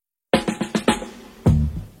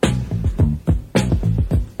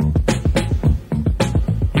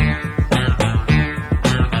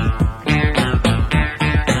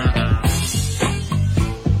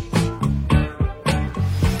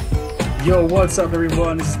What's up,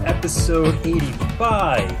 everyone? This is episode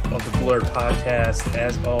 85 of the Blur Podcast.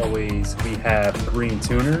 As always, we have Green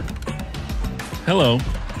Tuner, Hello.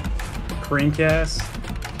 Creamcast,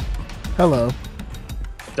 Hello.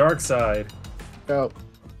 Dark Side, Oh.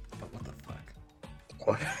 What the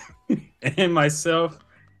fuck? And myself,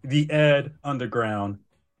 the Ed Underground,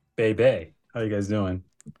 Bay. How you guys doing?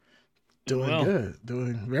 Doing well. good.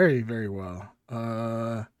 Doing very, very well.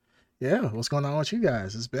 Yeah, what's going on with you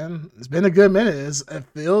guys? It's been a good minute. It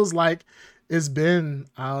feels like it's been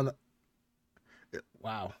wow.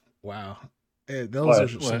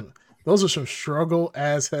 Those are some struggle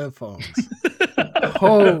ass headphones.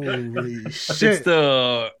 Holy shit.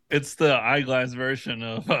 It's the eyeglass version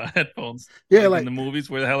of headphones. Yeah, in the movies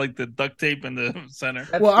where they have like the duct tape in the center.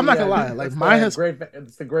 Well, I'm not gonna lie. Like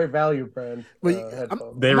it's the great value brand.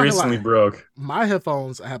 Headphones. They recently broke. My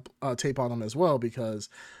headphones have tape on them as well because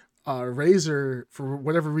Razer, for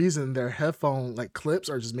whatever reason, their headphone like clips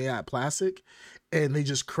are just made out of plastic and they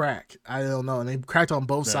just crack. I don't know. And they cracked on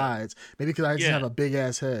both sides. Maybe because I just have a big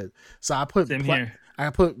ass head. So I put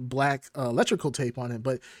I put black electrical tape on it.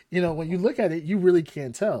 But you know, when you look at it, you really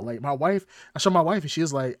can't tell. Like I showed my wife and she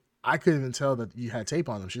was like, I couldn't even tell that you had tape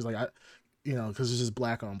on them. She's like, because it's just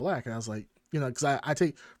black on black. And I was like, because I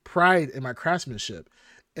take pride in my craftsmanship.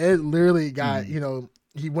 It literally got,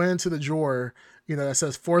 he went into the drawer, that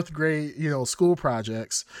says fourth grade, school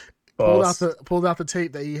projects, pulled out the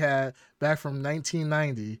tape that he had back from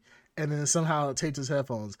 1990, and then somehow taped his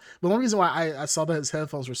headphones. But one reason why I saw that his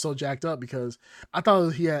headphones were so jacked up because I thought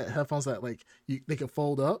he had headphones that they could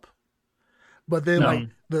fold up, but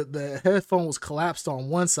then the headphone was collapsed on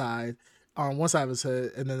one side of his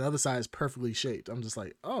head, and then the other side is perfectly shaped. I'm just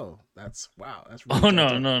like, oh, that's really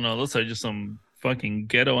no, those are just some fucking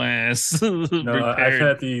ghetto ass. No, I've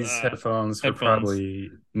had these headphones for probably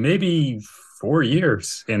maybe 4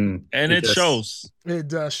 years, and it shows. It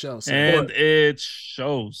does show, it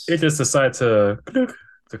shows. It just decided to.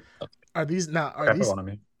 Are these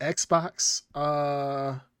Xbox,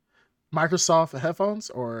 Microsoft headphones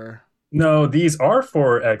or? No, these are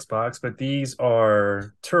for Xbox, but these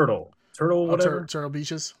are Turtle whatever. Turtle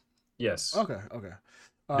Beaches. Yes. Okay.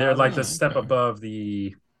 They're like the step above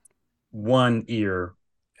the one ear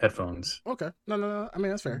headphones. Okay. No. I mean,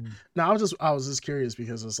 that's fair. No, I was just curious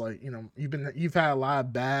because it's like, you've had a lot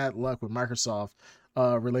of bad luck with Microsoft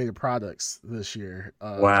related products this year.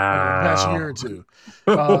 Wow. The past year or two.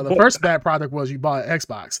 The first bad product was you bought an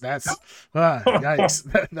Xbox. That's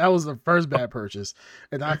yikes. That was the first bad purchase.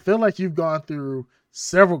 And I feel like you've gone through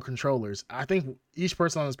several controllers. I think each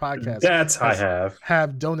person on this podcast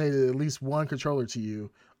have donated at least one controller to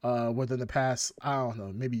you within the past, I don't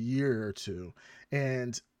know, maybe year or two.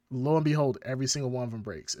 And lo and behold, every single one of them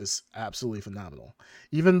breaks. It's absolutely phenomenal.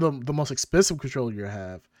 Even the most expensive controller you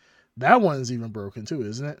have, that one's even broken too,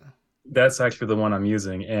 isn't it? That's actually the one I'm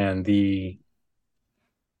using. And the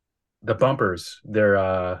bumpers,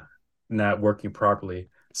 they're not working properly.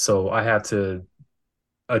 So I have to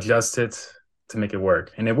adjust it to make it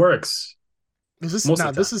work. And it works. This is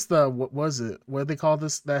the what was it? What do they call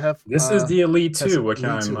this? This is the Elite 2, which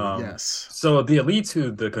I'm yes. So the Elite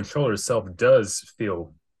 2, the controller itself does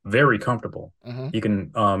feel very comfortable. Mm-hmm. You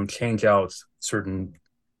can change out certain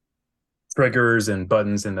triggers and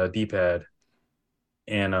buttons in the D-pad,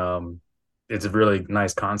 and it's a really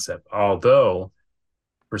nice concept. Although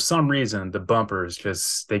for some reason the bumpers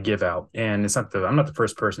they give out, and I'm not the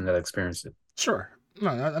first person that experienced it. Sure,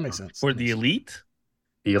 no, that makes sense. For the Elite,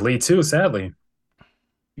 the Elite 2, sadly.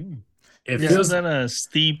 It feels that a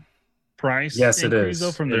steep price. Yes, it is.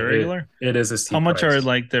 Though, from the regular, it is a steep. How much price. are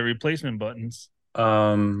like the replacement buttons?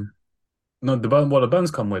 No, the buttons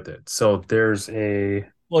come with it. So there's a.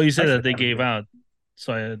 Well, you said that they gave out,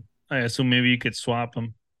 so I assume maybe you could swap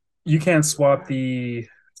them. You can't swap the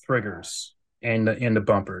triggers and the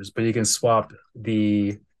bumpers, but you can swap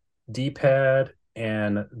the D-pad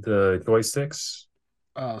and the joysticks.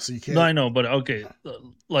 Oh, so you can't. No, I know, but okay.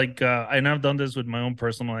 Like and I've done this with my own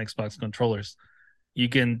personal Xbox controllers. You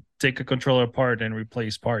can take a controller apart and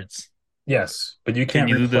replace parts. Yes, but you can't.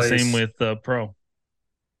 Can you do the same with Pro? What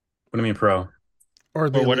do you mean Pro? Or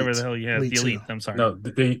whatever the hell you have. The Elite. I'm sorry. No,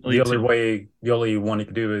 the only one you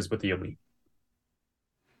can do is with the Elite.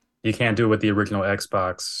 You can't do it with the original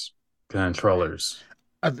Xbox controllers.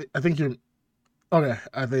 I think you're. Okay,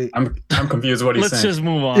 I think I'm confused. What he's saying. Let's just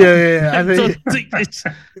move on. Yeah. I think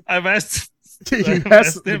I've asked. You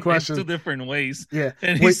asked the question 2 different ways. Yeah,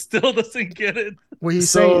 and he still doesn't get it.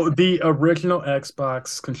 The original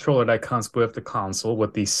Xbox controller that comes with the console,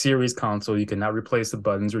 with the Series console, you cannot replace the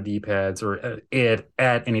buttons or D-pads or add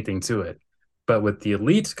anything to it. But with the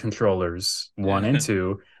Elite controllers 1 and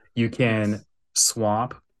 2, you can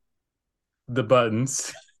swap the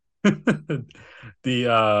buttons. the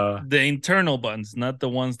The internal buttons, not the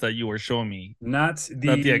ones that you were showing me, not not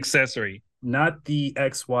the the accessory. not the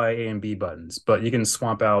X, Y, A, and B buttons, but you can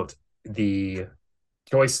swap out the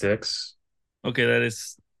joysticks Okay, that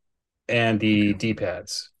is and the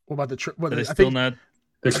D-pads. What about that is I still think not.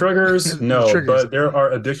 The triggers, the no, triggers. but there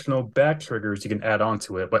are additional back triggers you can add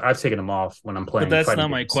onto it. But I've taken them off when I'm But playing that's fighting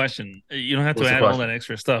not my games. question. You don't have to What's the add all that question?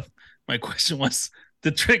 extra stuff. My question was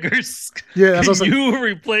the triggers. Yeah, that's Can what I'm you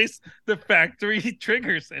replace the factory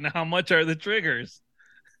triggers, and how much are the triggers?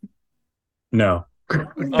 No.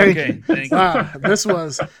 Okay, thank you. Wow, this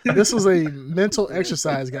was a mental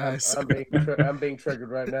exercise, guys. I'm being triggered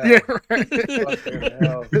right now. Yeah, right. Fucking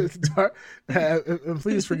hell. And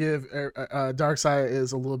please forgive. Dark Side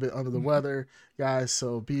is a little bit under the weather, guys.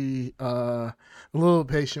 So be a little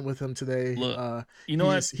patient with him today. Look, you know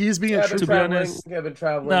what? He's being Yeah, To be honest, I've been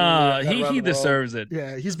traveling. nah, Got around he the world. deserves it.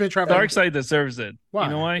 Yeah, he's been traveling. Dark Side deserves it. Why?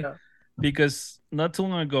 You know why? Yeah. Because not too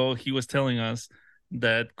long ago he was telling us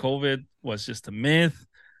that COVID was just a myth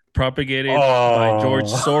propagated by George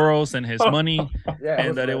Soros and his money, Yeah,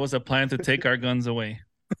 and that it was a plan to take our guns away.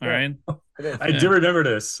 All right. It is. I do remember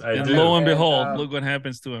this. I And do. lo and And, behold, look what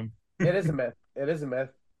happens to him. It is a myth. It is a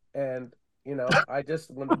myth. And I just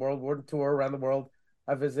went World War tour around the world.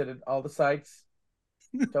 I visited all the sites,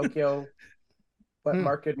 Tokyo, wet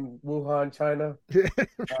market in Wuhan, China,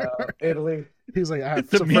 Italy. He's like, I have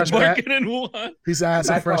The some meat fresh bat. market in Wuhan. He's had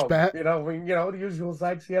some Back fresh home, bat. the usual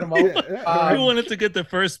sites. He had them all. Yeah, We wanted to get the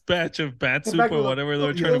first batch of bat In soup fact, or whatever they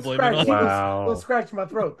were trying to blame it on. Wow. Little scratch in my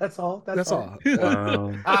throat. That's all. That's all.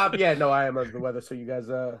 Wow. Yeah, no, I am under the weather, so you guys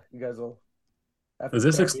will. Have to Does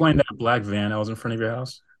this carry explain that black van that was in front of your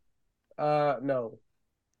house? me. No,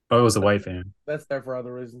 Oh, it was the white van. that's there for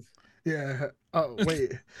other reasons. Yeah. Oh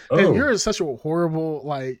wait. Oh. And you're such a horrible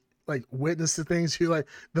witness to things. You're like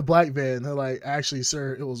the black van. They're like, actually,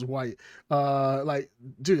 sir, it was white.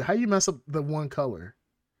 Dude, how you mess up the one color?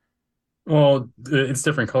 Well, it's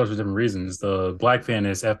different colors for different reasons. The black van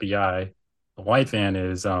is FBI. The white van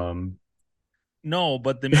is No,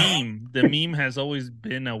 but the meme has always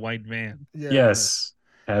been a white van. Yeah. yes.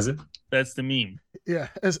 Has it? That's the meme. Yeah.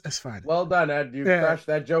 It's fine. Well done, Ed. You Yeah. crashed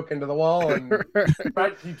that joke into the wall, and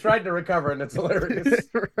you tried to recover, and it's hilarious.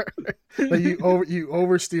 Like you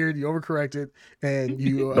oversteered, you overcorrected, and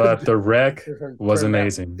you. But the wreck was Turned that-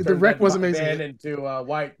 amazing. The turned wreck that was van amazing. into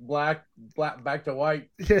white, black, back to white.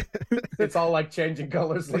 Yeah. It's all like changing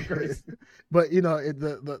colors like crazy. But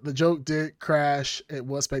the joke did crash. It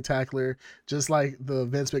was spectacular, just like the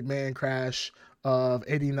Vince McMahon crash of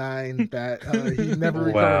 '89 that he never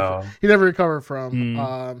recovered. Wow. He never recovered from.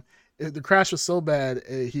 Mm. The crash was so bad,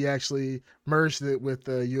 he actually merged it with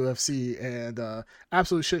the UFC, and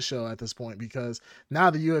absolute shit show at this point, because now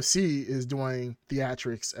the UFC is doing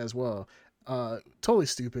theatrics as well. Totally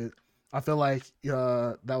stupid. I feel like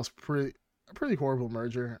that was pretty horrible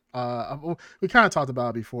merger. We kind of talked about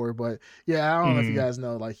it before, but yeah, I don't know if you guys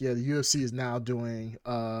know. The UFC is now doing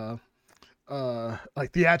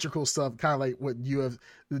like theatrical stuff, kind of like what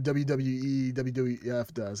the WWE,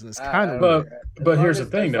 WWF does, and it's kind of weird. But here's the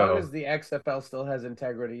thing, as long though. as the XFL still has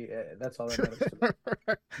integrity, that's all that matters to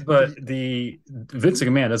me. But the Vince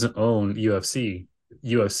McMahon doesn't own UFC.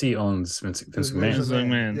 UFC owns Vince McMahon. Vince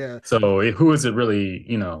McMahon. Yeah. So who is it really?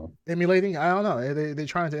 Emulating? I don't know. They're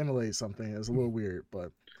trying to emulate something. It's a little weird,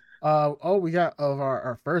 but we got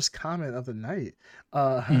our first comment of the night.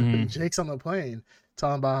 Jake's on the plane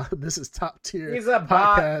talking about this is top tier. He's a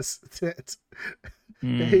podcast.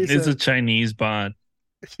 It's a Chinese bot.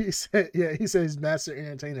 He said he's master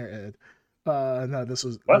entertainer, Ed. No, this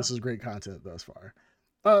was great content thus far.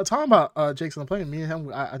 Talking about Jake's on the plane, me and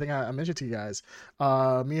him, I think I mentioned to you guys, me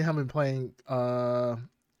and him have been playing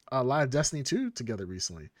live Destiny 2 together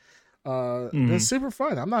recently. It's super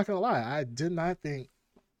fun. I'm not gonna lie, I did not think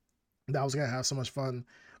that I was gonna have so much fun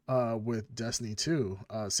with Destiny 2,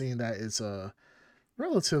 seeing that it's a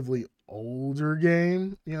relatively older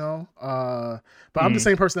game, but I'm the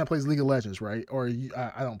same person that plays League of Legends, right? Or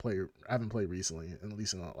I haven't played recently, at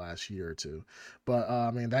least in the last year or two, but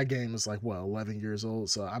that game is like 11 years old,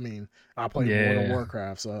 so I played World of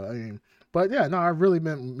Warcraft, so but yeah, no, I've really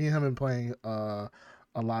been, me and him been playing a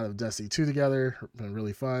lot of Destiny 2 together. Been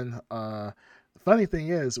really fun. The funny thing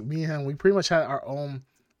is, me and him, we pretty much had our own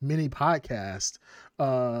mini podcast,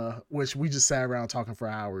 which we just sat around talking for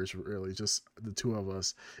hours, really, just the two of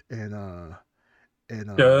us, and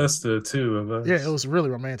just the two of us. yeah, it was really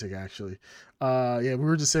romantic, actually. We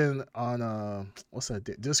were just sitting on what's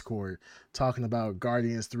that, Discord, talking about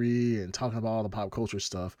Guardians 3 and talking about all the pop culture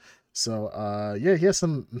stuff. So yeah, he has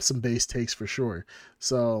some base takes for sure.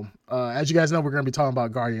 So as you guys know, we're gonna be talking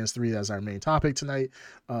about Guardians 3 as our main topic tonight.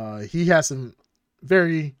 He has some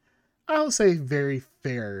very, I would say, very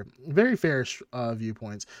fair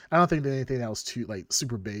viewpoints. I don't think that anything that was too like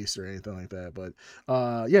super based or anything like that, but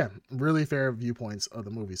yeah, really fair viewpoints of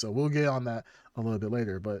the movie. So we'll get on that a little bit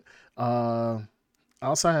later. But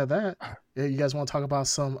outside of that, yeah, you guys want to talk about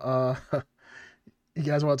some you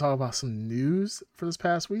guys want to talk about some news for this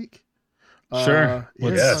past week? Sure.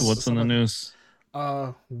 Yeah, What's Yes. in the talk news?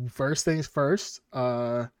 about first things first.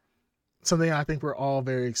 Something I think we're all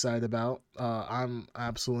very excited about. I'm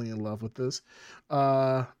absolutely in love with this.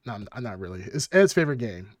 No, I'm not really. It's Ed's favorite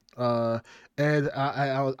game. Ed,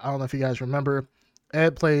 I don't know if you guys remember,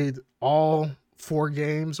 Ed played all 4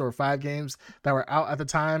 games or 5 games that were out at the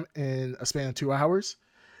time in a span of 2 hours.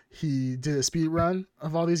 He did a speed run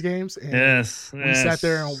of all these games, and Yes, we sat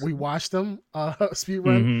there and yes. we watched them speed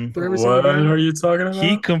run hmm through every single What game. are you talking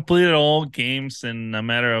He about? completed all games in a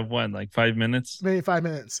matter of what, like 5 minutes? Maybe 5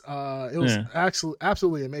 minutes. It was Yeah. actually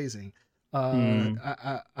absolutely amazing. Mm.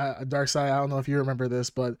 Dark Side. I don't know if you remember this,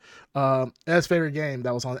 but Ed's favorite game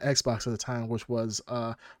that was on Xbox at the time, which was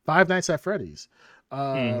Five Nights at Freddy's.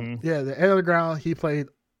 hmm Yeah, the End of the Ground. He played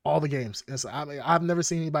all the games. And so, I mean, I've never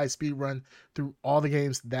seen anybody speed run through all the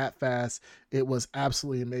games that fast. It was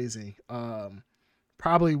absolutely amazing.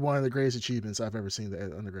 Probably one of the greatest achievements I've ever seen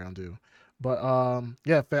the Underground do. But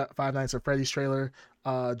yeah, Five Nights at Freddy's trailer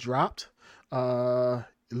dropped. It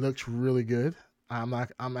looks really good. I'm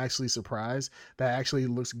actually surprised that actually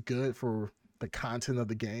looks good for the content of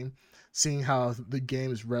the game. Seeing how the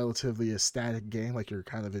game is relatively a static game, like you're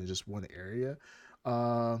kind of in just one area.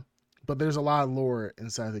 Uh, but there's a lot of lore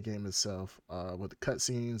inside the game itself, with the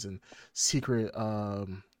cutscenes and secret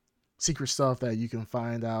secret stuff that you can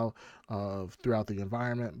find out throughout the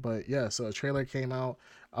environment. But yeah, so a trailer came out.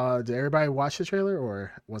 Did everybody watch the trailer,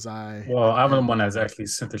 or was I? Well, I'm the one that's actually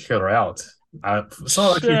sent the trailer out. I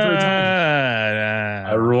saw it Shut actually 3 times.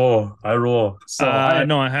 I up. rule. I rule.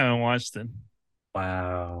 No, I haven't watched it.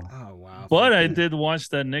 Wow. Oh wow, But fuck I you. did watch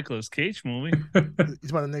that Nicolas Cage movie.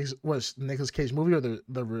 It's about the next what's Nicolas Cage movie or the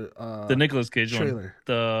The Nicolas Cage one. trailer?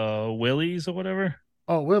 The Willies or whatever.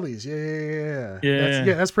 Oh, Willie's. Yeah, yeah, yeah, yeah.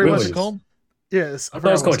 Yeah. That's pretty What's much. it Willies. called? Yes, I I thought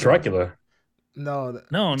it forgot was what it's called called. Dracula. No,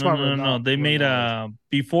 No, it's no, about no, no, no. They made Renault.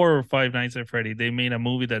 before Five Nights at Freddy. They made a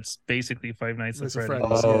movie that's basically Five Nights at It's a Freddy.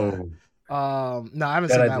 Freddy's. Yeah. Oh, No, I haven't that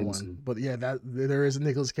seen I that didn't one, see. but yeah, that there is a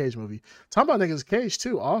Nicolas Cage movie. Talking about Nicolas Cage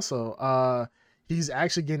too. Also, he's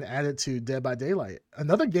actually getting added to Dead by Daylight,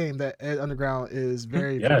 another game that Ed Underground is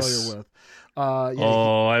very familiar Yes. with. Yeah,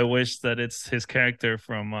 Oh, I wish that it's his character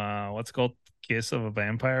from what's it called, Kiss of a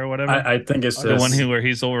Vampire or whatever. I think it's The one okay, just where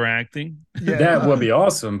he's overacting. yeah, that would be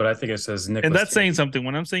awesome, but I think it says And Nicolas that's saying Cage. something.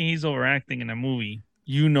 When I'm saying he's overacting in a movie,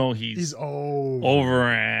 you know he's he's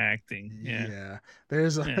over. overacting. Yeah. Yeah,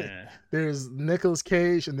 there's Yeah. there's Nicolas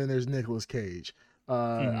Cage and then there's Nicolas Cage.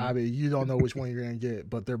 I hmm mean, you don't know which one you're gonna get,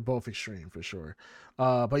 but they're both extreme for sure.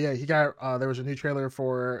 But yeah, he got there was a new trailer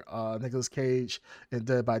for Nicolas Cage in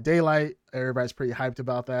Dead by Daylight. Everybody's pretty hyped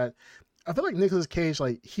about that. I feel like Nicolas Cage,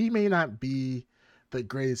 like he may not be the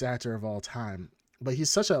greatest actor of all time, but he's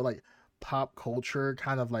such a like pop culture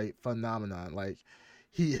kind of like phenomenon. Like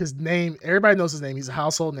his name, everybody knows his name. He's a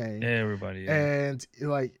household name, Everybody, yeah. and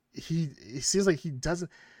like he seems like he doesn't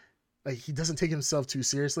take himself too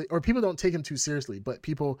seriously, or people don't take him too seriously, but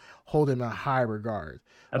people hold him in high regard.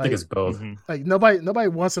 I think Like it's both. hmm nobody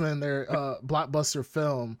wants him in their blockbuster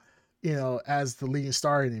film, as the leading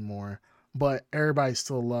star anymore. But everybody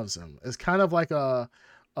still loves him. It's kind of like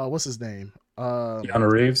what's his name? Keanu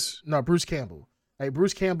Reeves. No, Bruce Campbell. Like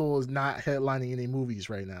Bruce Campbell is not headlining any movies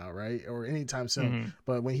right now, right, or anytime soon. hmm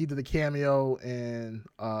But when he did the cameo in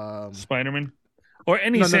Spider Man or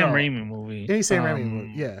any no no Sam no Raimi movie. any Sam Raimi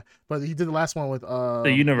movie, yeah. But he did the last one with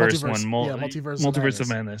The universe one, Multiverse of Multiverse of Madness.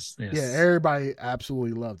 Madness. Yeah, Yes. everybody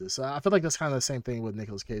absolutely loved it. So I feel like that's kind of the same thing with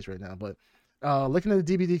Nicolas Cage right now. But looking at the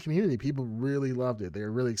DVD community, people really loved it.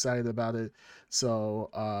 They're really excited about it. So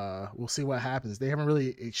we'll see what happens. They haven't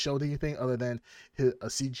really showed anything other than a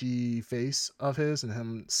CG face of his and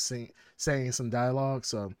him saying some dialogue.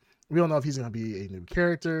 So we don't know if he's going to be a new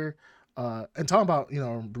character. And talking about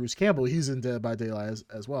Bruce Campbell, he's in Dead by Daylight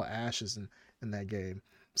as well. Ash is in that game.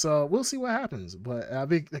 So we'll see what happens. But I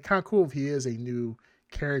think it's kind of cool if he is a new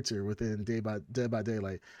character within Dead by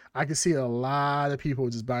Daylight. I can see a lot of people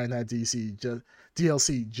just buying that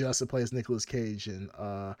DLC just to play as Nicolas Cage and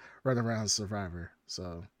run around as Survivor.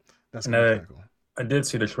 So that's And gonna be kind of cool. I did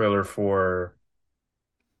see the trailer for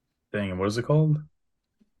thing. What is it called?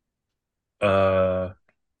 Uh,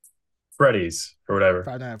 Freddy's or whatever.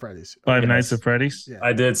 Five Nights at Freddy's. Five Okay. Nights Yes. at Freddy's. Yeah.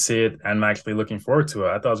 I did see it. I'm actually looking forward to it.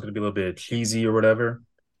 I thought it was going to be a little bit cheesy or whatever.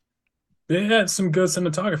 They had some good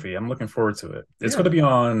cinematography. I'm looking forward to it. It's going Yeah. to be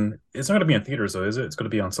on. It's not going to be in theaters though, is it? It's going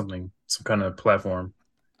to be on some kind of platform.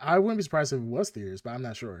 I wouldn't be surprised if it was theaters, but I'm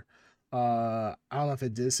not sure. I don't know if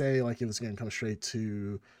it did say like it was going to come straight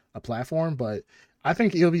to a platform, but I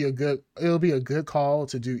think it'll be a good call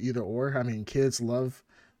to do either or. I mean, kids love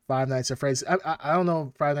Five Nights at Freddy's. I don't know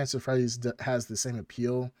if Five Nights at Freddy's has the same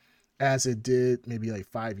appeal as it did maybe like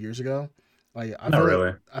 5 years ago. Like Not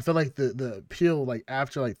really. I feel like the appeal like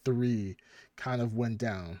after like three kind of went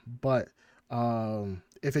down, but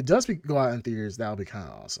if it does go out in theaters, that'll be kind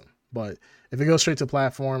of awesome. But if it goes straight to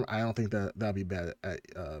platform, I don't think that'll be bad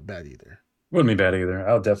either. Wouldn't be bad either.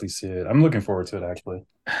 I'll definitely see it. I'm looking forward to it actually.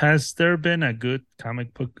 Has there been a good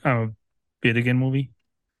comic book video game movie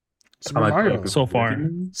Super I like Mario, so far?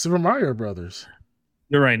 Super Mario Brothers.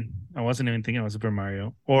 You're right. I wasn't even thinking about Super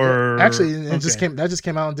Mario. Yeah, Or actually, it okay. just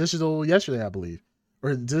came out on digital yesterday, I believe,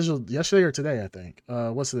 or digital yesterday or today, I think.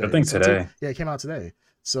 What's today? I think 17th? today. Yeah, it came out today.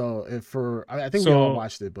 So I think we all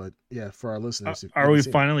watched it, but yeah, for our listeners, Are we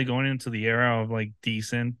finally going into the era of like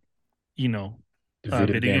decent, you know,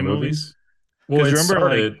 video game movies? Well, Because it remember,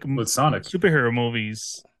 like started with Sonic. superhero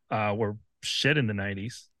movies were shit in the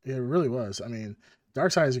 90s. It really was. I mean,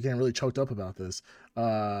 Darksiders are getting really choked up about this.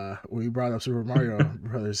 We brought up Super Mario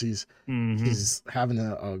Brothers. He's having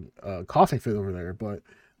a coughing fit over there. But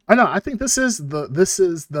I know. I think this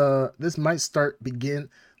might begin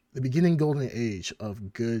the beginning golden age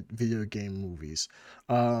of good video game movies.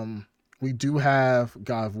 We do have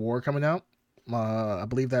God of War coming out. I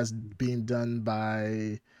believe that's being done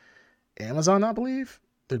by Amazon. I believe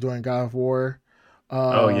they're doing God of War.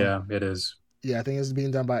 Oh yeah, it is. Yeah, I think it's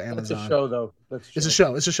being done by Amazon. It's a show, though. It's a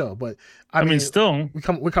show. It's a show. But I mean, still,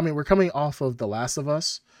 we're coming off of The Last of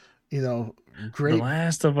Us. You know, great. The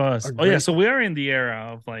Last of Us. Oh yeah, so we are in the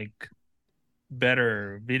era of like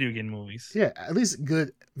better video game movies. Yeah, at least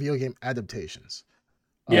good video game adaptations.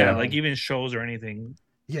 Yeah, like even shows or anything.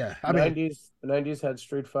 Yeah, I mean, the 90s had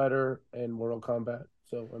Street Fighter and Mortal Kombat.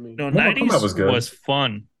 So I mean, no, Mortal 90s Kombat was good. was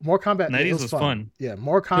fun. Mortal Kombat 90s was fun. Yeah,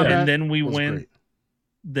 Mortal Kombat. And then we was went. great.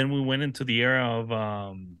 Then we went into the era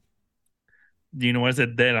of do you know what is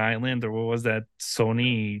it, Dead Island, or what was that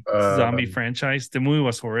Sony zombie franchise? The movie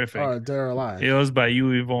was horrific. Dead or Alive. It was by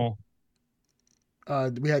Evil.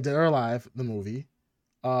 We had Dead or Alive, the movie.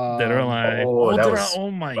 Dead or Alive.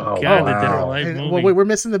 Oh my god, wow. the Dead or Alive movie. Well, wait, we're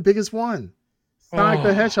missing the biggest one. Sonic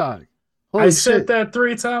the Hedgehog. Holy said that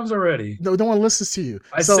 3 times already. No one listens to you.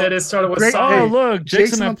 I said it started with Sonic. Oh, look,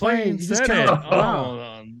 Jason and Plane said it.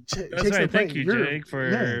 Wow. That's right. Thank you, Jake,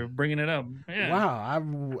 for bringing it up. Yeah.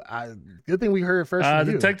 Wow. Good thing we heard it first from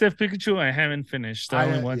you. Detective Pikachu, I haven't finished. I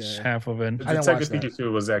only watched half of it. Detective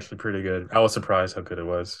Pikachu was actually pretty good. I was surprised how good it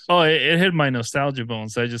was. Oh, it hit my nostalgia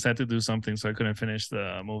bones. I just had to do something, so I couldn't finish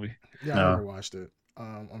the movie. Yeah, I never watched it.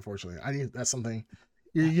 Unfortunately, that's something.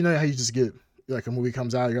 You know how you just get like a movie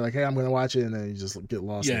comes out, you're like, hey, I'm gonna watch it, and then you just get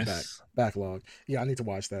lost in the backlog. Yeah, I need to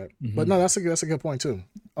watch that. Mm-hmm. But no, that's a good point too.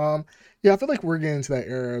 Yeah, I feel like we're getting into that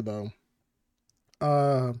era though,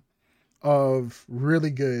 of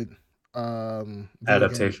really good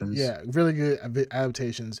adaptations. Really good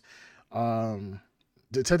adaptations.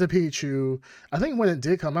 Detective Pikachu. I think when it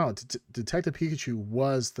did come out, Detective Pikachu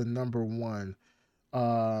was the number one.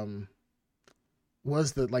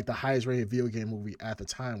 Was the highest rated video game movie at the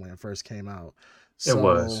time when it first came out. So, it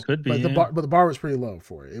was. Could be. But the bar was pretty low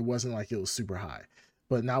for it. It wasn't like it was super high.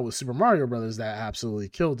 But now with Super Mario Brothers, that absolutely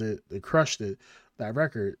killed it. It crushed it. That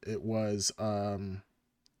record. It was I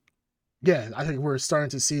think we're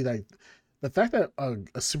starting to see like the fact that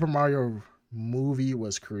a Super Mario movie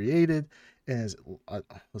was created and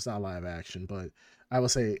it's not live action, but I will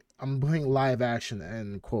say I'm putting live action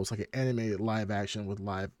in quotes, like an animated live action with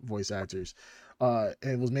live voice actors. And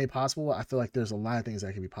it was made possible. I feel like there's a lot of things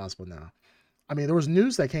that can be possible now. I mean, there was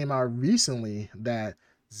news that came out recently that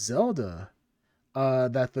Zelda,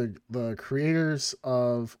 that the creators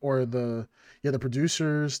of, or the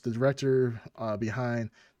producers, the director behind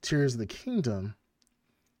Tears of the Kingdom,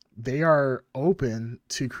 they are open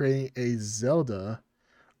to creating a Zelda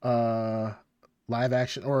live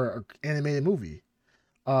action or animated movie.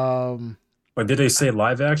 But did they say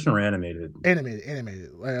live action or animated?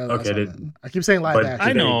 Animated. Okay, I keep saying live action.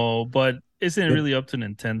 I know, but isn't it really up to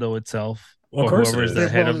Nintendo itself? Well, or whoever's the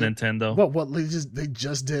head of Nintendo? Well, they just did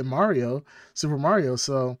Super Mario,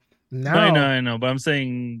 so now I know, but I'm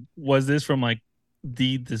saying, was this from like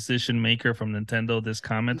the decision maker from Nintendo, this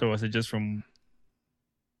comment, or was it just from?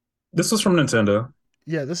 This was from Nintendo.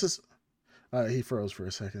 Yeah, this is. He froze for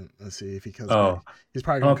a second. Let's see if he comes back. Oh, He's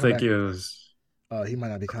probably I gonna don't come think back. it was He might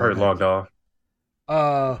not be coming probably back. logged off.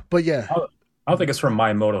 But yeah, I don't think it's from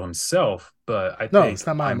Miyamoto himself, but I no, it's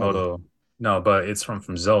think not Miyamoto. Miyamoto. No, but it's from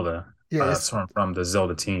Zelda. Yeah, It's from the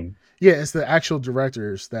Zelda team. yeah, it's the actual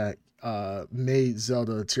directors that made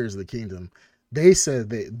Zelda Tears of the Kingdom. They said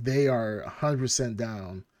they are 100%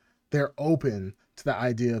 down. They're open to the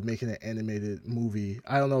idea of making an animated movie.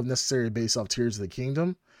 I don't know if necessarily based off Tears of the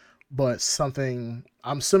Kingdom, but something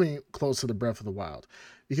I'm assuming close to the Breath of the Wild.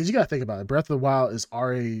 Because you got to think about it. Breath of the Wild is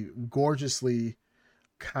already gorgeously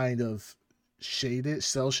kind of shaded,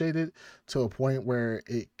 cell shaded to a point where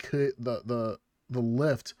it could the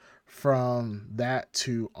lift from that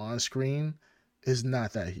to on screen is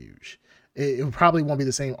not that huge. It probably won't be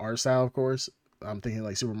the same art style, of course. I'm thinking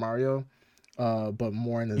like Super Mario, but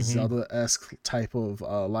more in the Zelda esque type of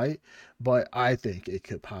light. But I think it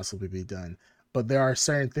could possibly be done. But there are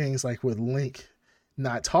certain things like with Link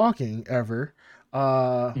not talking ever,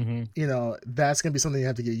 that's gonna be something you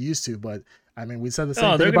have to get used to. But I mean, we said the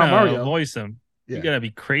same Oh, thing they're about gonna Mario. voice him. You Yeah, gotta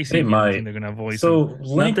be crazy They if you don't think might. they're gonna voice him. So Not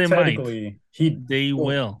Link they might. technically he They well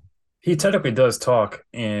will. he technically does talk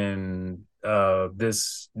in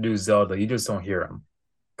this new Zelda. You just don't hear him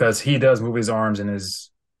because he does move his arms and his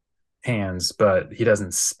hands, but he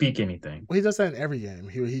doesn't speak anything. well, he does that in every game.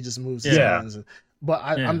 He just moves his Yeah. Yeah. hands. But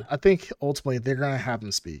Yeah. I think ultimately they're gonna have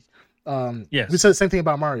him speak. We Yes. said the same thing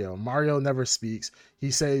about Mario. Mario never speaks.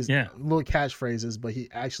 He says Yeah. little catchphrases, but he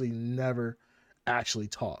actually never actually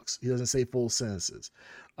talks. He doesn't say full sentences.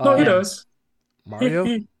 No, he Yeah. does. He Mario,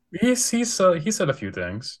 he said a few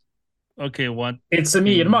things. Okay, what It's a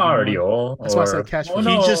me and can you Mario, want? that's why I said or oh catchphrases.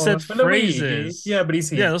 He just no, said it's Luigi. Yeah, phrases. but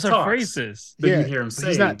Yeah, he those are talks, phrases. but you Yeah, hear him but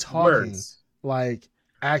he's not say talking words. like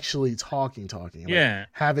actually talking, like Yeah.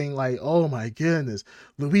 having like, oh my goodness,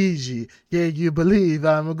 Luigi, yeah, you believe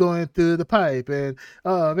I'm going through the pipe, and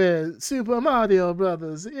oh man, Super Mario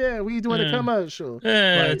Brothers, yeah, we doing a Uh, commercial, like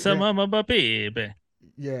it's a mama baby.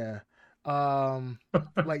 yeah, um,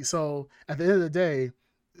 like so at the end of the day,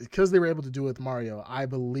 because they were able to do it with Mario, I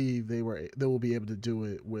believe they will be able to do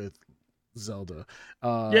it with Zelda,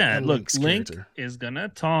 Yeah, and look, Link's Link character. is gonna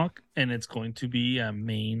talk, and it's going to be a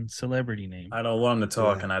main celebrity name. I don't want him to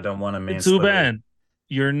talk, Yeah, and I don't want a main It's too celebrity. bad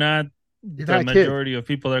you're not you're the not a kid. majority of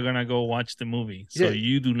people that are gonna go watch the movie, so Yeah,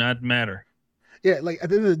 you do not matter. yeah, like at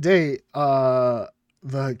the end of the day,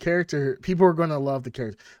 the character people are gonna love the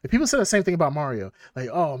character. Like, people said the same thing about Mario. Like,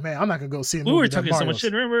 oh man, I'm not gonna go see a We were movie that talking so much Mario's.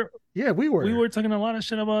 shit. Remember, Yeah, we were. we were talking a lot of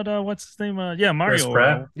shit about what's his name? Yeah, Chris Mario.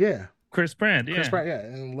 Pratt. Yeah, Chris Pratt. Chris Yeah, Pratt. Yeah,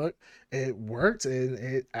 and look, it worked, and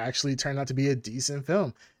it actually turned out to be a decent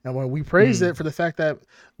film. And when we praised it for the fact that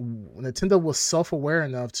Nintendo was self-aware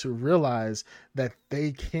enough to realize that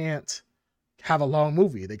they can't have a long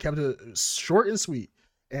movie, they kept it short and sweet,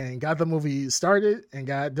 and got the movie started and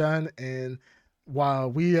got done. And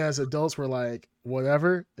while we as adults were like,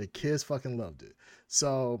 whatever, the kids fucking loved it.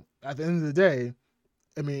 So at the end of the day,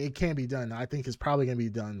 I mean, it can be done. I think it's probably gonna be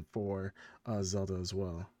done for Zelda as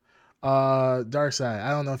well. Dark Side,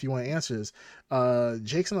 I don't know if you want to answer this.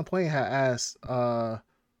 Jake's on the plane had asked,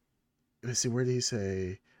 let's see, where did he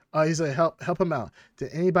say? He said help him out. Did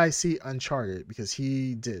anybody see Uncharted? Because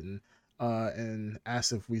he didn't. And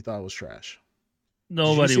asked if we thought it was trash.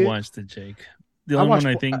 nobody see it? watched it, Jake. The I only one watched.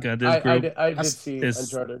 I think this group I did s- see is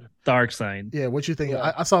Uncharted. Dark Side. Yeah, what you think?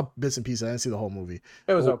 Yeah. I saw bits and pieces. I didn't see the whole movie.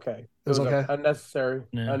 It was Oh, okay. It was okay. Unnecessary.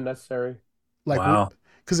 Yeah. Unnecessary. Like, Wow.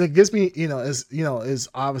 because it gives me, is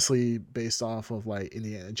obviously based off of like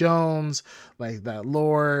Indiana Jones, like that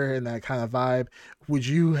lore and that kind of vibe. Would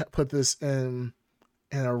you put this in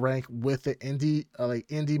a rank with the indie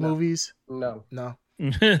No. movies? No. No.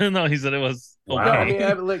 No, he said it was Wow. No, I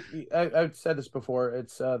okay. mean, I've said this before.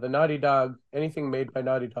 It's the Naughty Dog. Anything made by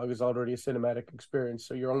Naughty Dog is already a cinematic experience.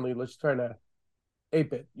 So you're only just trying to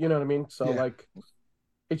ape it. You know what I mean? So Yeah. like,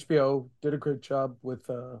 HBO did a great job with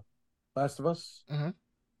Last of Us. Mhm.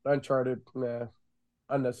 Uncharted, nah,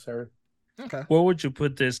 unnecessary. Okay. Where would you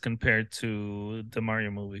put this compared to the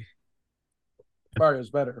Mario movie? Mario's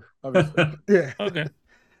better, obviously. Yeah. Okay,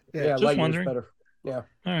 Yeah. Yeah, just Lightyear's wondering. better. Yeah.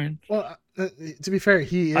 All right. Well, to be fair,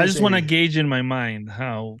 he is. I just want to gauge in my mind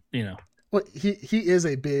how Well, he is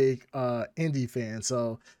a big indie fan,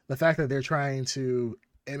 so the fact that they're trying to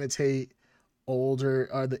imitate older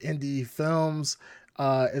the indie films,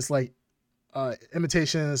 it's like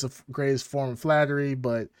imitation is the greatest form of flattery,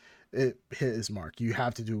 but it hit its mark. You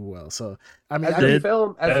have to do well. So I mean, As I a think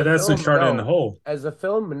film, That's Uncharted in the no. hole. As a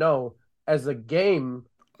film, no. As a game,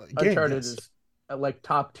 Uncharted yes. is a, like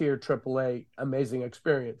top tier AAA amazing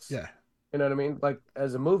experience. Yeah. You know what I mean? Like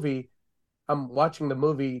as a movie, I'm watching the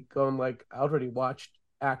movie going like I already watched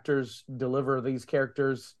actors deliver these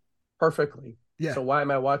characters perfectly. Yeah. So why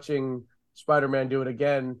am I watching Spider-Man do it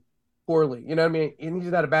again poorly? You know what I mean? And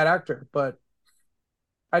he's not a bad actor, but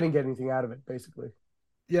I didn't get anything out of it, basically.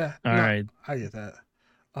 Yeah. All No, right. I get that.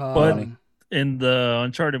 But in the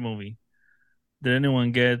Uncharted movie, did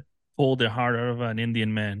anyone get pulled their heart out of an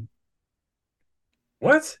Indian man?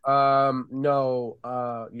 What? No.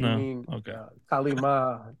 You No. mean Okay.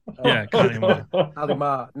 Kalima? Yeah, Kanima.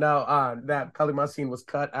 Kalima. No. That Kalima scene was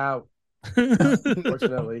cut out.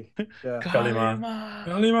 Unfortunately. Yeah. Kalima. Kanima.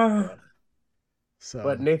 Kalima. Yeah. So,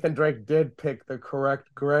 But Nathan Drake did pick the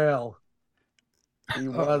correct Grail. He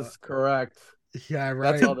was correct. yeah,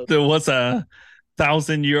 right. That's all. There was a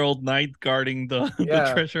 1,000-year-old knight guarding the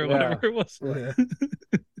Yeah, treasure, or yeah. whatever it was. Yeah.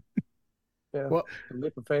 Yeah. Well, The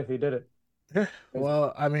leap of faith, he did it. yeah.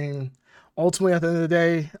 Well, I mean, ultimately, at the end of the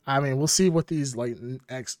day, I mean, we'll see what these like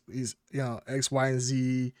X, Y, and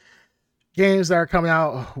Z games that are coming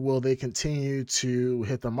out. Will they continue to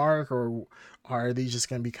hit the mark, or are these just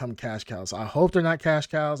going to become cash cows? I hope they're not cash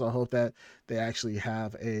cows. I hope that they actually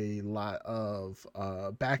have a lot of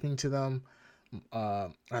backing to them.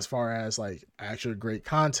 As far as like actual great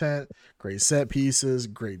content, great set pieces,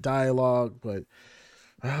 great dialogue, but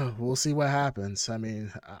we'll see what happens. I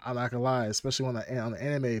mean, I'm not gonna lie, especially on the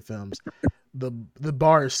anime films, the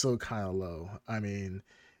bar is still kind of low. I mean,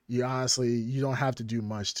 you don't have to do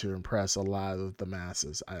much to impress a lot of the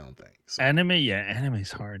masses. I don't think so. Anime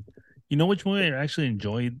is hard. You know which movie I actually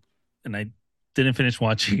enjoyed, and I didn't finish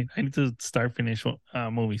watching it. I need to start finish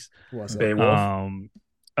movies. What's that? Beowulf.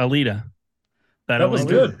 Alita. That was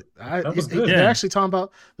good. That was good. They're actually talking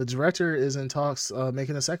about the director is in talks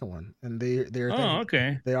making a second one, and they're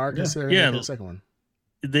okay. They are considering making a second one.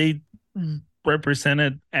 They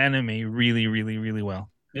represented anime really, really, really well.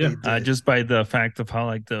 Yeah. Just by the fact of how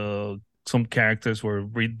like some characters were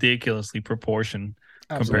ridiculously proportioned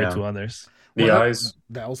compared to others. The eyes.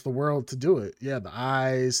 That was the world to do it. Yeah, the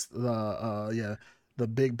eyes, the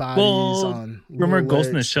big bodies on. Remember Ghost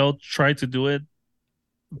in the legs. Shell tried to do it,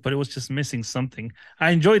 but it was just missing something.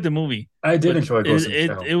 I enjoyed the movie. I did enjoy Ghost in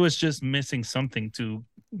the Shell. It was just missing something to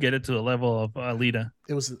get it to the level of Alita.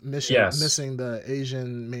 It was missing the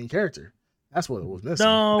Asian main character. That's what it was missing.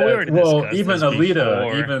 No, we already discussed even this Alita,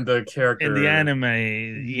 before. even the character in the anime,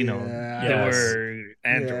 they were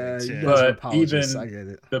androids. Yeah, but even I get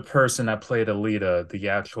it. the person that played Alita, the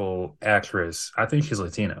actual actress, I think she's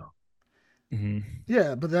Latino. Mm-hmm.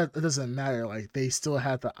 Yeah, but that doesn't matter. Like they still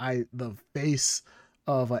had the face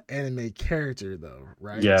of an anime character, though,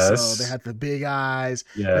 right? Yes. So they had the big eyes.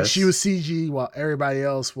 Yes. Like she was CG while everybody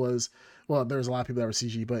else was. Well, there was a lot of people that were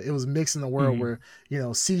CG, but it was mixed in the world where,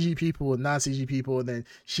 CG people with non CG people. And then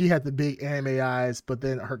she had the big anime eyes, but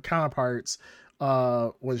then her counterparts,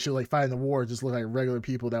 when she was like fighting the war, just looked like regular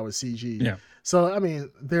people that was CG. Yeah. So, I mean,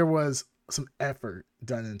 there was some effort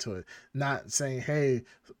done into it. Not saying, hey,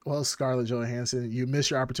 well, Scarlett Johansson, you missed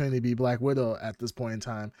your opportunity to be Black Widow at this point in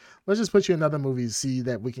time. Let's just put you in another movie to see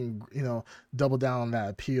that we can, double down on that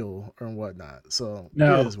appeal or whatnot. So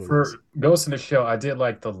now for Ghost in the Shell, I did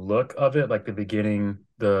like the look of it, like the beginning.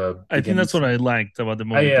 I think that's what I liked about the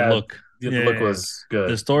movie. The look. The look was good.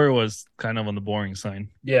 The story was kind of on the boring side.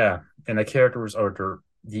 Yeah, and the characters or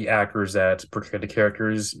the actors that portrayed the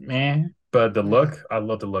characters, meh. But the look, I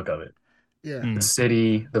love the look of it. Yeah. The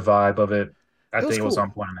city, the vibe of it. I think it was cool.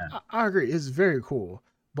 on point on that. I agree. It's very cool,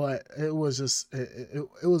 but it was just it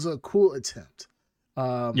was a cool attempt.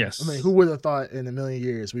 Yes. I mean, who would have thought in a million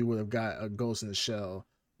years we would have got a Ghost in the Shell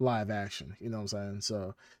live action? You know what I'm saying?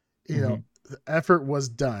 So, the effort was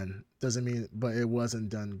done. Doesn't mean, but it wasn't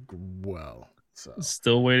done well. So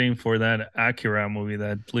still waiting for that Akira movie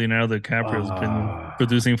that Leonardo DiCaprio's been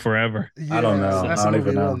producing forever. Yeah, I don't know. That's a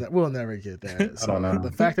movie we'll never get that. So I don't know.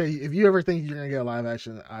 The fact that if you ever think you're gonna get a live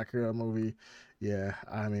action Akira movie, yeah,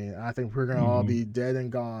 I mean, I think we're gonna all be dead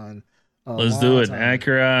and gone. Let's do it.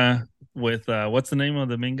 Akira with what's the name of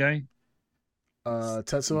the main guy?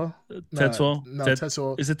 Tetsuo. Tetsuo. No,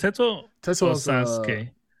 Tetsuo. Is it Tetsuo? Tetsuo is Sasuke.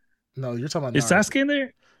 No, you're talking about. Is Sasuke in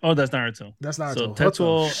there? Oh, that's Naruto. That's Naruto. So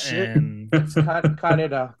Tetsuo and it's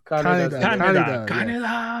Kaneda.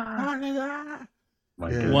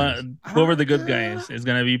 Whoever the good guy is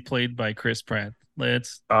gonna be played by Chris Pratt.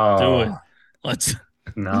 Let's do it. Let's.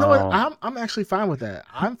 No. You know what? I'm actually fine with that.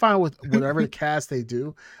 I'm fine with whatever cast they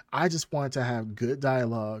do. I just want to have good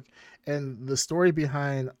dialogue, and the story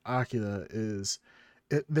behind Akira is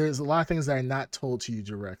there's a lot of things that are not told to you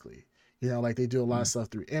directly. Like they do a lot of stuff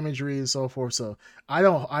through imagery and so forth. So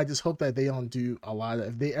I just hope that they don't do a lot of,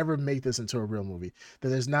 if they ever make this into a real movie, that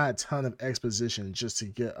there's not a ton of exposition just to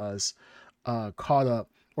get us caught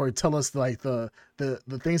up or tell us like the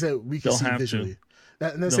things that we can They'll see have to. visually.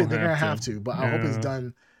 That, and they say They'll they're gonna have have to. to, but I hope it's Yeah.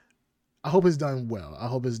 done. I hope it's done well. I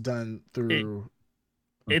hope it's done It through.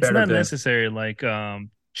 it's Better not than necessary. Like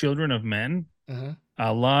Children of Men, Mm-hmm.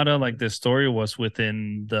 a lot of like the story was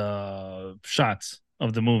within the shots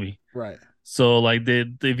of the movie. Right. So like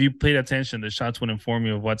if you paid attention, the shots would inform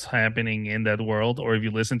you of what's happening in that world, or if you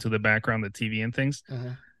listen to the background, the TV and things. Mm-hmm.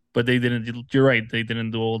 But they didn't. You're right. They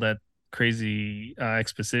didn't do all that crazy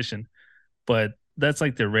exposition. But that's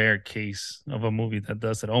like the rare case of a movie that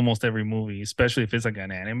does it. Almost every movie, especially if it's like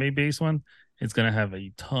an anime based one, it's gonna have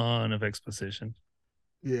a ton of exposition.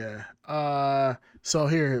 Yeah. So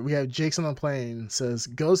here we have Jake's on the plane says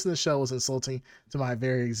Ghost in the Shell was insulting to my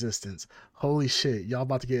very existence. Holy shit, y'all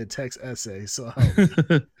about to get a text essay. So help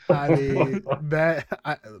me. I mean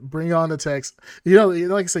bring on the text.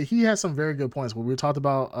 Like I say, he has some very good points. When we talked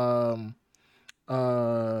about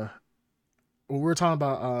uh when we were talking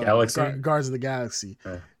about Galaxy. Guards of the Galaxy.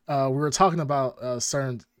 We were talking about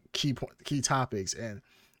certain key topics, and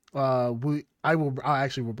I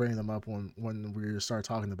actually will bring them up when we start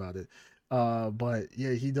talking about it. But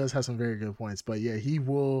yeah, he does have some very good points. But yeah, he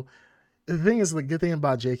will. The thing is, the good thing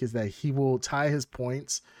about Jake is that he will tie his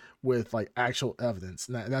points with like actual evidence.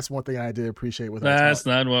 Now, that's one thing I did appreciate with our That's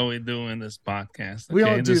talk. not what we do in this podcast. Okay? We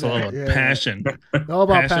don't do This is all that. about Yeah. passion. All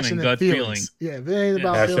about Passion passion and and gut feeling. feelings. Yeah, if it ain't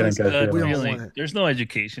about Passion feelings, and gut we don't feeling. want it. There's no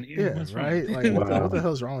education here. Yeah, What's right. wrong? Like, Wow. what the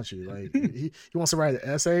hell's wrong with you? Like, he wants to write an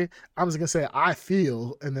essay. I'm just gonna say I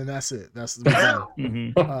feel, and then that's it. That's we're done.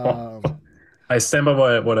 Mhm. I stand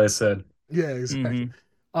by what I said. Yeah, exactly.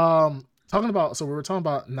 Talking about, so we were talking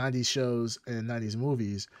about 90s shows and 90s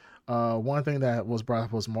movies. One thing that was brought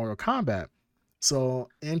up was Mortal Kombat. So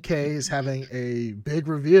MK is having a big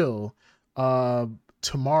reveal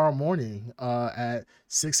tomorrow morning at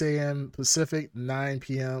 6 a.m. Pacific, 9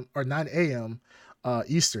 p.m. or 9 a.m.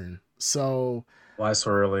 Eastern. So Why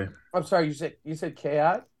so early? I'm sorry, you said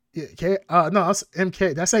KI? yeah, no, that's MK.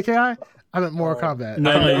 Did I say KI? I meant Mortal Oh. Kombat.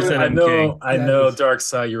 No, you said MK. I Yeah, know, it is. Dark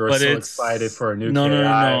Side. You were But so it's excited for a new no, no, no,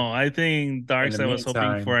 KI. no. I think In the Darkseid was hoping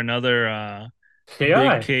meantime, for another big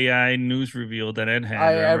KI. KI news reveal that Ed had,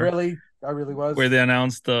 I remember? really was. Where they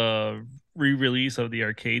announced the re-release of the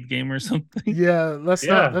arcade game or something. Yeah, let's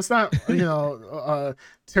Yeah. not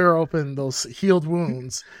tear open those healed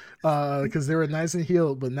wounds because they were nice and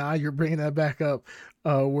healed, but now you're bringing that back up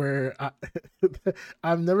where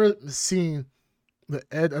I've never seen the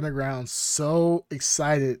Ed Underground so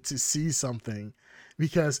excited to see something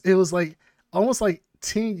because it was like almost like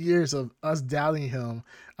 10 years of us doubting him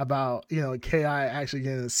about KI actually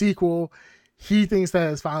getting a sequel. He thinks that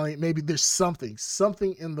it's finally maybe there's something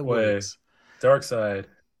in the works. Dark Side.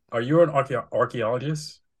 Are you an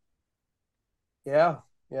archaeologist? Yeah,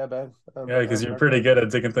 man. Yeah, because you're pretty good at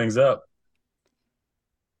digging things up.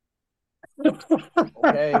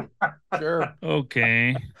 Okay, sure,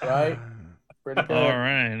 Okay. right. Pretty good. All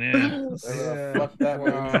right. Yeah. Yeah, Fuck that,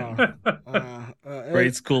 wow.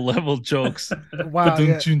 Grade school level jokes. Wow,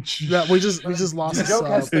 yeah, we just lost The a joke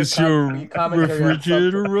has sub. to Is your be commentary on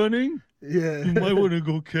refrigerator something. running? Yeah, You might want to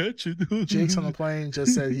go catch it. Jake's on the plane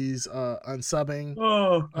just said he's unsubbing.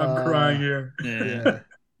 Oh, I'm crying here. Yeah.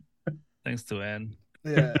 Thanks to Ed.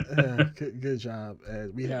 Yeah, good job,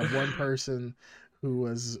 Ed. We have one person who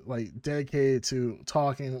was like dedicated to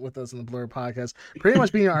talking with us in the Blur podcast, pretty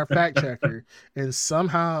much being our fact checker, and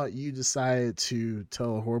somehow you decided to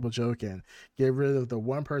tell a horrible joke and get rid of the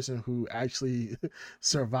one person who actually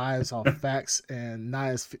survives off facts and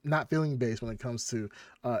not feeling based when it comes to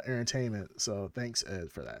entertainment. So thanks,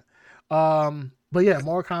 Ed, for that. But yeah,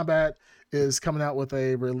 Mortal Kombat is coming out with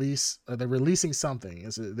a release. They're releasing something.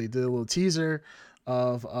 They did a little teaser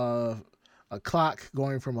of a clock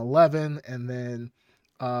going from 11 and then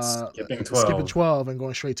skipping 12 and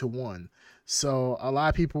going straight to 1. So a lot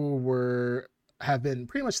of people have been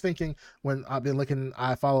pretty much thinking when I've been looking,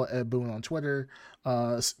 I follow Ed Boon on Twitter.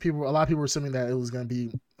 A lot of people were assuming that it was going to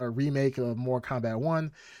be a remake of Mortal Kombat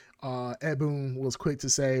 1. Ed Boon was quick to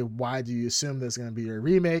say, why do you assume there's going to be a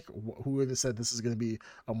remake? Who even said this is going to be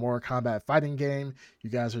a Mortal Kombat fighting game? You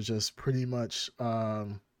guys are just pretty much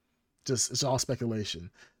it's all speculation.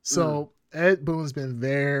 So Ed Boon's been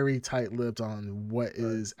very tight-lipped on what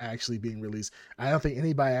is actually being released. I don't think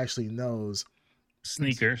anybody actually knows.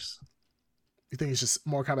 Sneakers. You think it's just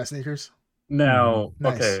Mortal Kombat sneakers? Now,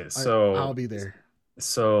 Nice. okay, so I'll be there.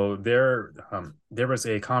 So there was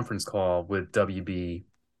a conference call with WB.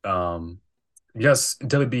 Yes,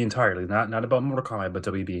 WB entirely, not about Mortal Kombat, but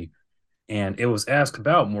WB. And it was asked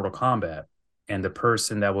about Mortal Kombat, and the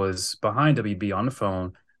person that was behind WB on the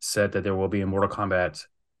phone said that there will be a Mortal Kombat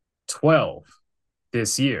 12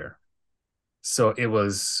 this year. So it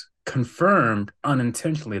was confirmed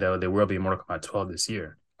unintentionally though there will be Mortal Kombat 12 this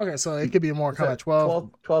year. Okay, so it could be more Is that Kombat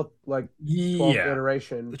 12, 12 like 12th Yeah. the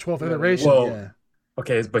iteration? 12th You know what I iteration. mean? Well, Yeah.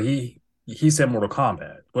 okay, but he said Mortal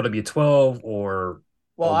Kombat. Would it be 12 or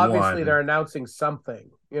Well, a obviously they're one? announcing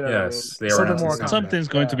something. You know what I mean? Yes, they are Something announcing more something. Kombat. Something's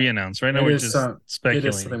going to Yeah. be announced. Right now, It we're is just some. It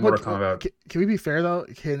is something speculating. Mortal Look, Kombat. can we be fair though?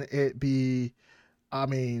 Can it be? I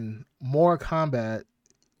mean, more Kombat.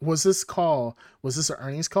 Was this an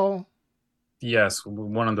earnings call? Yes,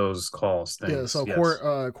 one of those calls Yeah, things. so Yes.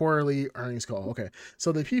 quarterly earnings call. Okay,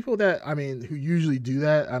 so the people that I mean who usually do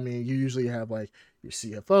that, I mean, you usually have like your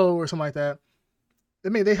CFO or something like that. I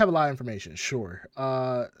mean, they have a lot of information, sure.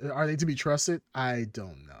 Are they to be trusted? I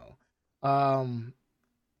don't know.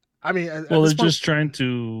 I mean, at Well, this they're point, just trying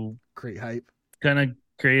to create hype. kind of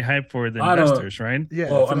create hype for the I don't. investors, right? Yeah,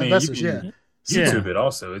 Well, for I the mean, you investors, yeah. can So, YouTube Yeah. it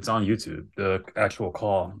also. It's on YouTube, the actual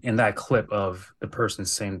call. In that clip of the person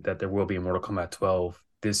saying that there will be a Mortal Kombat 12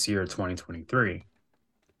 this year, 2023.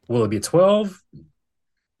 Will it be 12?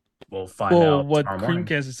 We'll find Well, out what tomorrow morning.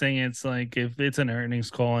 Creamcast is saying, it's like if it's an earnings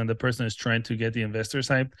call and the person is trying to get the investors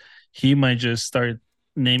hyped, he might just start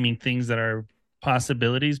naming things that are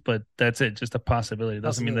possibilities, but that's it, just a possibility. It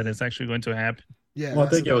doesn't mean that possibility. it's actually going to happen. Yeah, Well, I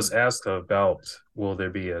that's the think it was thing. asked about will there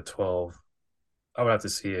be a 12. I would have to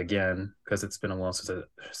see again because it's been a while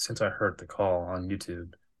since I heard the call on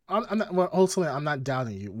YouTube. I'm not. Well, ultimately, I'm not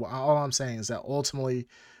doubting you. All I'm saying is that ultimately,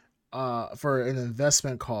 for an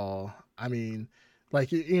investment call, I mean,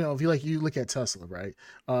 like you know, if you look at Tesla, right?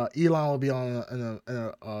 Elon will be on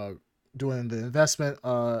doing the investment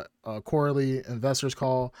quarterly investors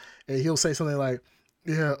call, and he'll say something like,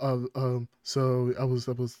 "Yeah, so I was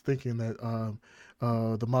thinking that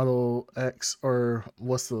the Model X or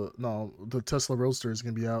what's the no the Tesla Roadster is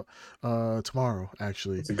gonna be out tomorrow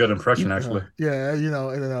actually." It's a good impression, actually. Yeah, you know,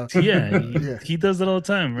 and then Yeah, yeah, he does that all the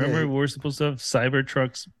time. yeah, Remember, we're supposed to have cyber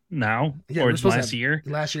trucks now yeah, or we're supposed to last have year.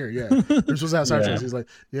 last year. Yeah, we're supposed to have Cybertrucks. Yeah. He's like,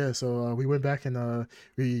 yeah. So we went back and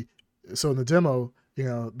we so in the demo, you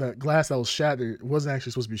know, that glass that was shattered wasn't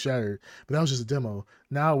actually supposed to be shattered, but that was just a demo.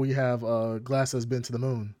 Now we have glass that's been to the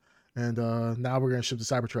moon, and now we're gonna ship the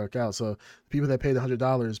Cybertruck out. So people that paid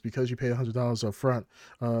 $100 because you paid $100 up front,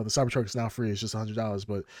 the Cybertruck is now free. It's just $100.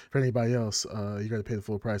 But for anybody else, you got to pay the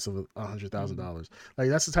full price of $100,000. Like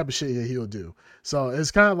that's the type of shit that he'll do. So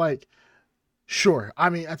it's kind of like sure. I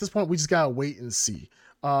mean, at this point, we just gotta wait and see.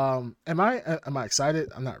 Am I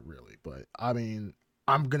excited? I'm not really, but I mean,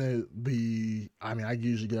 I'm gonna be. I mean, I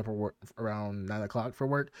usually get up for work around 9 o'clock for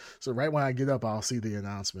work, so right when I get up, I'll see the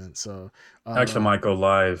announcement. So, Actually, I might go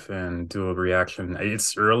live and do a reaction.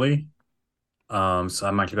 It's early, so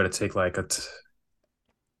I'm actually going to take like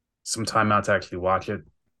some time out to actually watch it,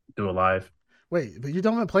 do it live. wait, but you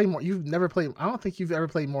don't even play more. You've never played. I don't think you've ever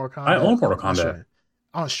played Mortal I Kombat own Mortal on Kombat stream.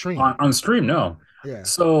 On stream, on stream. No, yeah.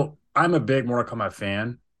 so I'm a big Mortal Kombat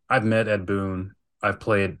fan. I've met Ed Boon. I've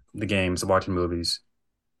played the games, watching movies,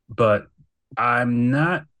 but I'm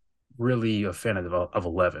not really a fan of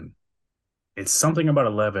 11. It's something about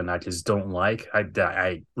 11 I just don't like.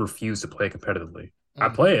 I refuse to play competitively. I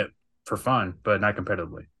Mm. play it for fun, but not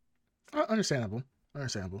competitively. Understandable.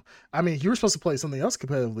 Understandable. I mean, you were supposed to play something else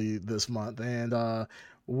competitively this month, and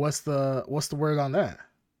what's the word on that?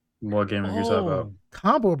 What game are you talking about? Oh,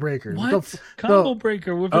 Combo breaker. what? The Combo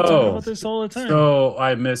breaker. We've been talking Oh, about this all the time. so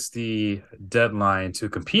I missed the deadline to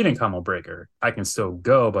compete in Combo Breaker. I can still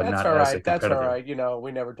go, but That's not all as a right. That's all competitor. right. You know,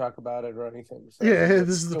 we never talk about it or anything. So yeah, we're this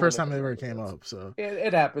is the doing first it time the it way ever it came is. up. So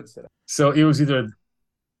It happens. So it was either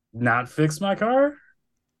not fix my car,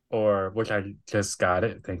 or which I just got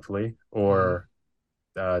it, thankfully, mm. or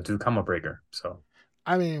do Combo Breaker. So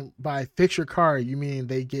I mean, by fix your car, you mean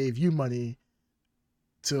they gave you money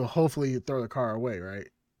to hopefully throw the car away, right?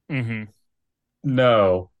 Mm-hmm.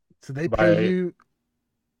 no, So they pay by you.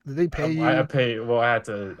 Did they pay I you? pay. Well, I had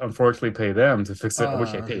to unfortunately pay them to fix it. I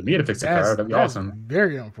wish they paid me to fix the car. That'd be That's awesome.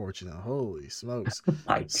 very unfortunate. Holy smokes,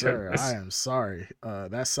 My sir! I goodness, am sorry.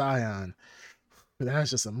 That Scion,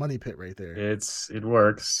 that's just a money pit right there. it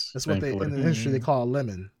works, That's what they in thankfully. the industry they Mm-hmm. call a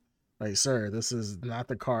lemon. Like, sir, this is not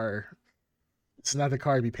the car. It's not the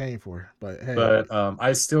car to be paying for. But hey, But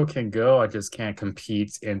I still can go. I just can't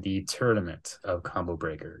compete in the tournament of Combo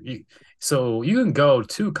Breaker. So you can go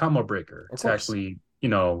to Combo Breaker of to course, actually,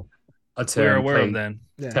 We are attend, aware of play that.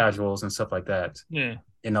 yeah. casuals and stuff like that, Yeah.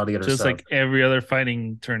 and all the other Just stuff. like every other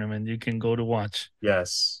fighting tournament you can go to watch.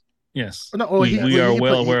 Yes, Yes. No, well, We he we well, are he can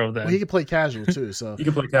well play. aware of Well, that. he can play casual too. So, you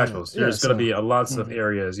can play casuals. yeah. There's going to So, be a lots of Mhm.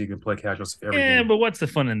 areas you can play casuals of every Yeah, game. but what's the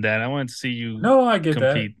fun in that? I wanted to see you No, I get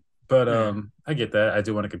that, compete. but Yeah. I get that. I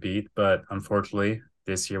do want to compete, but unfortunately,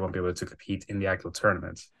 this year I won't be able to compete in the actual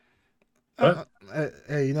tournament. But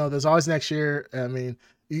Hey, there's always next year. I mean,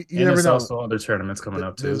 you and never there's know. also other tournaments coming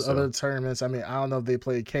up too. There's other So tournaments. I mean, I don't know if they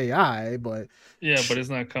play KI, but Yeah, but it's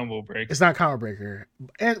not combo break. it's not Combo Breaker.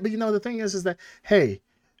 But the thing is that hey,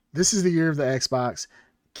 this is the year of the Xbox.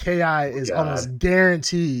 KI oh is God. almost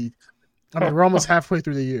guaranteed. I mean, we're almost halfway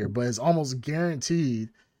through the year, but it's almost guaranteed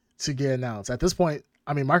to get announced. At this point,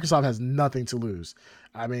 I mean, Microsoft has nothing to lose.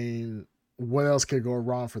 I mean, what else could go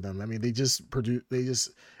wrong for them? I mean, they just put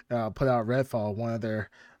out Redfall, one of their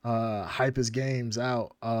hypest games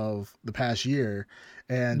out of the past year,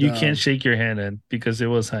 and You can't shake your hand at because it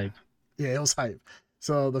was hype. yeah, it was hype.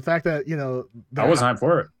 So the fact that I was hyped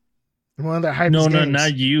for it. one of their hypest No, games,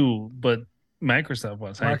 not you, but Microsoft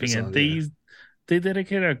was hyping it. Microsoft, They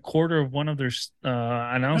dedicated a quarter of one of their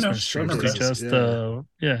announcement streams to Showcases, just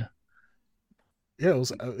yeah. Yeah, it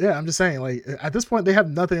was, I'm just saying, like at this point, they have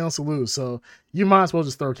nothing else to lose, so you might as well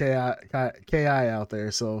just throw Ki out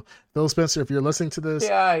there. So Phil Spencer, if you're listening to this,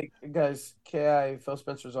 KI. Phil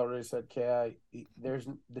Spencer's already said KI.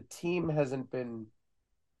 The team hasn't been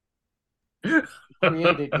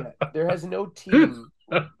created yet. There has no team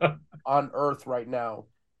on Earth right now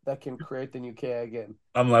that can create the new KI again.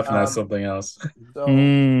 I'm laughing at something else. So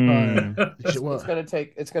well, it's gonna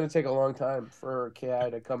take a long time for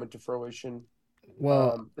KI to come into fruition.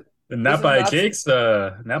 well, not by Jake's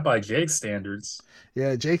standards.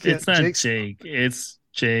 yeah, It's not Jake's Jake. It's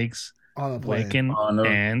Jake's on a plane. Wiccan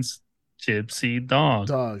Hands Gypsy Dog.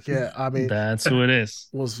 Yeah, I mean that's who it is.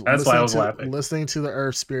 That's why I was laughing. Listening to the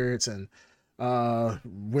Earth spirits and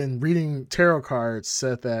when reading tarot cards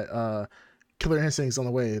said that Killer Instinct's on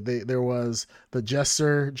the way. There was the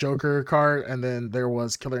Jester Joker card, and then there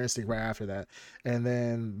was Killer Instinct right after that. And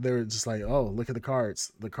then they were just like, oh, look at the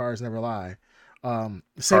cards. The cards never lie.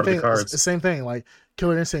 Same thing. Like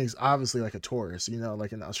Killer Instinct's obviously like a Taurus,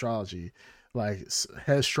 like in astrology, like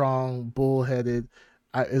headstrong, bullheaded.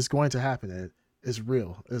 It's going to happen. It's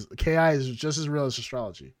real. Ki is just as real as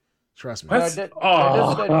astrology. Trust me. Does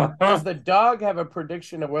the dog have a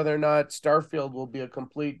prediction of whether or not Starfield will be a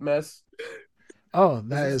complete mess? Oh,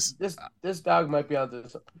 this dog might be on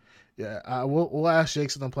this. Yeah, we'll ask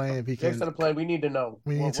Jake's on the plane if he can. Jake's on the plane. We need to know.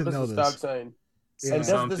 We need to know this this dog saying. Yeah. And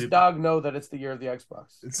does this dog know that it's the year of the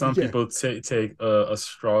Xbox? Some people take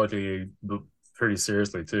astrology pretty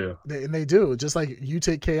seriously too. They do, just like you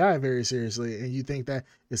take KI very seriously, and you think that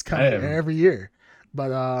it's coming every year.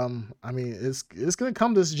 But I mean, it's gonna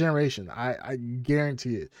come this generation. I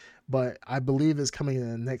guarantee it. But I believe it's coming in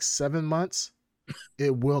the next 7 months.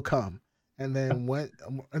 It will come, and then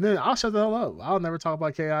I'll shut the hell up. I'll never talk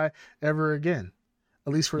about KI ever again,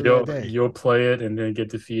 at least for that day. You'll play it and then get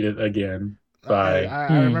defeated again. I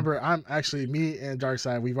remember. I'm actually me and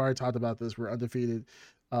Darkside. We've already talked about this. We're undefeated.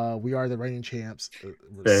 We are the reigning champs.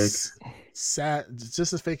 Fake. Sad,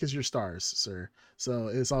 just as fake as your stars, sir. So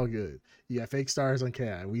it's all good. You got fake stars on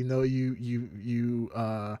KI. We know you.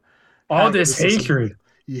 All this hatred.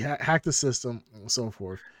 You hack the system and so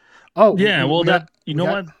forth. Oh yeah. What?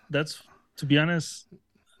 That's, to be honest,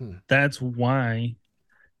 that's why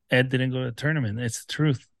Ed didn't go to the tournament. It's the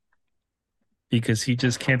truth, because he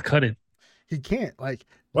just can't cut it. He can't. Like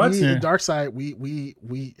what? The dark side, we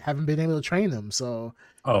haven't been able to train him, so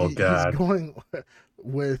God, he's going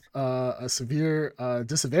with a severe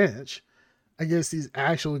disadvantage against these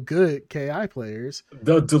actual good KI players.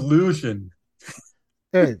 The delusion.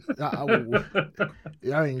 Hey, I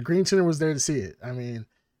mean, Green Tuner was there to see it. I mean,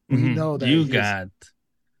 we know that you got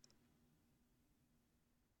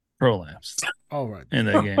prolapsed. All right, in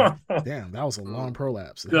that game. Damn, that was a long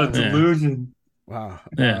prolapse. The delusion. Wow.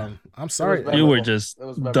 Yeah. I'm sorry. You were just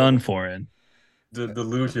done for it. The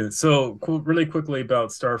delusion. So, really quickly about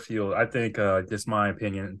Starfield, I think, just my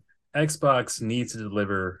opinion, Xbox needs to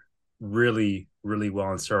deliver really, really well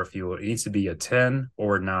on Starfield. It needs to be a 10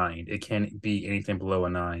 or a 9. It can't be anything below a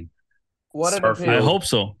 9. I hope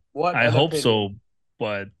so. I hope so,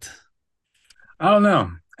 but I don't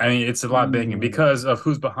know. I mean, it's a lot bigger because of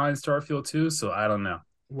who's behind Starfield too. So I don't know.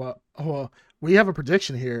 Well, we have a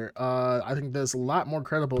prediction here. I think that's a lot more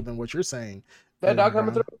credible than what you're saying. That dog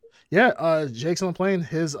coming through? Yeah, Jake's on the plane.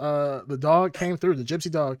 His the dog came through. The gypsy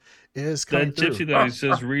dog is coming through. That gypsy dog is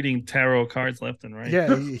just reading tarot cards left and right.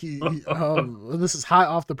 Yeah, he this is hot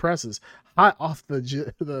off the presses, hot off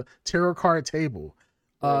the tarot card table.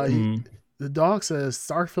 The dog says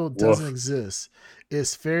Starfield doesn't exist.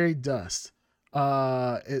 It's fairy dust.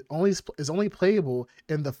 It is only playable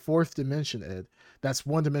in the 4th dimension, Ed. That's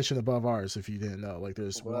 1 dimension above ours, if you didn't know. Like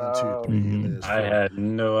there's 1, 2, 3. And there's 4. I had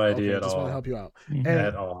no idea at all. Just want to help you out.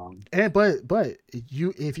 At all. But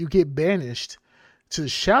if you get banished to the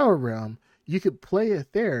Shadow Realm, you could play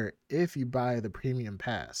it there if you buy the premium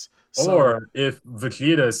pass. So Or if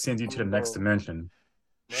Vegeta sends you to the next dimension.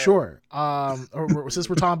 sure. Since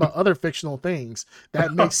we're talking about other fictional things,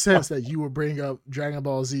 that makes sense that you would bring up Dragon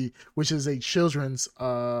Ball Z, which is a children's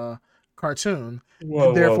cartoon,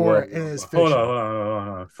 and therefore it is Hold on, fiction. hold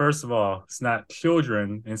on. First of all, it's not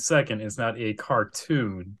children, and second, it's not a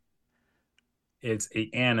cartoon. It's a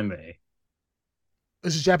anime.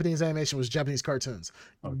 This is Japanese animation, was Japanese cartoons.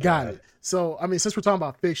 Oh Got God. it. So, I mean, since we're talking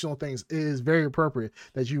about fictional things, it is very appropriate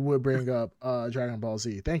that you would bring up Dragon Ball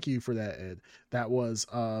Z. Thank you for that, Ed. That was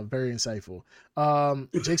very insightful.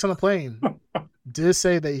 Jake's on the plane did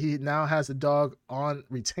say that he now has a dog on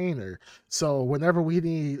retainer. So whenever we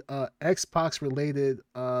need Xbox related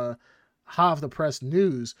hot off the press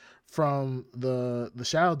news from the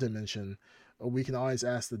shadow dimension, we can always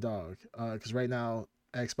ask the dog. Because right now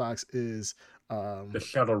Xbox is The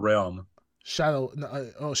Shadow Realm. Shadow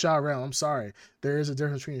Realm. I'm sorry. There is a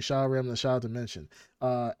difference between Shadow Realm and the Shadow Dimension.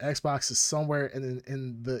 Xbox is somewhere in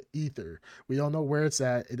the ether. We don't know where it's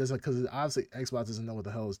at. It doesn't, because obviously Xbox doesn't know what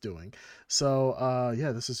the hell it's doing. So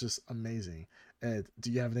yeah, this is just amazing. Ed,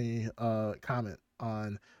 do you have any comment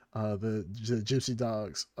on the Gypsy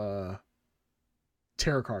Dogs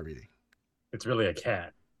tarot card reading? It's really a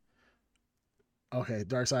cat. Okay,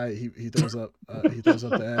 Dark Side, he throws up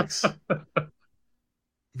the X.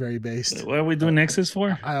 Very based. What are we doing Nexus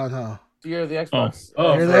for? I don't know. You're the Xbox.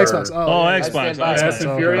 You're the Xbox. Oh, yeah, Xbox. by it. Fast and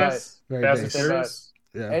Okay. Furious. Very Fast and base. Furious.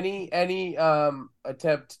 Yeah. Any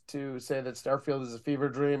attempt to say that Starfield is a fever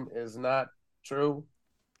dream is not true.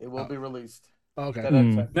 It will be released. Okay. 10 out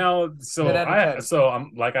of 10. Now, 10 out of 10.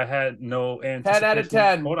 I'm like I had no 10 out of anticipation.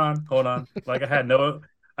 10. Hold on. Like I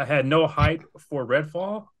had no hype for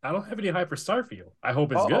Redfall. I don't have any hype for Starfield. I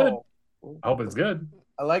hope it's good. I hope it's good.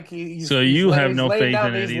 I like he's So he's you lay- have he's no laying faith down,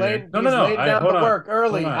 in it he's either. laying, No, he's no, no. laying down Hold the on. work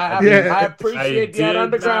early. Hold on. I Yeah. appreciate the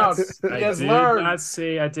underground. He has I did learned. not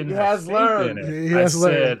say I didn't He have has faith learned. in it. He I has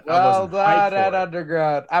learned. said I Well wasn't hyped done at for it.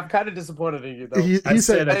 underground. I'm kind of disappointed in you though. He I said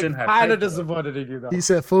said I didn't have kind of hype for it. disappointed in you though. he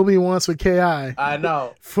said fool me once with Ki. I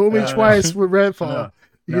know. Fool me No, no, twice with Redfall. No,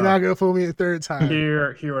 You're no. not gonna fool me a third time.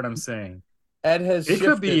 Hear what I'm saying. Ed has It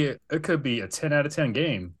shifted. could be a 10 out of 10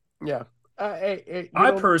 game. Yeah.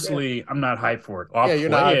 Personally, I'm not hyped for it. I'll you're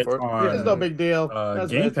not play hyped it for it. on It's no big deal.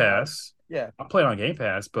 Game Pass. Yeah. I'll play it on Game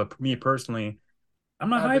Pass, but me personally, I'm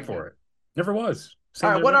not Not a hyped big for deal. it. Never was. All Same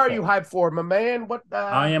right, with what are Redfall. you hyped for, my man? What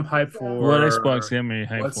I am hyped for What Xbox game are you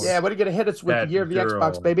hyped what's for? Yeah, what are you gonna hit us with the that year of the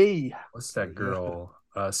Xbox, girl? baby? What's that girl?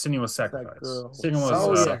 Senua's Sacrifice. girl? Senua's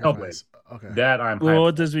Oh, yeah. Hellblade. Okay. That I'm hyped Well,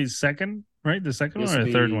 for. this be second, right? The second This one or will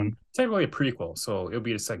the third be one? technically a prequel, so it'll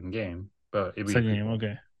be the second game, but it'll be Second a game. prequel.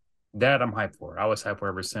 Okay. That I'm hyped for. I was hyped for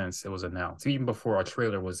ever since it was announced, even before a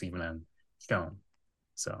trailer was even shown.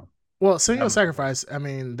 So, Well, Senua's Sacrifice, I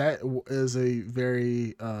mean, that is a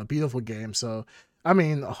very beautiful game. So, I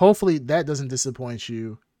mean, hopefully that doesn't disappoint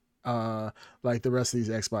you like the rest of these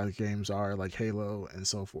Xbox games are, like Halo and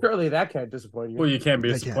so forth. Surely that can't disappoint you. well, you can't be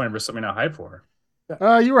They disappointed for something not hyped for.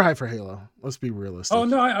 You were hyped for Halo. Let's be realistic. Oh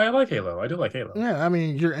no, I like Halo. I do like Halo. Yeah, I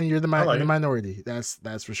mean, you're the like the it. minority. That's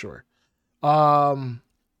for sure.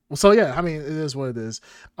 So yeah, I mean, it is what it is.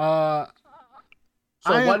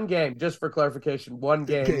 One game, just for clarification, one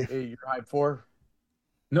game you're hyped for.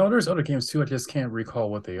 No, there's other games too. I just can't recall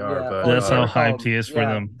what they are. Yeah. But That's how recall hyped he is for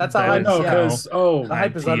Yeah. them. That's how That I hyped- is know yeah. because The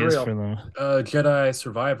hype is hyped he is unreal. for them. Jedi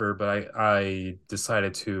Survivor, but I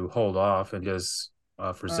decided to hold off and just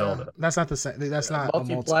for Zelda. That's not the same. That's not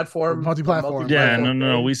multi-platform. multi-platform. Yeah, Platform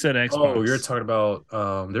no. game. We said Xbox. Oh, you're talking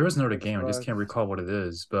about there is another game. I just can't recall what it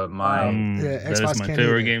is. But my Yeah, that Xbox is my can't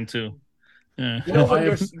favorite either. game too. Yeah. You know,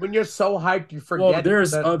 Well, when you're so hyped, you forget. well,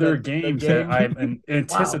 there's other the games game. that I'm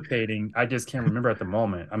anticipating. I just can't remember at the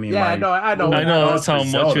moment. I mean, Yeah, my, I know. I know. That's how much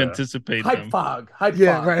Zelda. you anticipate Hype them. fog. Hype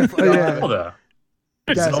Yeah, fog. right. You know, Yeah. Zelda.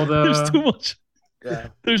 Guys, Zelda. There's too much. Yeah.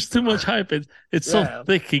 There's too much hype. It's Yeah. so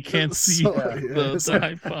thick he can't see So- the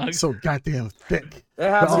hype fog. So goddamn thick. They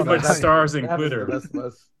have Too some much of the best- stars and they have some of glitter. the best of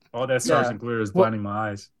us. All that stars Yeah. and glitter is Well- blinding my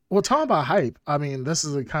eyes. Well, talking about hype, I mean, this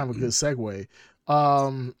is a kind of a good segue.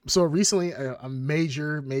 So recently a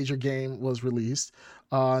major game was released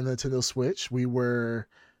on Nintendo Switch. We were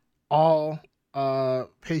all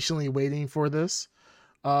patiently waiting for this.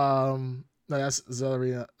 No, that's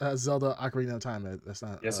Zelda Ocarina of Time. That's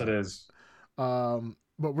not. Yes, it is. But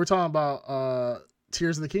we're talking about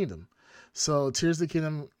Tears of the Kingdom. So Tears of the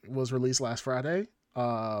Kingdom was released last Friday.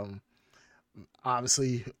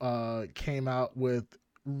 Obviously came out with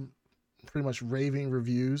pretty much raving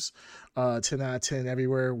reviews. 10 out of 10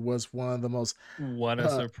 everywhere. Was one of the most What a uh,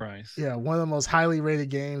 surprise. yeah, one of the most highly rated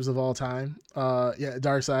games of all time. Yeah,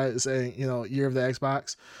 Dark Side is saying, year of the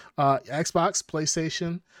Xbox. Xbox,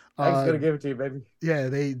 PlayStation. Hank's Uh, gonna give it to you, baby. yeah,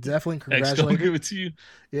 they definitely X gonna congratulated. give it to you.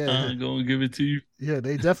 Yeah, Gonna give it to you. yeah,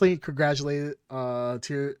 they definitely congratulated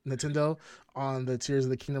Nintendo on the Tears of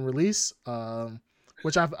the Kingdom release,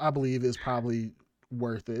 which I believe is probably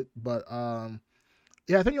worth it. But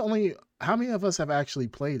yeah, I think only how many of us have actually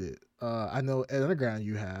played it? I know at Underground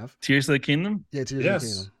you have. Tears of the Kingdom. Yeah, Tears of the Yes.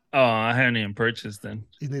 Kingdom. Oh, I haven't even purchased then.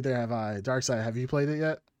 Neither have I. Darkseid, have you played it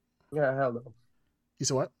yet? Yeah, hell no. You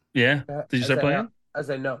said what? Yeah. Did you I start say playing? I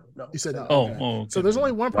say no, You I said say no. no. Oh, Okay. So okay. there's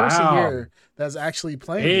only one person Wow. here that's actually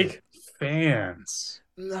playing it. Big fans.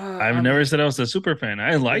 Nah, I've never said I was a super fan.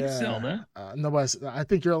 I like yeah, Zelda. Nobody's. I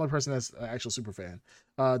think you're the only person that's an actual super fan.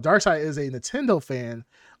 Darkseid is a Nintendo fan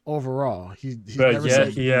overall. He's But never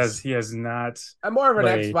yet said he has not I'm more of an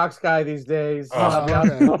played. Xbox guy these days. Oh. I'll be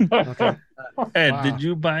honest. Okay. Okay. Ed, Wow. did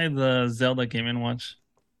you buy the Zelda Game and Watch?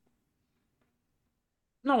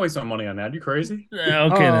 Not wasting money on that. You crazy?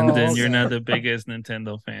 Okay, then you're Okay. not the biggest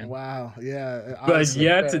Nintendo fan. Wow. Yeah. But Honestly.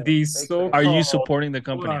 yet fan. these Big so fan. Are you called supporting the hold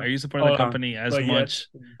company? on, Are you supporting the hold on. company as But yet, much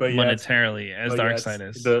but yet, monetarily as but yet, Darkseid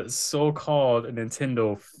is? the so-called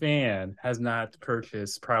Nintendo fan has not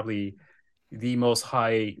purchased probably the most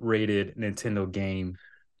high-rated Nintendo game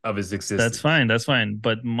of his That's existence. fine. That's fine.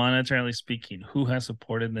 But monetarily speaking, who has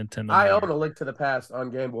supported Nintendo I own more? A Link to the Past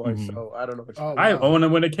on Game Boy, Mhm. so I don't know what Oh I wow. owned it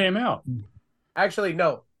when it came out. Actually,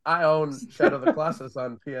 no. I own Shadow of the Colossus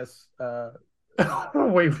on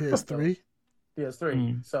Wait, PS3. PS3.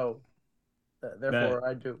 Mm. So therefore,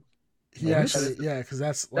 I do. He What? actually, yeah, because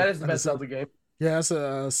that's That like is the best Zelda game. Yeah, that's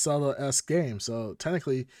a Zelda-esque game. So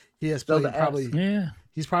technically, he has played Zelda-esque. probably. Yeah.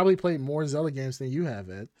 He's probably played more Zelda games than you have,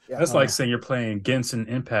 Ed. Yeah. That's like saying you're playing Genshin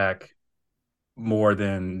Impact more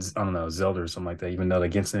than I don't know Zelda or something like that. Even though the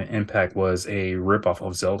Genshin Impact was a ripoff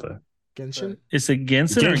of Zelda. Genshin. Is it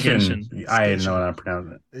Genshin or Genshin? I didn't know Genshin. how to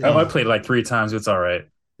pronounce it. Yeah. I played it like 3 times. It's all right.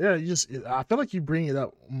 Yeah, I feel like you bring it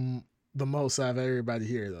up the most out of everybody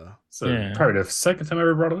here, though. So Yeah. probably the second time I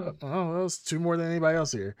ever brought it up. Oh, that was two more than anybody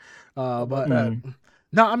else here. But Mm.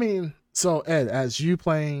 no, I mean, so Ed, as you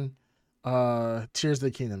playing Tears of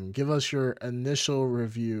the Kingdom, give us your initial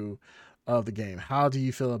review of the game. How do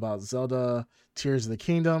you feel about Zelda Tears of the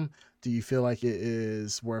Kingdom? Do you feel like it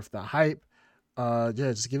is worth the hype? Yeah,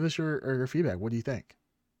 just give us your feedback. What do you think?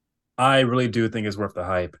 I really do think it's worth the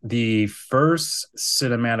hype. The first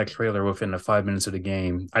cinematic trailer within the 5 minutes of the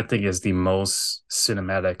game, I think, is the most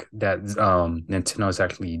cinematic that Nintendo has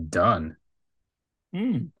actually done.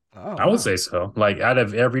 Mm. Oh, I would say so. Like out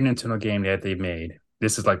of every Nintendo game that they made,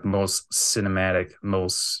 this is like the most cinematic,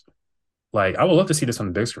 most like I would love to see this on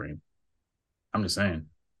the big screen. I'm just saying.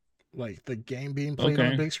 like the game being played on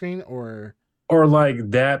Okay. a big screen, or Like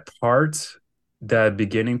that part, that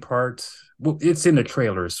beginning part. Well, it's in the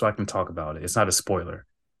trailer, so I can talk about it. It's not a spoiler.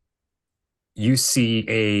 You see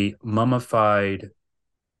a mummified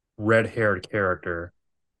red-haired character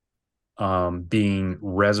being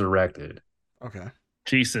resurrected. okay.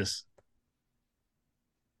 Jesus.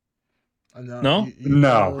 No, No?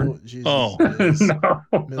 No. Jesus Oh. is No.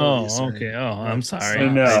 Middle Oh, Eastern. okay. Oh, I'm Like, sorry.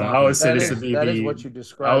 No, stop I would it. say That this is would be that is the what you I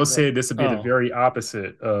described. would say this would be the Oh. very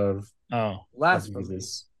opposite of Oh. Blasphemy.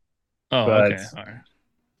 Jesus. Oh, But okay. All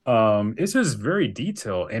right. it's just very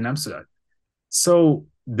detailed. And so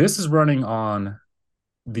this is running on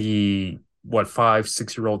the what 5,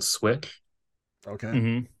 6 year old Switch. Okay.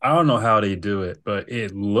 Mm-hmm. I don't know how they do it, but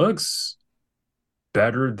it looks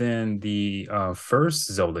better than the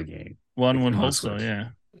first Zelda game. One It would came on hope so, Switch. yeah.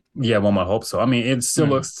 Yeah, one might hope so. I mean, it still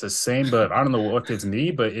Yeah. looks the same, but I don't know if it's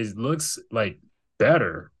me, but it looks like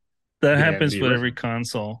better That than happens the with every original.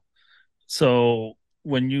 console. So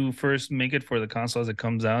when you first make it for the console as it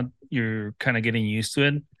comes out, you're kind of getting used to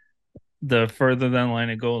it. The further down the line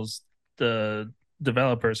it goes, the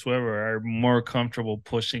developers, whoever, are more comfortable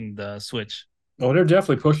pushing the Switch. Oh, they're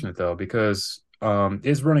definitely pushing it though, because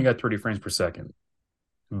it's running at 30 frames per second.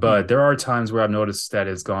 But there are times where I've noticed that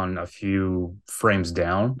it's gone a few frames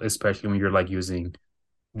down, especially when you're like using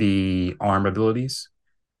the arm abilities.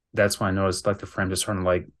 That's when I noticed like the frame just starting to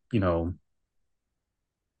like,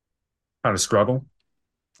 kind of struggle.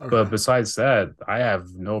 Okay. But besides that, I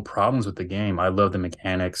have no problems with the game. I love the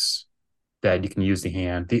mechanics that you can use the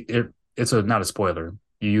hand. It's not a spoiler.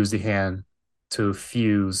 You use the hand to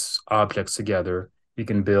fuse objects together. You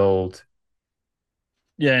can build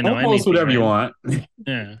Yeah, no, almost anything, whatever you right? want.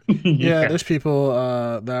 Yeah. Yeah, there's people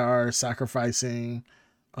that are sacrificing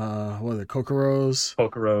what are the Kokoros?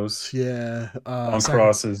 Pokeros Yeah, on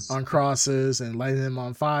crosses. on crosses and lighting them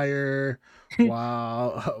on fire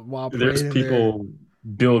while while There's parading their people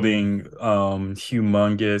building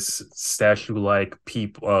humongous statue-like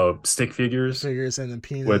people stick figures figures and the with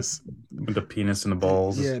penis. the penis and the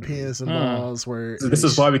balls. Yeah, penis and Huh. balls. Where So this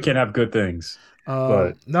is why we can't have good things.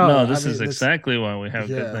 But no, No, I this is mean it's exactly why we have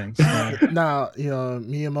good yeah. things. Yeah. Now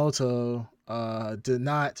Miyamoto did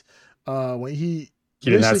not when he he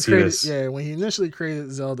did not see created this. when he initially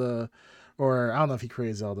created Zelda, or I don't know if he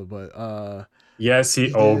created Zelda, but Yes,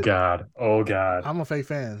 he oh did. God. Oh God. I'm a fake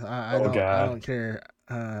fan. Oh I God. don't care.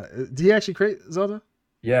 Did he actually create Zelda?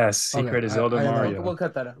 Yes, he Okay, created Zelda I didn't know. We'll Mario.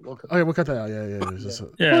 cut that out. We'll cut that Okay, out. we'll cut that out. Yeah, yeah. It's Yeah. just,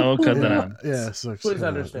 Yeah, we'll cut that yeah, out. yeah. So, Please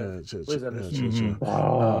understand. Please understand. chill. Mhm.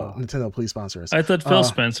 Oh. Nintendo, please sponsor us. I thought Phil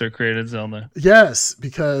Spencer created Zelda. Yes,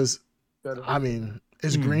 because Go to- I mean,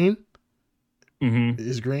 it's Hmm. green. Hmm.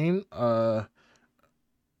 It's green.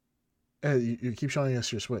 Hey, you keep showing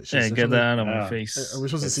us your Switch. Yeah, Is there get something- that out of my Yeah. face. Are we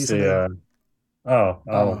supposed to Let's see see. something? Oh,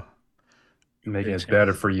 Oh, making Bitch. it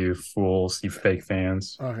better for you fools, you fake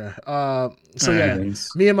fans. okay. So All yeah, right. Heathens.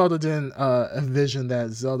 Miyamoto didn't envision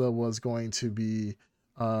that Zelda was going to be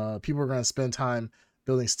people were going to spend time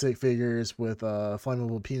building stick figures with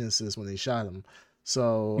flammable penises when they shot them.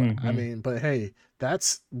 So I Mhm. mean, but hey,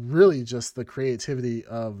 that's really just the creativity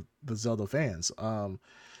of the Zelda fans.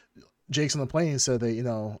 Jake's on the plane said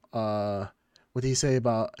that what did he say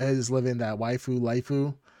about Ed is living that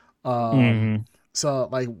waifu? Mhm. So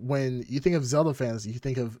like when you think of Zelda fans, you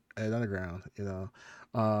think of Ed Underground.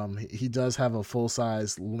 He does have a full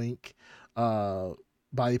size Link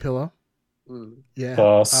body pillow. Mm. Yeah,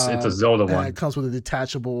 False. It's a Zelda and it one. comes with a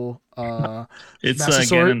detachable It's master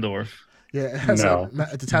sword. Ganondorf Yeah, it has No.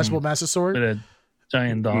 a detachable master sword. with a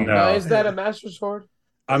giant dong. No. Is that a Master Sword?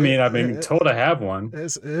 I mean, I've been It, told I have one.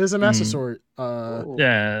 it is a master Mm. sword. Oh.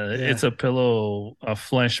 Yeah, Yeah. it's a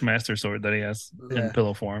flesh master sword that he has Yeah. in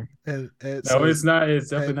pillow form. And it No, says it's not. It's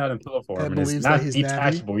definitely Ed, not in pillow form, Ed and it's believes that not he's nappy.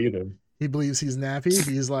 detachable either. He believes he's nappy.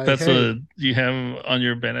 He's like, That's hey, what you have on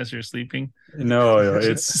your bed as you're sleeping. No,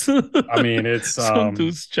 it's. I mean, it's Some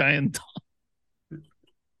dude's giant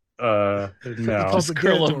he no, calls just it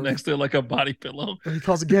curl up Ganondorf. next to it like a body pillow. He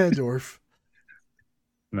calls it Ganondorf.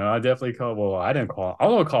 no. I definitely call. Well, I didn't call. I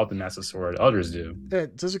don't call it the Master Sword. Others do. Yeah,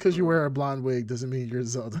 just because you wear a blonde wig doesn't mean you're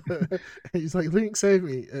Zelda. He's like, Link, save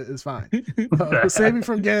me. It's fine. Save me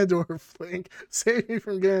from Ganondorf. Link, save me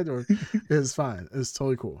from Ganondorf. It's fine. It's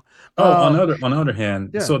totally cool. Oh, on the other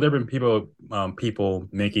hand, yeah. so there've been people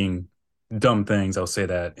making dumb things. I'll say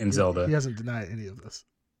that in He Zelda. hasn't denied any of this.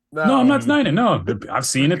 No, I'm not denying it. No, I've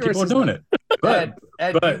seen Of it. course People are he's doing not. it. But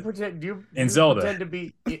Ed, do you but pretend? Do in you Zelda. pretend to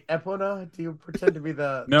be Epona? Do you pretend to be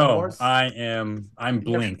the no, horse? I'm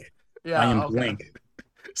Blink. Yeah. I am Okay. Blink.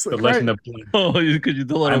 It's The like, Legend right. of Blink. Oh, because you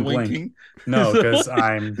do a lot of I'm Blink. winking. No, because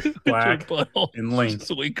I'm With your black butthole. and You Link.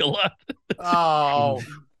 just wink a lot. Oh. All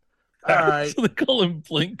right. So they call him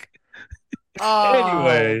Blink.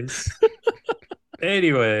 Oh.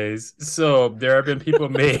 Anyways, so there have been people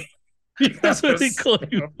made. That's why they call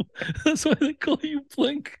you. That's why they call you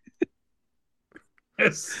Blink.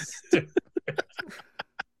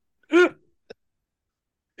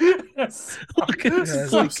 Look at Guys,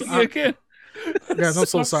 blinking again. Guys, I'm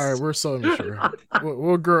so sorry. We're so immature.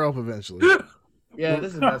 We'll grow up eventually. Yeah,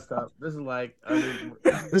 this is messed up. This is like, I mean,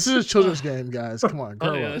 This is a children's game, guys. Come on, Oh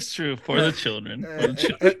grow yeah, up. that's true. For the children. For the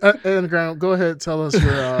children. And Graham, go ahead. Tell us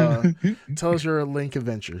your Link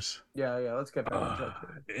adventures. yeah. Let's get back on track.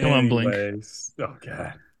 Come on, Blink. Anyways, oh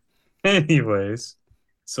god. Anyways,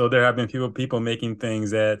 so there have been people making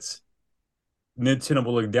things that Nintendo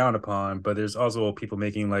will look down upon, but there's also people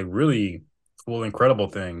making like really cool, incredible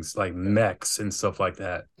things like mechs and stuff like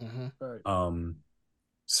that. Mm-hmm. Right.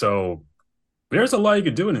 So there's a lot you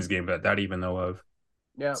could do in this game that I didn't even know of.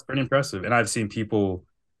 Yeah. It's pretty impressive. And I've seen people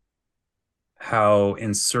how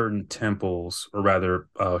in certain temples, or rather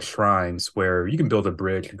shrines, where you can build a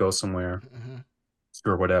bridge to go somewhere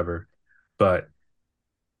or whatever. But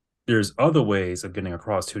there's other ways of getting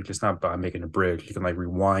across too, just not by making a bridge. You can like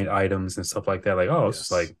rewind items and stuff like that. Like, oh, it's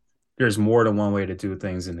just like there's more than one way to do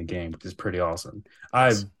things in the game, which is pretty awesome.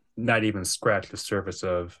 I've not even scratched the surface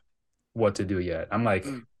of what to do yet. I'm like,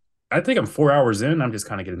 I think I'm 4 hours in. I'm just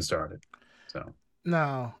kind of getting started. So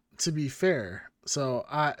now, to be fair, so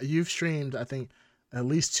you've streamed, I think, at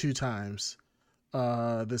least 2 times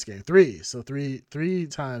this game. 3. So three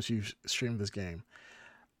times you've streamed this game.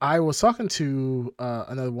 I was talking to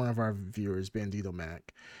another one of our viewers, Bandito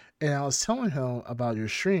Mac, and I was telling him about your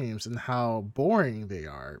streams and how boring they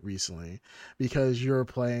are recently because you're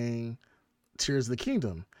playing Tears of the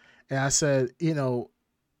Kingdom. And I said,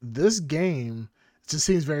 this game just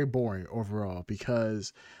seems very boring overall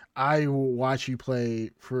because I will watch you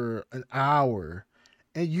play for an hour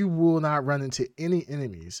and you will not run into any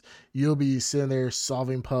enemies. You'll be sitting there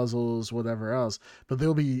solving puzzles, whatever else, but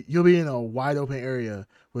you'll be in a wide open area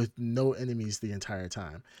with no enemies the entire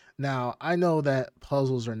time. Now, I know that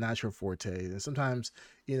puzzles are not your forte, and sometimes,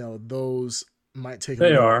 those might take a They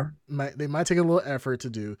little are. might take a little effort to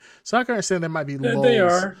do. So I can understand there might be They lulls.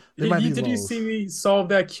 are. There might be Did you see lulls. me solve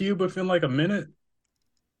that cube within like a minute?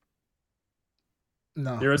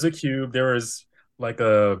 No. There was a cube. There was like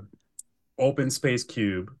a open space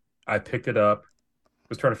cube. I picked it up.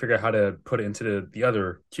 Was trying to figure out how to put it into the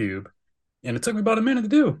other cube, and it took me about a minute to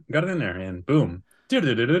do. Got it in there, and boom.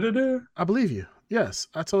 Do-do-do-do-do-do. I believe you. Yes,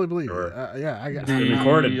 I totally believe you. Sure. Yeah, It's been The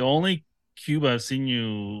recorded. only cube I've seen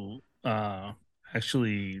you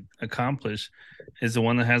actually accomplish is the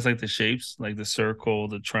one that has like the shapes, like the circle,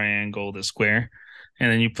 the triangle, the square,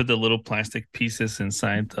 and then you put the little plastic pieces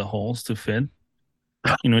inside the holes to fit.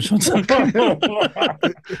 You know which one's talking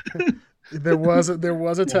there was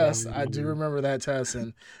a test. I do remember that test,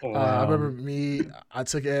 and I Wow. remember me. I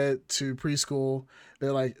took Ed to preschool.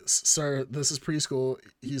 They're like, "Sir, this is preschool."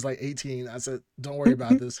 He's like 18. I said, "Don't worry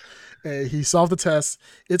about this." And he solved the test.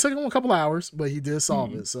 It took him a couple hours, but he did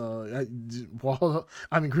solve it. So,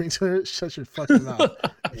 Green Twitter, shut your fucking mouth.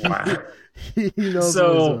 Wow. He knows what he's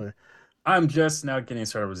So doing. I'm just now getting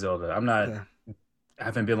started with Zelda. I'm not. Okay. I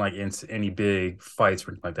haven't been like into any big fights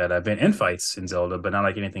or anything like that. I've been in fights in Zelda, but not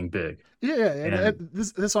like anything big. Yeah, And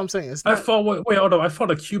that's what I'm saying. It's I not. fought. Wait, hold on. I fought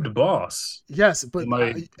a cubed boss Yes, in but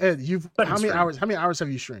my Ed, you've second stream. how many hours have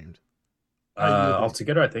you streamed? Ideally,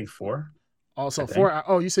 Altogether, I think four. I also think. 4.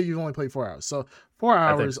 Oh, you said you've only played 4 hours, so 4 I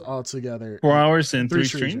think hours so. altogether. 4 hours And and three three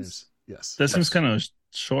stream streams. streams. Yes, That seems Yes. kind of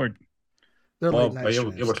short. they're late Well, night it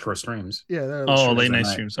streams. was short streams. Yeah, they're Oh, short late Because at night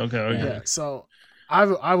streams. night. streams. Okay, Yeah. okay. Yeah, so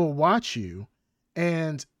I will watch you,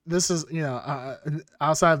 and this is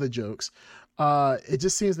outside of the jokes. It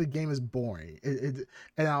just seems the game is boring.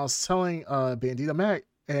 And I was telling Bandito Mac,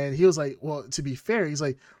 and he was like, "Well, to be fair, he's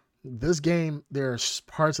like, this game. There are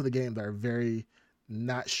parts of the game that are very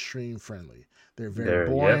not stream friendly. They're very There. Yep.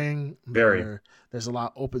 boring. Very. There's a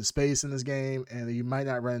lot of open space in this game, and you might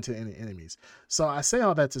not run into any enemies. So I say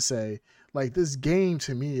all that to say, like this game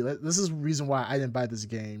to me, this is the reason why I didn't buy this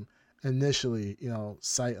game initially.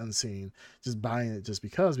 Sight unseen, just buying it just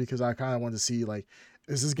because I kind of wanted to see like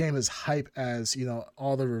is this game as hype as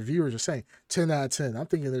all the reviewers are saying 10 out of 10. I'm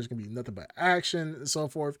thinking there's gonna be nothing but action and so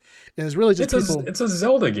forth, and it's really just people. It's a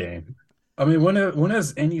Zelda game. I mean, when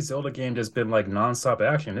has any Zelda game just been like nonstop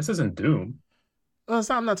action? This isn't Doom.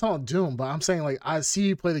 I'm not talking Doom, but I'm saying like I see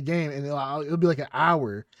you play the game and it'll be like an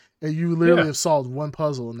hour, and you literally Yeah. have solved one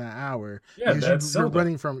puzzle in that hour Yeah, because that's you're Zelda.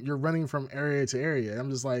 running from area to area. I'm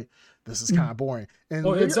just like, this is kind of boring.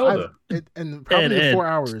 Well, And it's I've Zelda. and Ed, probably the Ed, 4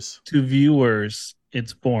 hours. to viewers,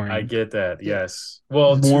 it's I boring. get that. Yeah, Yes.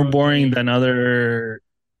 Well, More to boring the than other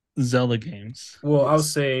Zelda games. well, I'll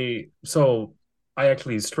yes, say so. I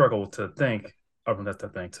actually struggle to think. That's the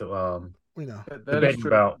thing to we know. That is debating true.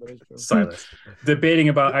 about That is true. silence, debating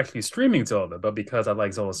about actually streaming Zelda, but because I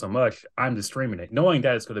like Zelda so much, I'm just streaming it, knowing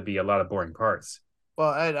that it's going to be a lot of boring parts.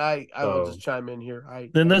 Well, and I will just So chime in here.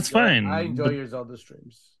 Then that's I fine. enjoy But your Zelda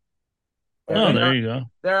streams. oh, okay, there you go.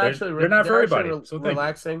 they're not for everybody. So thank you.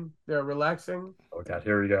 Relaxing. They're relaxing. Oh God,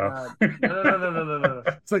 here we go. No.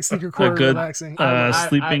 It's like sneaker A core good relaxing.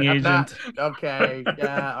 sleeping I'm not agent. okay.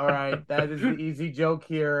 Yeah, all right. That is the easy joke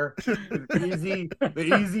here.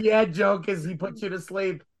 The easy ad joke is he puts you to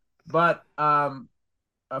sleep. But for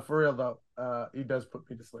real though, he does put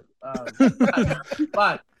me to sleep.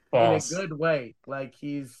 But in a False. good way. Like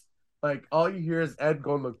he's like all you hear is Ed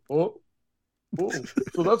going like, oh,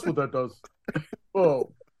 so that's what that does.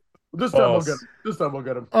 Oh, this time I'll get False. him. This time I'll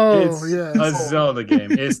get him. Oh It's yes. a Zelda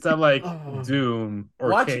game. It's not like Oh. Doom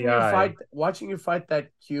or KI. Watching you fight that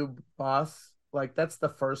cube boss, like that's the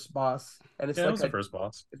first boss, and it's Yeah, that like was the first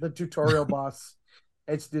boss. the tutorial boss.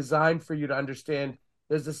 It's designed for you to understand.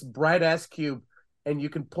 There's this bright ass cube, and you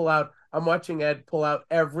can pull out. I'm watching Ed pull out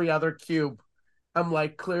every other cube. I'm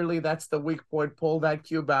like, clearly that's the weak point. Pull that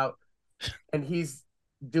cube out, and he's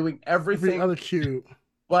doing Every everything other cube.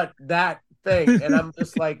 but that thing, and I'm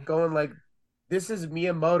just like going like, this is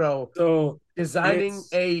Miyamoto So designing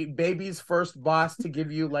it's a baby's first boss to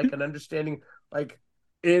give you like an understanding, like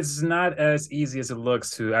it's not as easy as it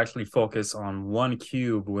looks to actually focus on one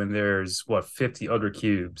cube when there's what 50 other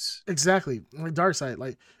cubes. Exactly. Like Dark Side.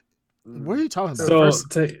 Like, what are you talking about? So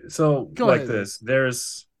First, go like ahead. this,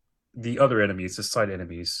 there's the other enemies, the side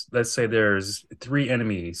enemies. Let's say there's three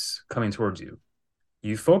enemies coming towards you.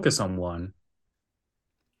 You focus on one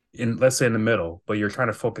in let's say in the middle, but you're trying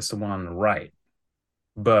to focus the one on the right.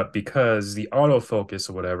 but because the autofocus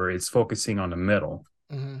or whatever, it's focusing on the middle,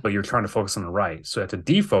 Mm-hmm. but you're trying to focus on the right. So you have to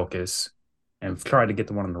defocus and try to get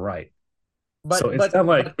the one on the right. So But but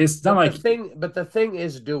but it's not but like the thing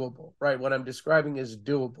is doable, right? What I'm describing is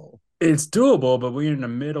doable. it's doable, but we're in the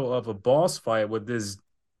middle of a boss fight with this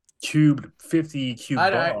 50 cube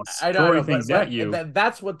boss I know, throwing things at you.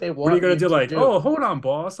 that's what they What are you want gonna you do? to Like, oh, do. hold on,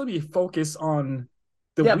 boss. Let me focus on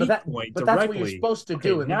the Yeah, weak point but that's what you're directly. supposed to Okay,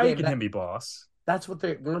 do in the now you game. can hit me, boss. That's what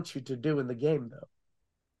they want you to do in the game, though.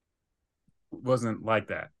 Wasn't like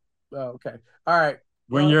that. Oh, okay. All right.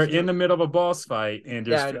 When Well, you're see, in the middle of a boss fight and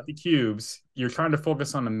there's yeah, I know. 50 cubes, you're trying to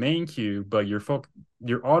focus on the main cube, but you're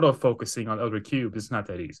auto focusing on other cubes. It's not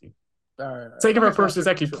that easy. All right. Take it from a Okay, no, person who's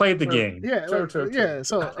actually played the game. Yeah, yeah.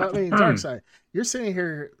 So I mean, Dark Side, you're sitting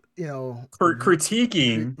here,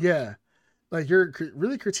 Critiquing. yeah, like you're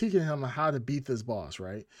really critiquing him on how to beat this boss,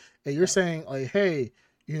 right? And you're saying like, hey,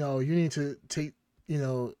 you need to take,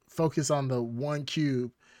 focus on the one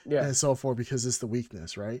cube and so forth because it's the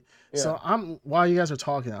weakness, right? Yeah. So while you guys are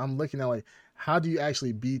talking, I'm looking at like, how do you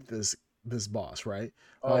actually beat this boss, right?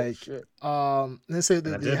 Oh, like, shit. Let's say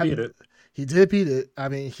that he did beat it. I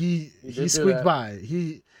mean, he squeaked by.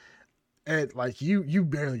 And like you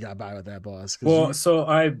barely got by with that boss. Well, so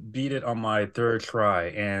I beat it on my third try,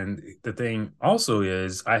 and the thing also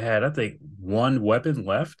is I had, I think, one weapon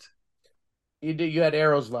left. You did. You had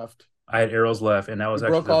arrows left. I had arrows left, and that was You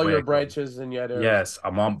actually broke all your breakable. branches, and you had arrows. Yes,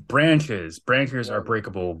 I'm on branches. Branches are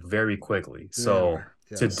breakable very quickly. So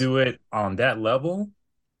to do it on that level,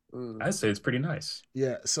 I'd say it's pretty nice.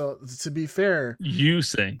 Yeah. So to be fair, you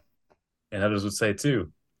say, and others would say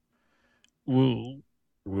too. Woo.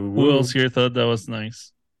 Woo, who else here thought that was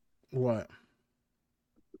nice? What?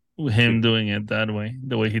 Him doing it that way,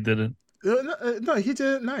 the way he did it. No, he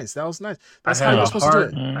did it nice. That was nice. That's how you're supposed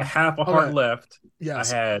to do it. I have a heart left.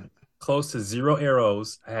 Yes. I had close to 0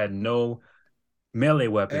 arrows. I had no melee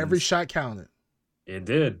weapons. Every shot counted. It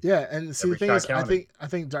did. Yeah, and see, the thing is, I think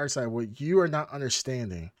Darkseid, what you are not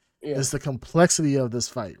understanding is the complexity of this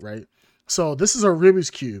fight, right? So this is a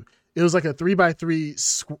Rubik's Cube. It was like a 3x3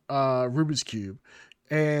 Rubik's Cube,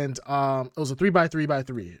 and it was a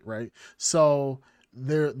 3x3x3, right? So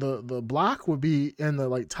the block would be in the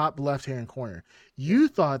like top left hand corner. You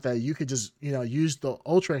thought that you could just use the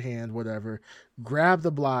ultra hand, whatever, grab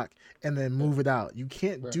the block and then move it out. You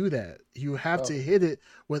can't do that. You have to hit it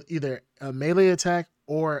with either a melee attack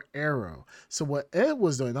or arrow. So what Ed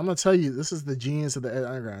was doing, I'm gonna tell you, this is the genius of the Ed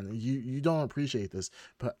Underground. You don't appreciate this,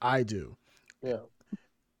 but I do. Yeah.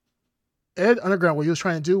 Ed Underground, what he was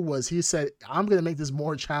trying to do was he said, I'm gonna make this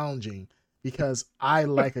more challenging because I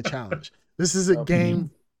like a challenge. This is a game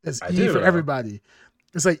that's E for everybody.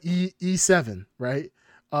 It's like E7, right?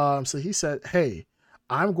 So he said, hey,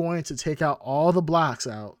 I'm going to take out all the blocks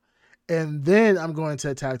out, and then I'm going to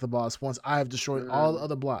attack the boss once I've destroyed all the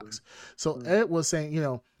other blocks. So Ed was saying,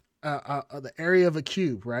 the area of a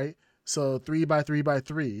cube, right? So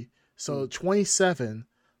 3x3x3. So 27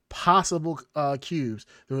 possible cubes.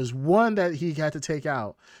 There was one that he had to take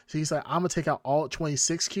out. So he's like, I'm going to take out all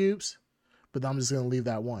 26 cubes, but I'm just going to leave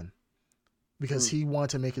that one. Because he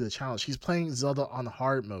wanted to make it a challenge. He's playing Zelda on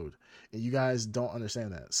hard mode, and you guys don't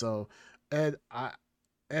understand that. So, Ed, I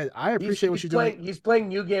appreciate what you're doing. He's playing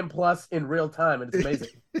New Game Plus in real time, and it's amazing.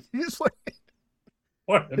 He's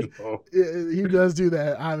playing. He does do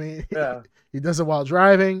that. I mean, he does it while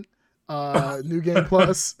driving. New Game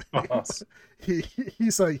Plus.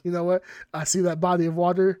 He's like, you know what? I see that body of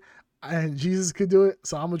water. And Jesus could do it,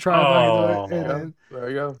 so I'm gonna try if I can do it. And then, there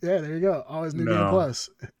you go. Yeah, there you go. Always New Game Plus.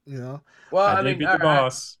 Well, I mean, beat the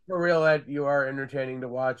boss. For real, Ed, you are entertaining to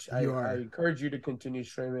watch. I encourage you to continue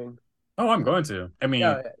streaming. Oh, I'm going to. I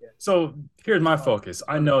mean, so here's my focus.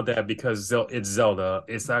 I know that because it's Zelda,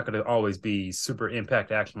 it's not going to always be super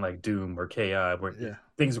impact action like Doom or KI, where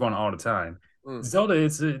things are going on all the time. Zelda,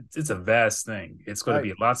 it's a vast thing. It's going to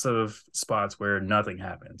be lots of spots where nothing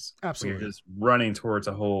happens. Absolutely, you're just running towards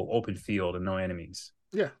a whole open field and no enemies.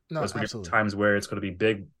 Yeah, no, absolutely. Times where it's going to be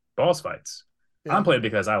big boss fights. Yeah. I'm playing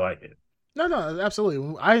because I like it. No,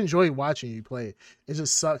 absolutely. I enjoy watching you play. It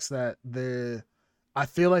just sucks that I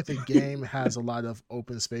feel like the game has a lot of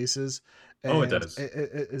open spaces. And it does.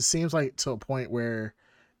 It seems like to a point where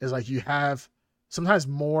it's like you have. Sometimes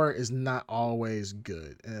more is not always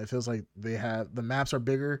good, and it feels like the maps are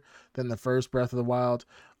bigger than the first Breath of the Wild,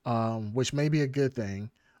 which may be a good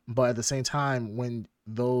thing, but at the same time, when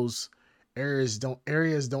those areas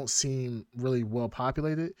don't seem really well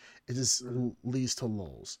populated, it just leads to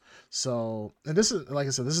lulls. So, and this is, like I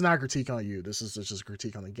said, this is not a critique on you. This is just a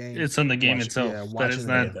critique on the game. It's on the game itself. Yeah, that is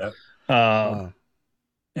not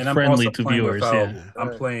and friendly to viewers.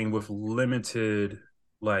 I'm playing with limited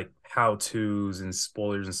like how tos and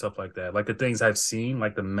spoilers and stuff like that. Like the things I've seen,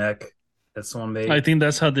 like the mech that someone I made. think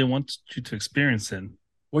that's how they want you to experience it.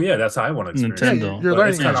 Well, yeah, that's how I want to experience Yeah, it. Nintendo. you're But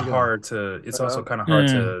it's learning kind as of you go. hard to. It's also Uh, kind of hard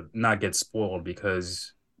Yeah. to not get spoiled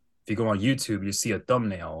because if you go on YouTube, you see a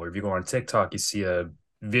thumbnail, or if you go on TikTok, you see a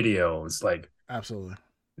video. It's like Absolutely.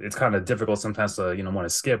 it's kind of difficult sometimes to want to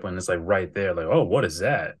skip when it's like right there. Like, oh, what is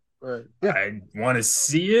that? right. Yeah. I want to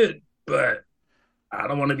see it, but I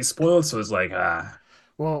don't want to be spoiled. So it's like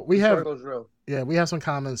Well, we The have struggle's real. yeah, we have some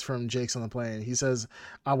comments from Jake's on the plane. He says,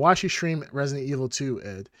 "I watched you stream Resident Evil 2,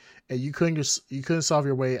 Ed, and you couldn't solve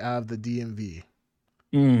your way out of the DMV.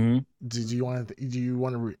 Hmm. Do you want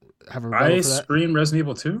to have a rebuttal I for that?" streamed Resident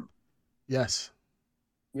Evil 2. Yes.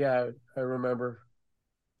 Yeah, I remember.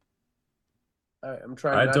 I'm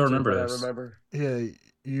trying I don't not to, remember but I this. remember. Yeah,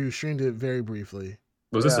 you streamed it very briefly.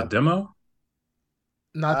 Was this a Yeah. demo?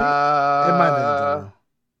 No, I think it might have been a Uh, demo.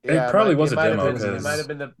 It yeah, it probably might be. was It a might have I think demo it been. was a It might demo. because have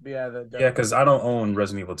been the yeah, demo. because I don't own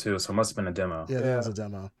Resident Evil 2, so it must have been a demo. Yeah, I think it was Yeah. a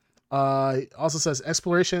demo. It also says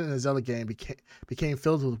exploration in the Zelda game became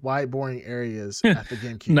filled with wide, boring areas at the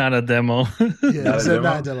GameCube. Not a demo. Yeah, Not he a said demo?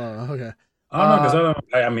 not a demo. Okay. I don't know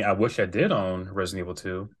because I mean, I wish I did own Resident Evil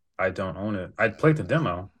 2. I don't own it. I played the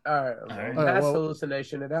demo. All right. All Well, right. Okay, mass well,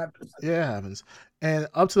 hallucination. It happens. yeah, it happens. And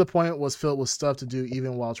up to the point was filled with stuff to do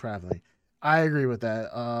even while traveling. I agree with that.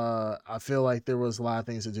 I feel like there was a lot of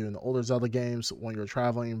things to do in the older Zelda games when you're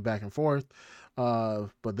traveling back and forth.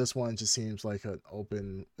 But this one just seems like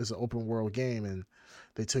it's an open world game, and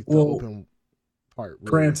they took the Well, open part really.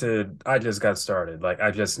 granted, I just got started. Like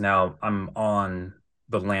I'm on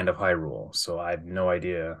the land of Hyrule, so I have no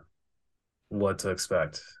idea what to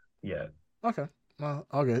expect yet. Okay, well,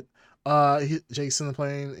 all good. Jason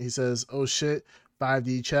playing. He says, "Oh shit,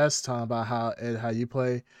 5D chess." Talking about how you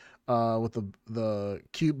play, with the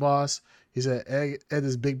cube boss. He said Ed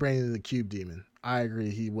is big braining the cube demon. I agree.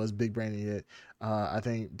 He was big braining it. I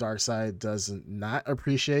think Darkseid does not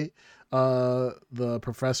appreciate the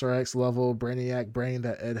Professor X level Brainiac brain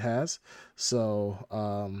that Ed has. So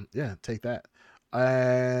yeah, take that.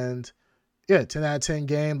 And yeah, 10 out of 10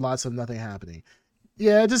 game. Lots of nothing happening.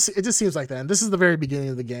 Yeah, it just seems like that. And this is the very beginning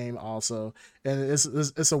of the game, also, and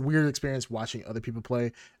it's a weird experience watching other people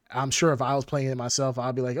play. I'm sure if I was playing it myself,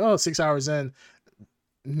 I'd be like, oh, 6 hours in,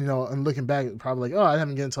 and looking back, probably like, oh, I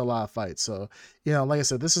haven't get into a lot of fights. So, like I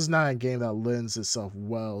said, this is not a game that lends itself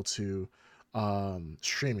well to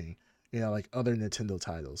streaming, like other Nintendo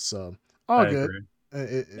titles. So, all I good. agree.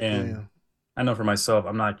 Yeah, And I know for myself,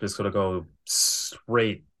 I'm not just gonna go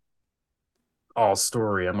straight all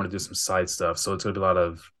story. I'm gonna do some side stuff. So it's gonna be a lot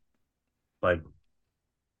of like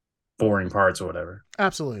boring parts or whatever.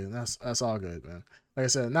 absolutely. That's all good, man. Like I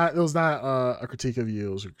said, it was not a critique of you.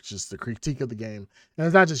 It was just a critique of the game, and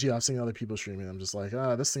it's not just you. I've seen other people streaming. I'm just like,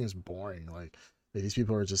 this seems boring. Like these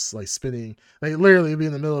people are just like spinning, like literally be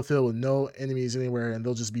in the middle of the field with no enemies anywhere, and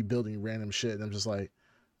they'll just be building random shit. And I'm just like,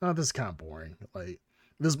 oh, this is kind of boring. Like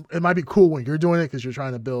this, it might be cool when you're doing it because you're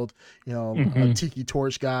trying to build, a Hmm. tiki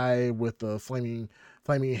torch guy with the flaming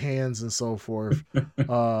hands and so forth.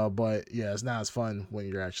 But yeah, it's not as fun when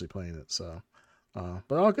you're actually playing it. So.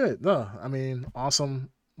 But all good. No, I mean, awesome.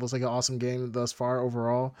 Looks like an awesome game thus far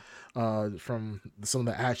overall. From some of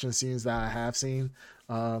the action scenes that I have seen.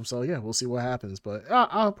 So yeah, we'll see what happens. But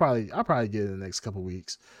I'll probably get it in the next couple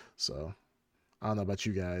weeks. So I don't know about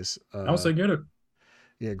you guys. I would say get it.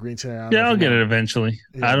 Yeah, Green Tear. I don't know Yeah, if I'll you get it want. eventually.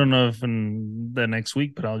 I Yeah. don't know if in the next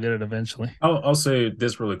week, but I'll get it eventually. I'll say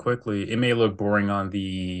this really quickly. It may look boring on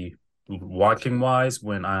the watching wise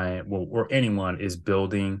when or anyone is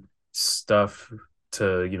building stuff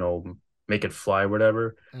to make it fly,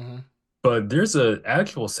 whatever. Mm-hmm. But there's a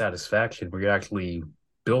actual satisfaction where you're actually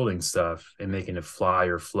building stuff and making it fly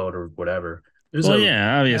or float or whatever. There's Well, a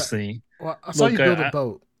yeah, obviously. Well, I saw Look, you build a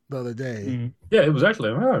boat the other day. mm, Yeah, it was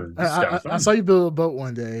actually this is kind of I fun. saw you build a boat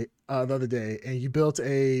one day, the other day, and you built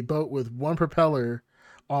a boat with one propeller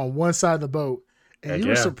on one side of the boat, and Heck you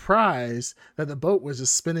were yeah. surprised that the boat was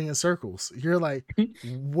just spinning in circles. You're like,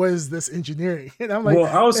 "What is this engineering?" And I'm like, Well,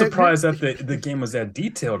 I was "Ed, surprised that the game was that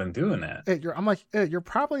detailed in doing that. I'm like, Ed, you're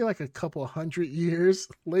probably like a couple 100 years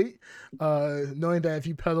late, knowing that if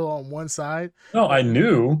you pedal on one side, No, I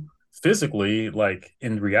knew physically, like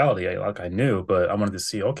in reality, I knew, but I wanted to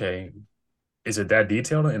see, okay, is it that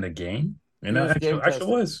detailed in the game? And He that was game actually testing.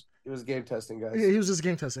 was. He was game testing, guys. he was just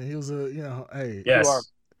game testing. He was hey, You are Yes.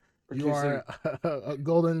 for you QC. are a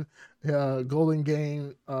golden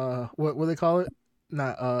game. What do they call it?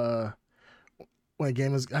 Not when a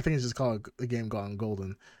game is. I think it's just called a game gone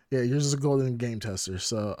golden. Yeah, you're just a golden game tester.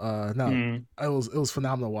 So no, mm. it was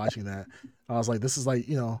phenomenal watching that. I was like, this is like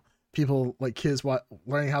people like kids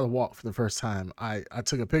learning how to walk for the first time. I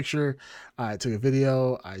took a picture, I took a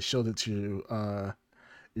video, I showed it to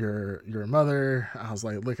your mother. I was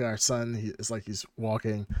like, look at our son. It's like he's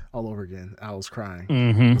walking all over again. I was crying. It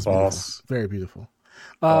was beautiful, False. very beautiful.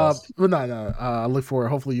 False. But no. I look forward.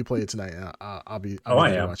 Hopefully, you play it tonight. I'll Oh, be I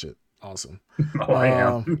there to am. watch it. Awesome. Oh, I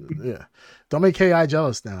am. Yeah. Don't make Ki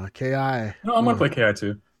jealous now. Ki. No, I'm gonna play KI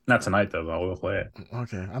too. Not tonight though, but I will play it.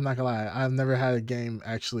 Okay, I'm not gonna lie. I've never had a game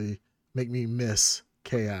actually make me miss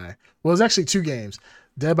Ki. Well, it's actually two games: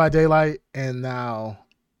 Dead by Daylight and now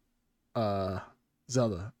uh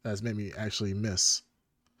Zelda that's made me actually miss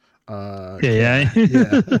Yeah.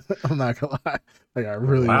 yeah. I'm not gonna lie. Like I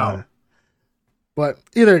really want Wow. it. But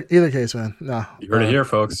either case, man. No. You heard it here,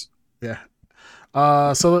 folks. Yeah.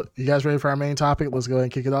 So you guys ready for our main topic? Let's go ahead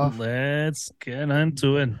and kick it off. Let's get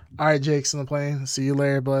into it. All right, Jake's on the plane. See you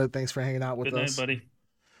later, bud. Thanks for hanging out with Good night, us. buddy.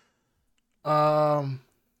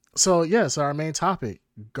 So our main topic,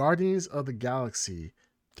 Guardians of the Galaxy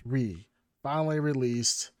 3, finally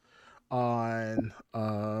released on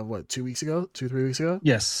 2 weeks ago, 3 weeks ago.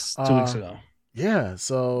 Yes, 2 weeks ago. Yeah,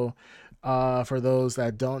 so for those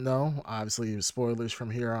that don't know, obviously spoilers from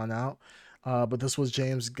here on out. But this was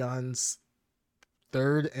James Gunn's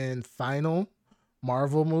third and final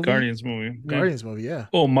Marvel movie. Guardians movie. Guardians movie, yeah.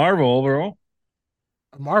 Oh, Marvel overall.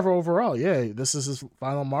 Marvel overall, yeah. This is his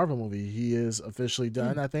final Marvel movie. He is officially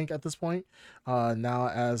done, I think, at this point. Now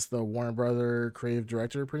as the Warner Brother creative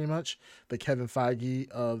director, pretty much the Kevin Feige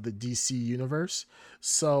of the DC universe.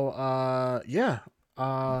 So, yeah.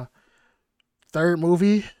 Third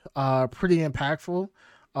movie, pretty impactful.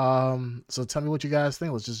 So tell me what you guys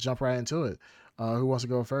think. Let's just jump right into it. Who wants to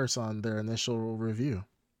go first on their initial review?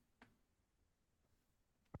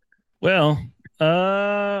 Well,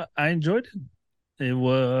 I enjoyed it. It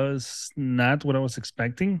was not what I was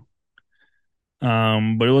expecting.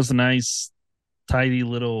 But it was a nice, tidy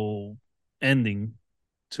little ending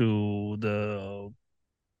to the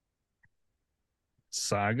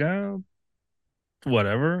saga,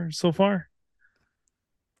 whatever, so far.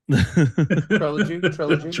 Trilogy.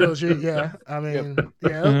 Yeah. I mean, Yep.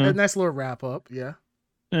 yeah, a nice little wrap up. Yeah.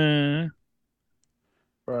 Uh,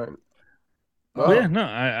 Right. but yeah, no,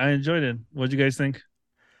 I enjoyed it. What do you guys think?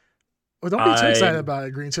 Well, don't be too excited about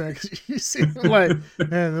it, Green Turn, because you seem like,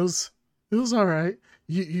 man, it was all right.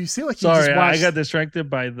 You seem like you Sorry, just watched I got distracted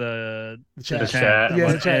by the chat. The chat. Yeah,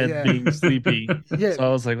 the and chat, yeah. being sleepy. Yeah. So I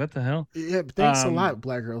was like, what the hell? Yeah, but thanks a Um, lot,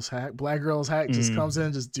 Black Girls Hack. Black Girls Hack just comes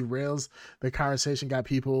in, just derails the conversation, got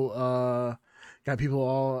people all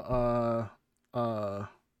not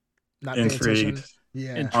paying attention. Intrigued.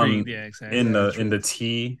 Yeah. Intrigued, yeah, exactly. In the intrigued.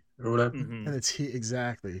 tea or whatever. Mhm. And it's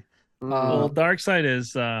exactly. Well, Darkseid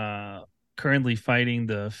is currently fighting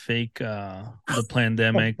the fake the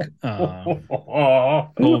pandemic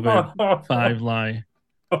COVID-5 lie.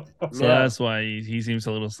 So that's why he seems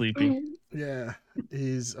a little sleepy. Yeah.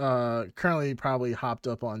 He's currently probably hopped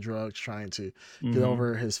up on drugs trying to get Mhm.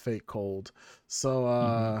 over his fake cold. So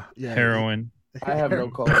yeah. Heroin. I have no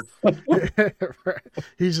cold.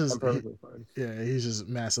 He's just I'm perfectly fine. yeah, he's just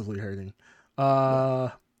massively hurting.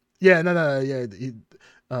 Yeah, no, yeah.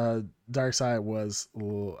 Darkseid was a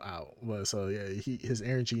little out, but so yeah, his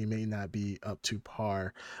energy may not be up to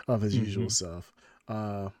par of his usual self.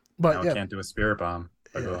 But Now yeah, can't do a spirit bomb.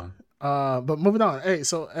 But go on. but moving on. Hey,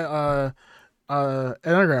 so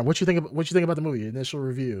Anagram, what you think about the movie? Initial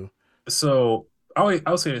review. So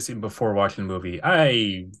I'll say this even before watching the movie.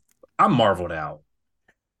 I'm marveled out.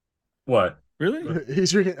 What? Really?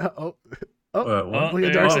 He's drinking. What? Look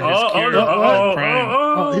at there Darkseid. it is. Curious.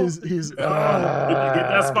 Prime. He's Get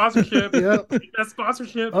that sponsorship. Yep. Get that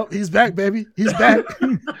sponsorship. Oh, he's back, baby. He's back.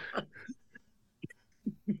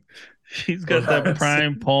 He's got that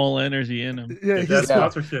prime Paul energy in him. Yeah, Get that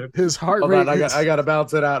sponsorship. his heart Hold rate. on, I gotta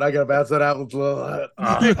bounce it out. With a little.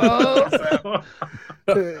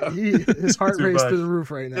 His heart Too rate's much. through the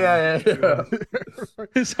roof right now. Yeah.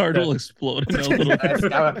 His heart will explode in a little bit.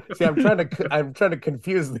 See, I'm trying to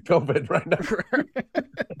confuse the COVID right now.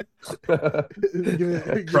 Give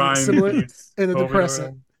it Prime stimulant beats and a over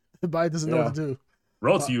depressant. The body doesn't know what to do.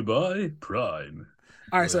 Brought to you by Prime.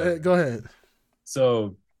 All right, so go ahead.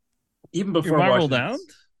 So even before You're marveled watching out?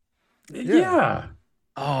 this- yeah.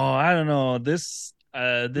 Oh, I don't know. This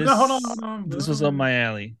No, hold on. This was up my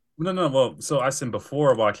alley. No. Well, so I said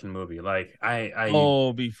before watching the movie, like I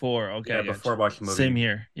Before. Okay. yeah, before watching the movie. Same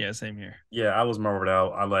here. Yeah, same here. Yeah, I was marveled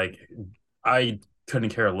out. I couldn't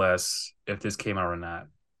care less if this came out or not.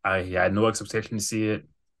 I had no expectation to see it.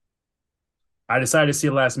 I decided to see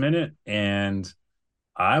it last minute, and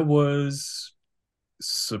I was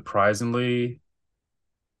surprisingly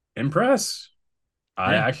impressed.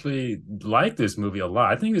 I Yeah. actually like this movie a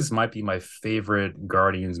lot. I think this might be my favorite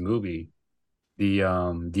Guardians movie.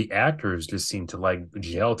 The actors just seem to like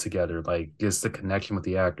gel together, like just the connection with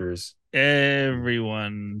the actors.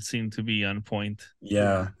 Everyone seemed to be on point.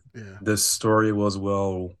 Yeah, Yeah, yeah. the story was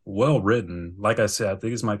well written. Like I said, I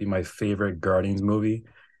think this might be my favorite Guardians movie.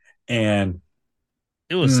 And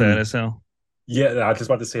It was sad mm, as hell. yeah, I was just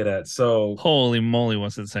about to say that. So Holy moly,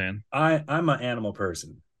 was it sad? I'm an animal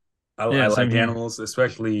person. I Yeah, same like here. animals,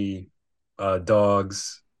 especially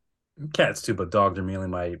dogs, cats too, but dogs are mainly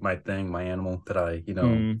my thing, my animal that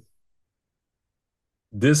Mm,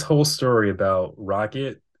 this whole story about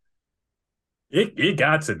Rocket, it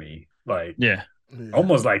got to me. Like yeah. Yeah.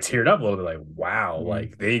 almost like teared up a little bit, like wow, Mm,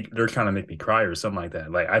 like they're trying to make me cry or something like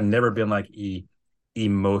that. Like I've never been like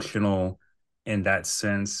emotional in that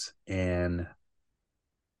sense in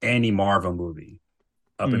any Marvel movie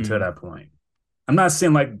up until mm. that point. I'm not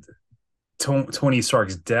saying like Tony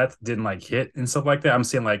Stark's death didn't like hit and stuff like that. I'm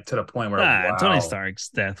saying like to the point where Tony wow, Stark's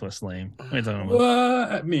death was lame. What are you talking about?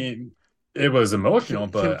 well, I mean, it was emotional,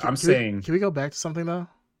 but I'm saying Can we go back to something though?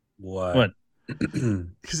 what? What?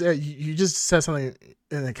 Because you just said something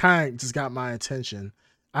and it kind of just got my attention.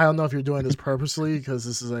 I don't know if you're doing this purposely because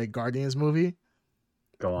this is a Guardians movie,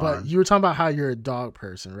 Go but on. you were talking about how you're a dog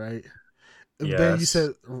person, right? Then you Yes.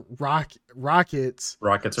 said Rockets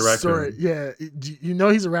Rocket's a story. raccoon. Yeah, you know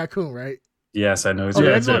he's a raccoon, right? Yes, I know he's a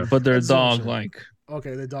Okay, I Yeah, just want, raccoon. but I they're just want to dog sure. like.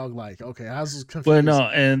 Okay, the dog like. Okay, I was But confused. no,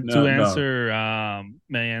 and to No, no. answer,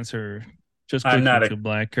 may I answer just I'm quickly not a to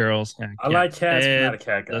Black Girls? Yeah, I yeah. like cats, but not a Ed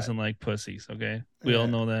cat guy. doesn't like pussies. Okay, we all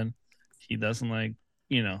Yeah, know that. He doesn't like,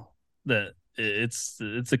 you know, that it's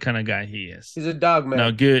the kind of guy he is. He's a dog Now,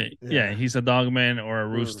 man. good, yeah, yeah, he's a dog man or a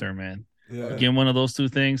Mm. rooster man. You yeah. get one of those two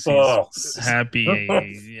things, he's False.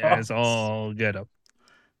 happy as False. all get up.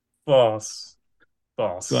 False. Go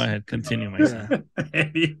False. ahead, continue, my Yeah. son.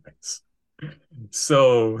 Anyways,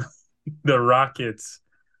 so the Rockets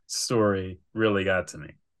story really got to me.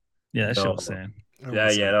 Yeah, that shit was So sad. It yeah,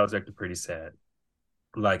 was yeah, sad. that was actually pretty sad.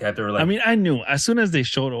 Like after I like, mean, I knew as soon as they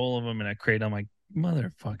showed all of them in a crate, I'm like,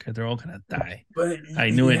 motherfucker, they're all gonna die. but I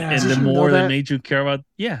knew it. And Did the yeah, you know more they that? made you care about,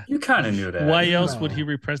 yeah, you kind of knew that. why You else would he No.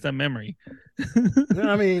 repress that memory? No,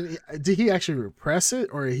 I mean, did he actually repress it,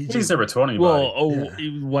 or he he's just never told Well, anybody. oh,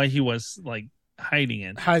 yeah why he was like hiding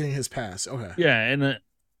it. hiding his past? Okay, Yeah, and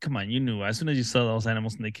come on, you knew as soon as you saw those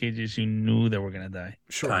animals in the cages, you knew they were gonna die.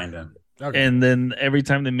 sure. Kinda. Okay, And then every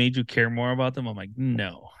time they made you care more about them, I'm like,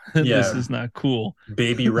 no, this Yeah. is not cool.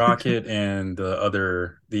 Baby Rocket and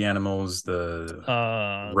the animals, the Uh,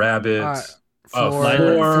 uh, rabbit, Lila, Floor,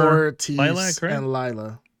 Floor, Lilac, Tease, right? and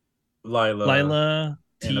Lila. Lila, Lila,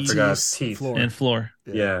 and I Tease, forgot Tease, Teeth. Floor. and Floor.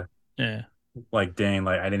 Yeah. Yeah. Yeah. Like dang,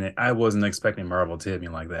 like I wasn't expecting Marvel to hit me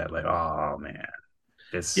like that. Like, oh man.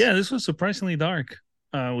 It's Yeah, this was surprisingly dark,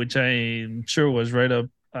 which I'm sure was right up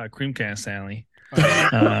Creamcast alley.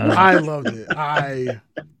 I loved it.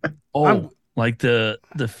 I'm Like the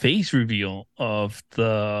face reveal of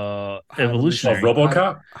the High of evolutionary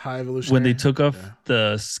RoboCop? high when they evolutionary. took off Yeah.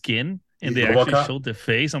 the skin and they Yeah. actually RoboCop? showed the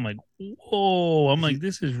face. I'm like, whoa! I'm He- like,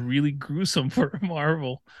 this is really gruesome for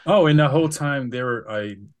Marvel. Oh, and the whole time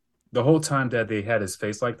the whole time that they had his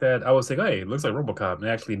face like that, I was like, hey, it looks like RoboCop. And they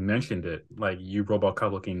actually mentioned it, like you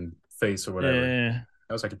RoboCop looking face or whatever. Yeah.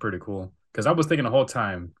 That was actually pretty cool. Because I was thinking the whole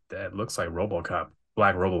time that looks like RoboCop,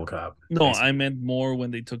 Black RoboCop, No, I basically. meant more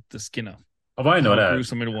when they took the skin off. Oh, I know How that.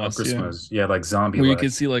 gruesome it Of was. Yeah. Christmas. Yeah, like zombie Where you like.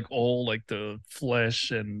 could see like all like the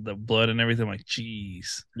flesh and the blood and everything. I'm like,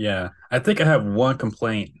 geez. Yeah. I think I have one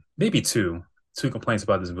complaint, maybe two. Two complaints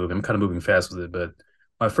about this movie. I'm kind of moving fast with it, but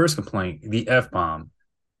my first complaint, the F bomb.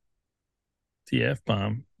 TF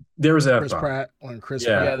bomb. There was an F Chris bomb. Pratt when Chris Yeah.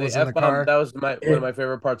 Yeah, Pratt the was in the F bomb, car. that was one of my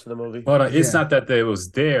favorite parts of the movie. But it's Yeah. not that it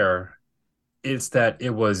was there. It's that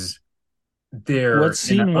it was there What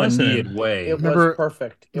in an scene was it unneeded in? way. It Remember was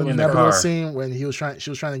perfect. It the was in the Nebula car. scene when she was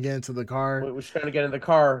trying to get into the car, We was trying to get in the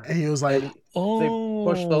car, and he was like, and they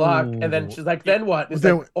pushed the lock, and then Oh. she's like, "Then what?" It's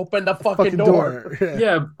Then- like, "Open the fucking door." Yeah.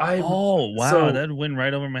 Yeah, Oh wow, so that went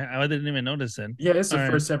right over my. I didn't even notice it. yeah, it's the All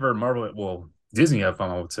right. first ever Marvel, well, Disney F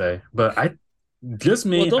bomb, I would say. But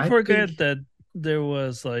Well, don't I forget think that there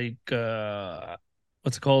was like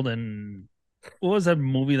what's it called? And what was that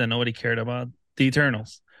movie that nobody cared about? The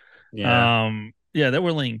Eternals. yeah. Yeah, they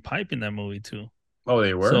were laying pipe in that movie too. Oh,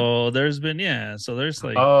 they were? So there's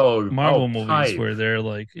like Marvel movies pipe. where they're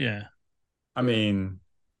like, yeah. I mean,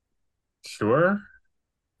 sure.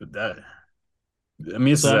 But I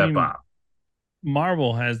mean, this is So I F mean, bomb.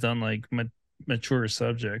 Marvel has done like mature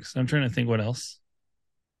subjects. I'm trying to think what else.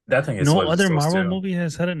 That thing is No what it's other supposed Marvel to. movie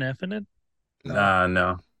has had an F in it. No.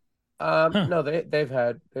 No. Huh. No, they've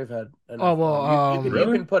had an Oh F well, bomb. You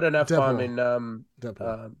Really? can put an F bomb Deadpool. in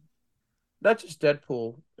Deadpool. um not just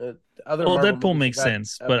Deadpool. Other Well, Marvel Deadpool movies have makes had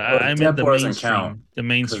sense, F but Well, I bombs. meant the Deadpool doesn't count mainstream. The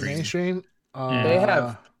because mainstream. Mainstream. Yeah. They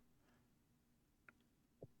have.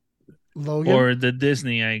 Logan. Or the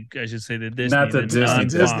Disney, I should say the not Disney, the the Disney non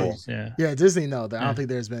Disney. Deadpool. bombs. Yeah. Yeah, Disney. No, I don't Yeah. think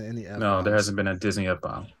there's been any F No, there bombs. hasn't been a Disney F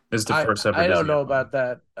bomb. This is the I first ever I don't Disney know F bomb. about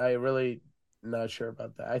that. I really not sure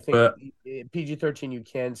about that. I think But PG-13 you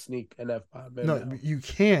can sneak an F bomb in No, now. you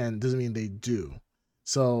can doesn't mean they do.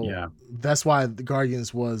 So yeah, that's why the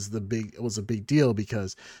Guardians was a big deal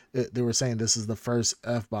because they were saying this is the first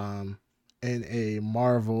F bomb in a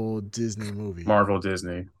Marvel Disney movie. Marvel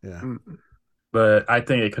Disney. Yeah. Mm. But I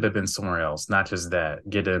think it could have been somewhere else, not just that.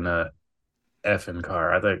 Get in a effing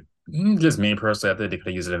car. I think just me personally, I think they could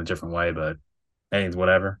have used it in a different way, but hey,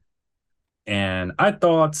 whatever. And I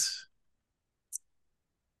thought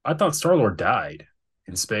Star Lord died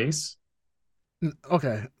in space.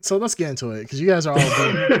 Okay, so let's get into it because you guys are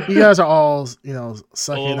all All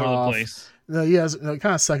sucking over the off. place. No, you guys kind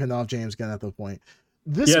of sucking off James Gunn at the point.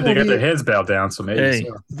 This Yeah, they got their movie, heads bowed down, so maybe Hey,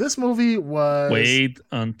 so. this movie was wait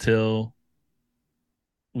until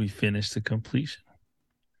we finish the completion.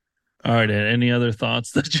 All right, Ed, any other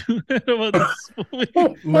thoughts that you had about this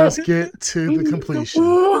movie? let's get to the completion.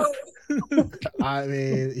 I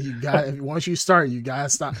mean, you got once you start, you gotta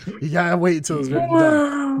stop. You gotta wait until it's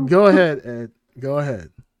done. Go ahead, Ed. Go ahead.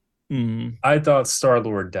 Mm. I thought Star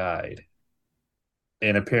Lord died,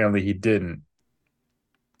 and apparently he didn't.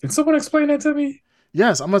 Can someone explain that to me?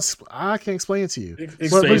 Yes, I can explain it to you. But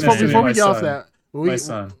Explain before, that to me, before we my get off son. that, My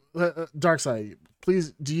son. Dark Side,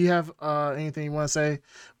 please. Do you have anything you want to say?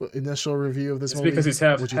 Initial review of this It's movie. because he's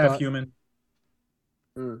half What you half thought? human.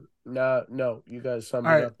 No, you guys summed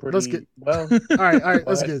All it right, up pretty let's get. well. All right,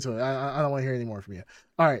 let's But get into it. I don't want to hear any more from you.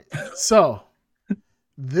 All right, so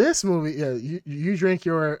this movie, yeah, you drink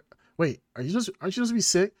your. Wait, aren't you supposed to be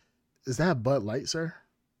sick? Is that Bud Light, sir?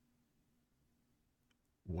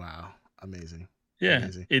 Wow, amazing. Yeah,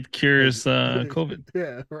 Amazing. it cures COVID.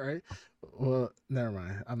 Yeah, right. Well, never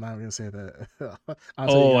mind. I'm not gonna say that. I'll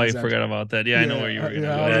tell you Oh, I guys after. forgot about that. Yeah, I know where you were gonna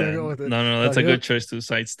Yeah, go. I was Yeah. gonna go with it. No, that's a Yeah. good choice to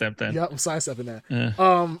sidestep that. Yep, sidestepping that.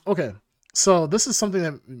 Yeah. Okay. So this is something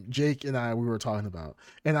that Jake and we were talking about,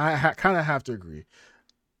 and I kind of have to agree.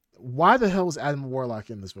 Why the hell was Adam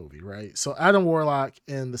Warlock in this movie, right? So Adam Warlock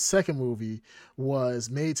in the second movie was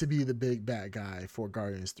made to be the big bad guy for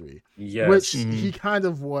Guardians 3, Yes. which Mhm. he kind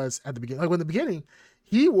of was at the beginning. Like when the beginning,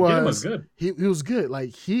 he Again, was good. he was good.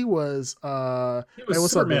 Like he was He was hey,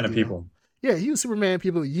 what's up, Superman of Bandito? people. Yeah, he was Superman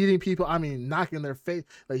people, eating people. I mean, knocking their face.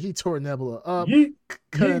 Like he tore Nebula up, Yeet.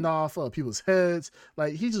 cutting Yeet. off people's heads.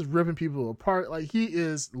 Like he just ripping people apart. Like he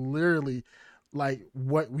is literally like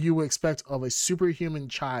what you would expect of a superhuman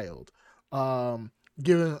child,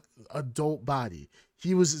 given adult body.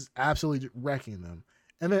 He was just absolutely wrecking them.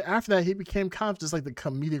 And then after that, he became kind of just like the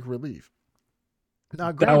comedic relief.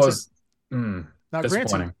 Now, That granted, was now,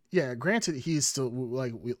 disappointing. granted, he's still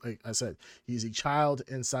like I said, he's a child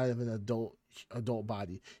inside of an adult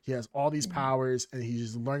body. He has all these powers, and he's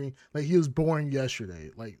just learning. Like he was born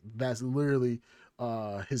yesterday. Like that's literally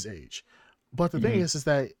his age. But the thing is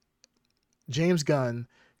that James Gunn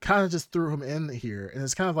kind of just threw him in here, and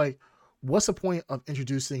it's kind of like, what's the point of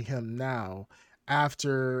introducing him now?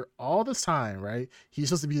 After all this time, right? He's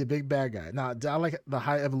supposed to be the big bad guy. Now, do I like the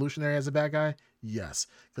High Evolutionary as a bad guy? Yes,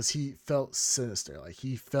 because he felt sinister. Like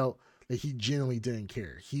he felt like he genuinely didn't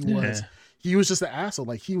care. He was just an asshole.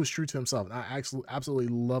 Like he was true to himself. And I absolutely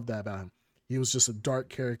love that about him. He was just a dark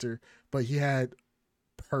character, but he had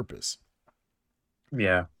purpose.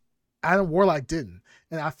 Yeah. Adam Warlock didn't,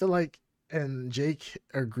 and I feel like, and Jake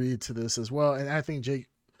agreed to this as well. And I think Jake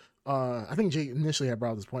initially had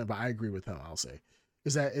brought up this point, but I agree with him. I'll say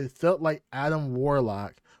is that it felt like Adam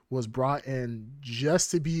Warlock was brought in just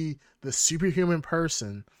to be the superhuman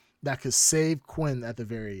person that could save Quinn at the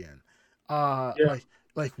very end. Yeah.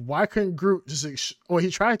 Like why couldn't Groot just? Well, he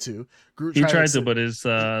tried to. Groot He tried to, save- but his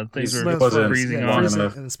things He were wasn't freezing long on freezing him.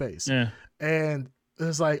 enough. in space. Yeah. And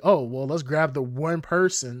it's like, oh, well, let's grab the one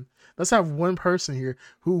person. Let's have one person here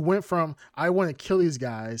who went from, I want to kill these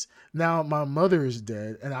guys. Now my mother is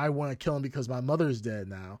dead and I want to kill him because my mother is dead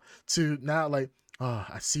now. To now, like, oh,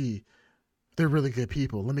 I see. They're really good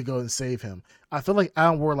people. Let me go and save him. I feel like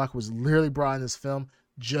Alan Warlock was literally brought in this film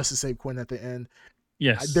just to save Quinn at the end.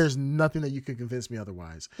 Yes. There's nothing that you could convince me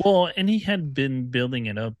otherwise. Well, and he had been building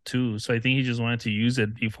it up too. So I think he just wanted to use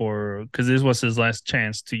it before, because this was his last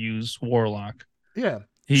chance to use Warlock. Yeah.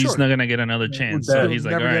 He's sure. not gonna get another chance. So he's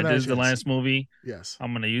like, all right, this is the last movie. Yes.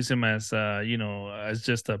 I'm gonna use him as as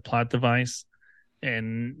just a plot device,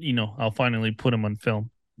 and I'll finally put him on film.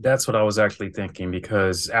 That's what I was actually thinking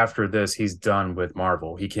because after this, he's done with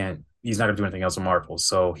Marvel. He's not going to do anything else with Marvel.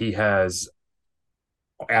 So he has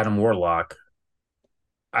Adam Warlock.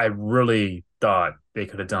 I really thought they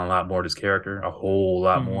could have done a lot more to his character, a whole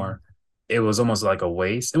lot Hmm. more. It was almost like a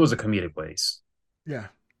waste. It was a comedic waste, Yeah,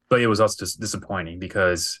 but it was also just disappointing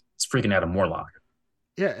because it's freaking Adam Warlock.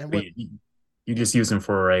 yeah, and But what you just use him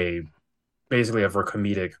for basically for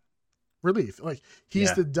comedic. relief? Like he's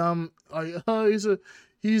Yeah. the dumb. Like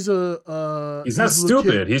he's He's not he's a little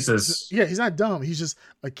kid. stupid. He's just, Yeah, he's not dumb. He's just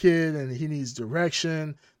a kid and he needs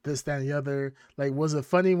direction. This, that, and the other. Like, was it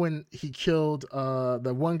funny when he killed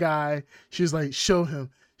the one guy? She was like, "Show him."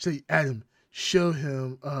 She said, "Adam, show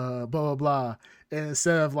him." Blah blah blah. And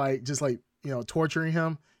instead of like just like torturing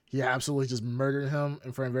him, he absolutely just murdered him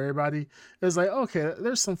in front of everybody. It's like, okay,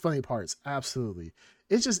 there's some funny parts. Absolutely.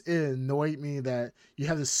 It annoyed me that you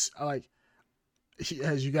have this like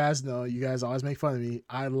as you guys know, you guys always make fun of me.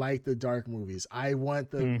 I like the dark movies. I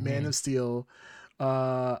want the Man Hmm. of Steel.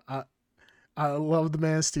 Uh, I I love the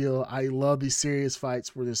Man of Steel. I love these serious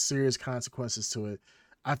fights where there's serious consequences to it.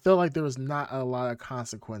 I feel like there was not a lot of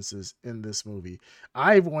consequences in this movie.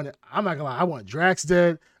 I'm not gonna lie. I want Drax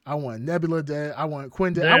dead. I want Nebula dead. I want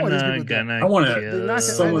Quinn dead. I They're want these people not dead. I gonna want to, They're not.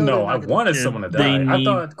 I someone, know kill. they're no, I not gonna. wanted Yeah, someone to they die. I need.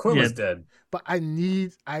 thought Quill Yeah, was dead. But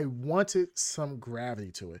I wanted some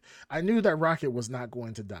gravity to it. I knew that Rocket was not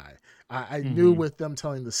going to die. I knew hmm with them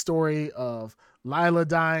telling the story of Lila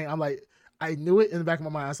dying, I knew it in the back of my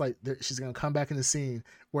mind. I was like, she's gonna come back in the scene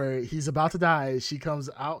where he's about to die. She comes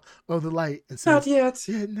out of the light and Not says, yet.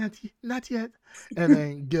 "Yeah, not yet," and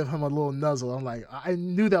then give him a little nuzzle. I'm like, I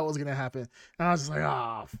knew that was gonna happen, and I was just like,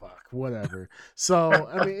 oh fuck, whatever. So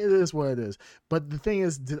I mean, it is what it is. But the thing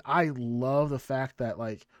is, did I love the fact that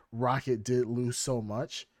like Rocket did lose so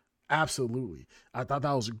much? Absolutely. I thought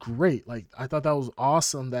that was great. Like I thought that was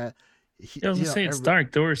awesome that he, Yeah, I was gonna say it's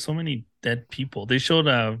dark. There were so many dead people. They showed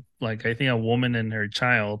like I think a woman and her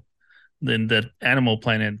child in the Animal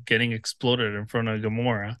Planet getting exploded in front of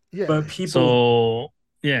Gamora. yeah, But So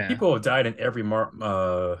yeah, people have died in every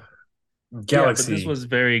yeah, but this galaxy. was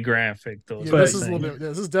very graphic, though. yeah. Is what I'm But This is a little saying. bit.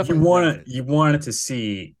 This is you definitely want graphic. you wanted to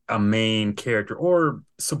see a main character or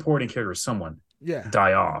supporting character, someone Yeah,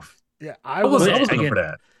 die off. yeah. I I was was I But was looking for again,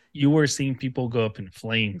 that. you were seeing people go up in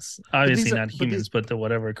flames. but Obviously these are not but these humans, but the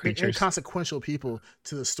whatever they're creatures. inconsequential people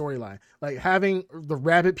to the storyline. Like having the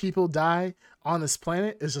rabbit people die on this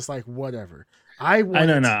planet is just like whatever. I I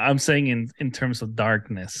don't wanted, know. I'm saying in terms of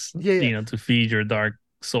darkness, yeah, yeah. to feed your dark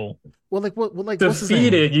soul. Well, like To what's his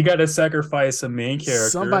feed name? it, you got to sacrifice a main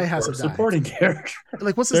Somebody character has or to a die. supporting character.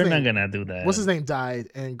 Like what's his They're not name? gonna do What's that. his name died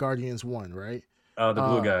in Guardians One, right? The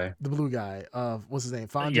blue guy. The blue guy. What's his name?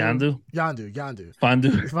 Fondu. Yandu, Yandu.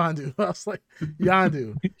 Fandu, Fondu. I was like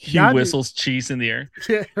Yandu. he Yandu. whistles cheese in the air.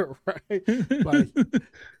 Yeah, right. Like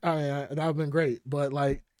I mean, that would have been great, but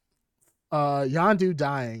like Yandu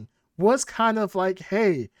dying was kind of like,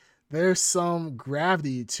 hey, there's some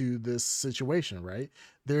gravity to this situation, right?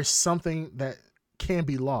 There's something that can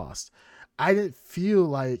be lost. I didn't feel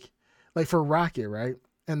like for Rocket, right?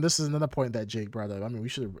 And this is another point that Jake brought up. I mean,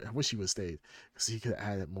 I wish he would have stayed because he could have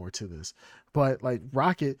added more to this. But like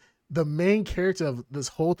Rocket, the main character of this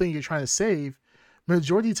whole thing you're trying to save,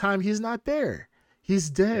 majority of the time he's not there. He's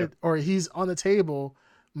Yep. dead or he's on the table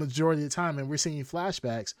majority of the time, and we're seeing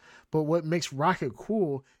flashbacks. But what makes Rocket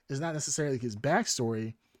cool is not necessarily his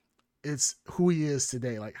backstory, it's who he is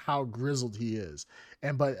today, like how grizzled he is,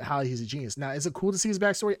 and but how he's a genius. Now, is it cool to see his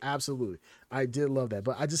backstory? Absolutely, I did love that.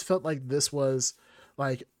 But I just felt like this was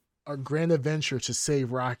like a grand adventure to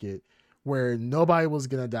save Rocket, where nobody was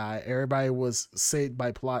gonna die, everybody was saved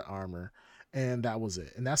by plot armor, and that was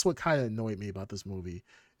it. And that's what kind of annoyed me about this movie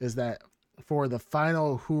is that for the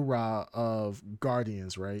final hoorah of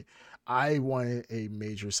Guardians, right? I wanted a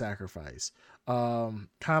major sacrifice, kind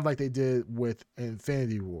of like they did with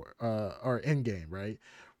Infinity War or Endgame, right?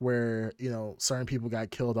 Where certain people got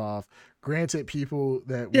killed off. Granted, people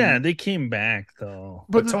that Yeah, we, they came back though.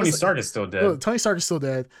 but But Tony Stark is still dead. Tony Stark is still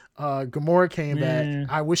dead. Gamora came back. Yeah,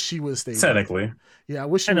 I wish she would have stayed dead. Technically. Yeah, I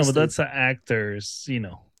wish she I would know, have but stayed. that's the actors,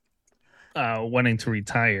 wanting to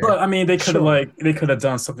retire. But I mean, Sure. they could have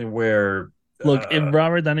done something where Look, if uh,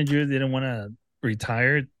 Robert Downey Jr. didn't want to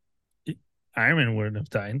retire, Iron Man wouldn't have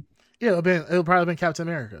died. Yeah, it'll probably been Captain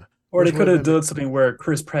America, or they which would could have have been done something where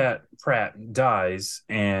Pratt dies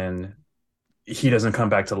and he doesn't come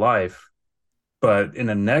back to life. But in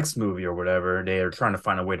the next movie or whatever, they are trying to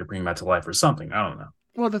find a way to bring him back to life or something. I don't know.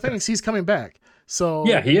 well. The thing is, he's coming back.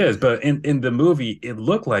 Yeah, So he is. But in the movie, it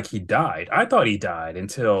looked like he died. I thought he died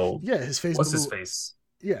until yeah, his face what's his blew. face?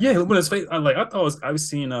 Yeah, Yeah, when his face, I thought I was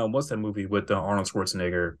seeing what's that movie with Arnold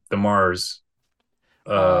Schwarzenegger, the Mars.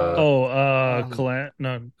 No, I was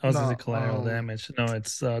gonna say no, collateral damage. No,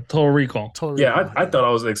 it's Total Recall. Total Yeah, Recall. I thought I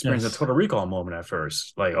was experiencing a Yes. Total Recall moment at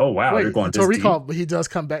first. Like, oh wow, they're Wait, going Total this Recall, deep. but he does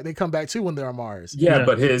come back. They come back too when they're on Mars. Yeah, Yeah.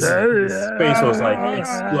 but his face was like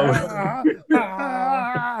exploding.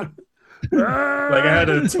 Like I had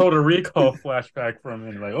a Total Recall flashback from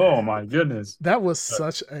it. Like, oh my goodness. That was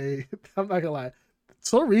But such a. I'm not gonna lie.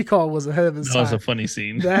 Total Recall was ahead of his That was a time. funny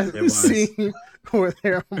scene. That it was. scene where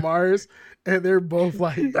they're on Mars and they're both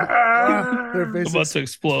like their faces About to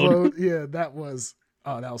explode. Yeah, that was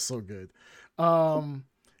so good.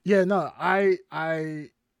 Yeah, no,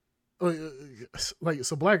 like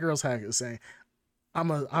so. Black Girls Hack is saying I'm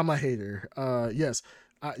a hater. Yes,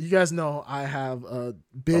 you guys know I have a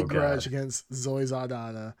big Oh grudge God. against Zoe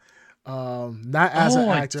Saldana. Not as an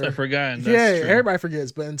actor. I forgot. That's Yeah, true. everybody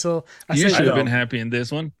forgets, but until I You say should have I been know. happy in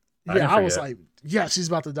this one. I yeah, didn't I was forget. like, yeah, she's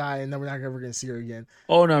about to die, and then we're not ever gonna see her again.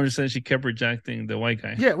 Oh no, I'm just saying she kept rejecting the white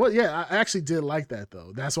guy. Yeah, well, yeah, I actually did like that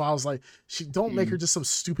though. That's why I was like, she don't make her just some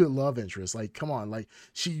stupid love interest. Like, come on, like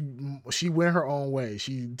she went her own way.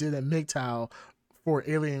 She did a MGTOW for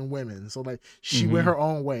alien women, so like she went her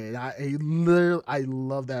own way. And I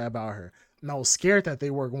love that about her. And I was scared that they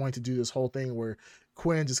were going to do this whole thing where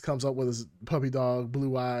Quinn just comes up with his puppy dog,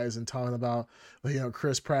 blue eyes, and talking about,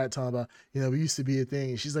 Chris Pratt talking about, we used to be a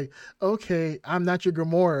thing. And she's like, okay, I'm not your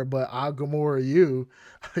Gamora, but I'll Gamora you.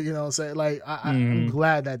 Saying like, I'm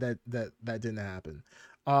glad that didn't happen.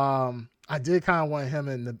 I did kind of want him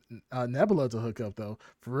and Nebula to hook up though,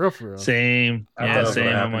 for real. Same. I thought Yeah, that was same.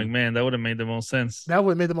 gonna I'm like, happen. man, that would have made the most sense. That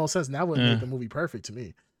would have made the most sense. And that would have Yeah. made the movie perfect to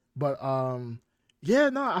me. But yeah,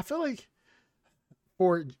 no, I feel like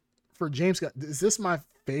for James Gunn, is this my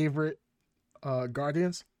favorite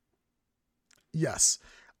Guardians? Yes,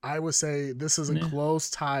 I would say this is a close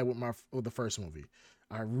tie with the first movie.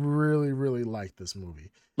 I really like this movie.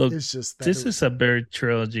 Look, It's just that this is a better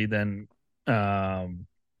trilogy than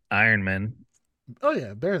Iron Man. oh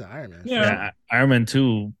yeah, better than Iron Man. Yeah. Iron Man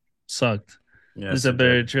 2 sucked. Yes, This is a it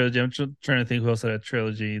better did. trilogy. I'm trying to think who else had a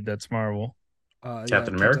trilogy that's Marvel.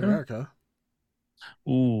 Captain America? Captain America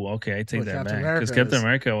Ooh, okay, I take Well, that Captain back. Because America Captain is-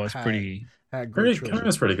 America was had- pretty. had great trilogy.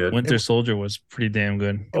 That's pretty good. Winter Soldier was pretty damn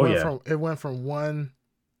good. Oh yeah. It went from one.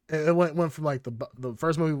 It went from like the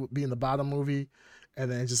first movie being the bottom movie,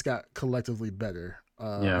 and then it just got collectively better.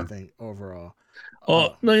 Yeah. I think overall.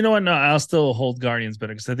 Oh no, you know what? No, I'll still hold Guardians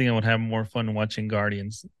better because I think I would have more fun watching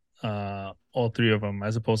Guardians, all three of them,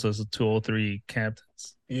 as opposed to the 203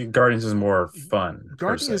 captains. Guardians is more fun. per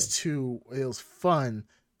Guardians se. 2, it was fun.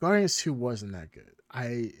 Guardians 2 wasn't that good.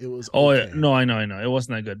 It was Oh okay. no, I know, it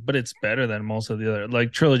wasn't that good, but it's better than most of the other,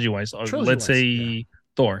 like trilogy wise. Let's say yeah.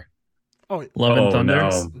 Thor, Oh, Love and Thunder.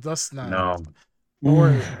 No. that's not. No.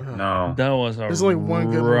 Or, No. That was a There's only one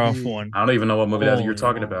good rough movie. one. I don't even know what movie that you're Holy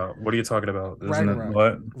talking moly. about. What are you talking about? Isn't it Ragnarok.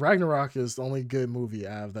 what? Ragnarok is the only good movie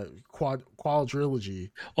out of that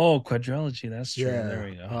quadrilogy. Oh, quadrilogy. That's true. Yeah. There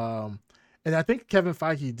we go. And I think Kevin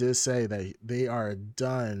Feige did say that they are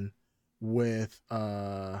done with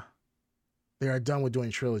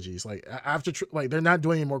doing trilogies. Like after like they're not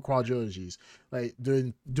doing any more quadrilogies. Like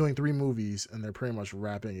they're doing 3 movies and they're pretty much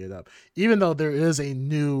wrapping it up. Even though there is a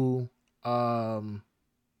new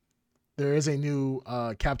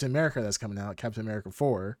Captain America that's coming out, Captain America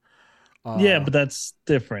 4. Yeah, but that's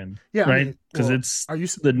different. Yeah, right? Because well, it's are you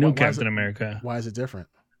the new why is Captain it- America. Why is it different?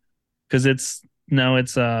 Because it's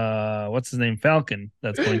what's his name? Falcon.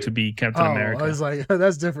 That's going to be Captain America. I was like,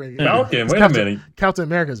 that's different. Falcon, It's wait a minute. Captain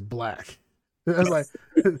America is black. I was like,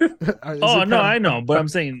 Oh no, I know, but I'm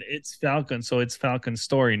saying it's Falcon, so it's Falcon's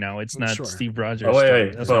story now. It's not Sure. Steve Rogers' Oh story.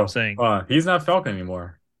 wait. That's what I'm saying. He's not Falcon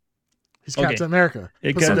anymore. He's Okay. Captain America.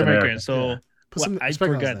 It Put some- Captain America. America. So Yeah. Put some I respect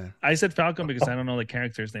on his forgot. name. I said Falcon because I don't know the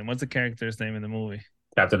character's name. What's the character's name in the movie?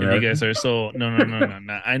 Captain And America. you guys are so no.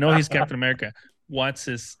 I know he's Captain America. What's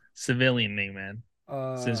his civilian name, man?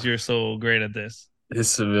 Since you're so great at this. His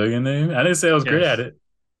civilian name? I didn't say I was great Yes. at it.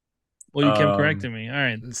 Well, you kept Um, correcting me. All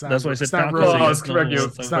right, it's not- that's why I said it's not Falcon. Rhodes. so Well, you I guys was know correct. who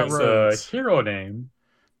It's it's not about. Rhodes. a hero name.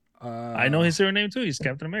 I know his hero name too. He's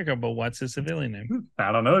Captain America, but what's his civilian name?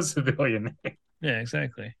 I don't know his civilian name. Yeah,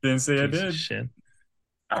 exactly. Didn't say I Piece of did. shit.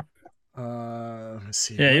 Let's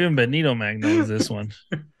see. Yeah, even Benito Mag knows this one.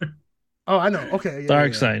 Oh, I know. Okay. Yeah,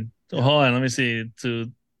 Dark yeah. Side. Yeah. Hold on, let me see.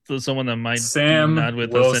 To someone that might Sam be not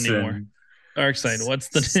with Wilson. us anymore. Dark Side. What's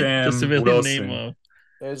the Sam civilian Wilson. name of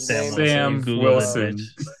His Sam name Wilson? Sam You Google Wilson. that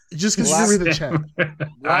bitch. Just because you can read the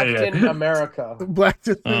chat. Blackton America. Black.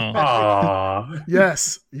 Oh. Aw.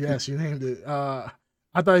 Yes, you named it.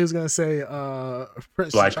 I thought he was gonna say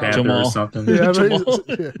Prince Black T'Challa. Panther Jamal. or something. Yeah, but Jamal.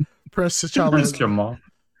 yeah, Prince T'Challa. Prince Jamal.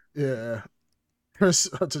 Yeah, Prince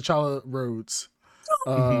T'Challa Rhodes.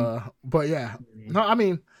 But yeah, no, I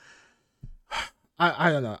mean,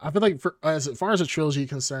 I don't know. I feel like as far as a trilogy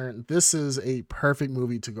concerned, this is a perfect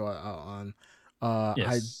movie to go out on. I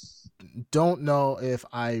Yes. don't know if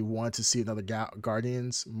I want to see another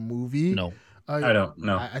Guardians movie. No. I don't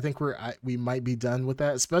know. I think we might be done with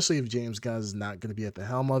that, especially if James Gunn is not going to be at the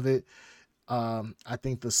helm of it. I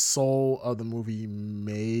think the soul of the movie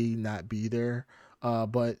may not be there,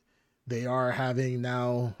 but they are having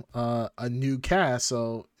now a new cast.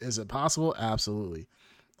 So is it possible? Absolutely.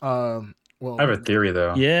 I have Well, a theory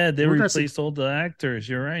though. Yeah, they we're gonna see. replaced all the actors.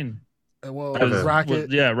 You're right. Well, I have Because a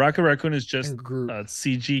Rocket yeah, Rocket Raccoon is just and Groot, a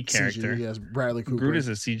CG CG, character. yes, Bradley Groot Cooper, is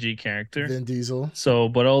a CG character. Vin Diesel. So,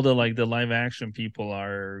 but all the like the live action people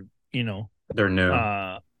are, they're new.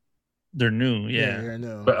 uh, they're new. Yeah, Yeah, yeah,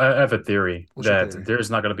 no. But I have a theory What's your that theory?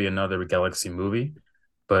 there's not going to be another Galaxy movie,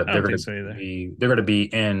 but I don't think so either. they're going to be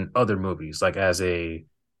in other movies, like as a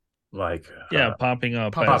like Yeah, popping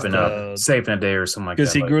up Popping as up, popping up, yeah. the saving a day or something like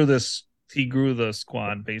because that. Like he grew the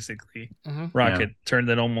squad basically. Mm-hmm. yeah, Rocket turned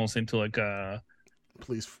it almost into like a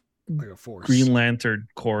Police, like a force. Green Lantern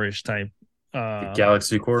core-ish type the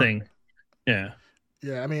Galaxy Corps. thing. Yeah.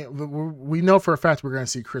 Yeah, I mean, we know for a fact we're going to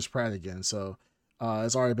see Chris Pratt again. So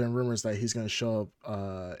it's already been rumors that he's going to show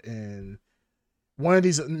up in one of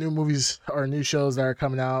these new movies or new shows that are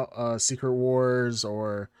coming out, Secret Wars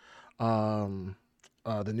or um,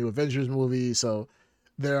 the new Avengers movie. So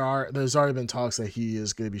there's already been talks that he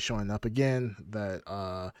is going to be showing up again. That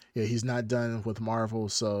yeah, he's not done with Marvel.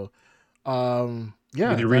 So Did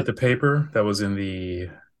yeah, you read that the paper that was in the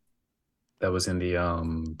in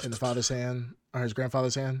the father's hand or his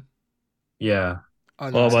grandfather's hand. yeah, Oh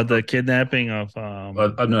no, Oh, I about didn't. the kidnapping of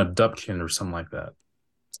an abduction or something like that.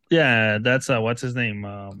 yeah, that's what's his name?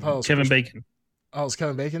 Oh, it's Kevin Chris. Bacon. Oh, it's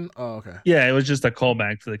Kevin Bacon. Oh, okay. Yeah, it was just a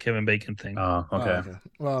callback to the Kevin Bacon thing. Oh, Okay. okay.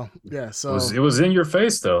 Well, yeah. It So was in your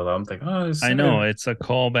face though. I'm thinking, oh, I know it's a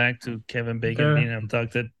callback to Kevin Bacon okay. being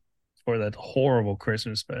abducted for that horrible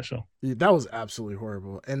Christmas special. that was absolutely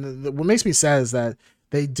horrible. And what makes me sad is that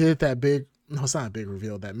they did that big. No, it's not a big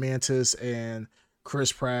reveal. That Mantis and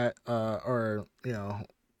Chris Pratt, or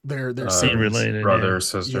their Ain't siblings, related, brother, yeah. yeah,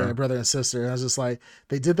 sister. brother and sister. And I was just like,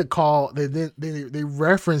 they did the call. They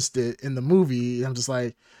referenced it in the movie. And I'm just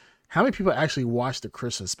like, how many people actually watched the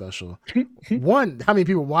Christmas special? One, how many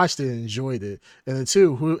people watched it and enjoyed it, and then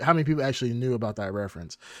two, how many people actually knew about that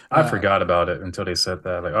reference? I forgot about it until they said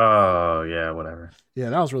that. Like, oh yeah, whatever. Yeah,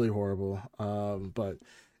 that was really horrible. But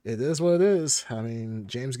it is what it is. I mean,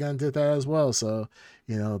 James Gunn did that as well, so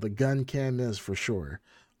the gun can miss for sure.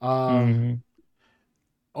 Mm-hmm.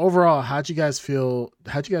 Overall, how'd you guys feel?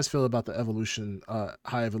 How'd you guys feel about the evolution,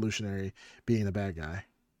 High Evolutionary being the bad guy?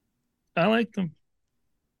 I liked them.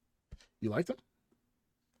 You liked him?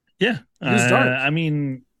 Yeah, He was dark. I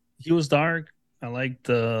mean, he was dark. I liked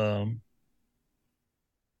the.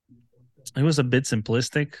 It was a bit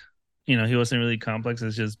simplistic. He wasn't really complex.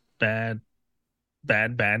 It's just bad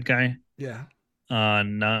guy. Yeah.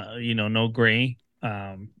 Not no gray.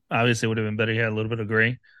 Obviously, it would have been better. He had a little bit of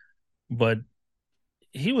gray, but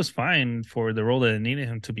he was fine for the role that it needed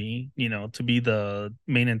him to be. To be the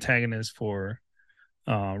main antagonist for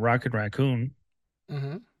Rocket Raccoon.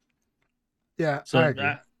 Mm-hmm. Yeah, I So agree.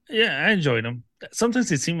 yeah, I enjoyed him.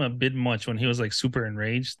 Sometimes it seemed a bit much when he was like super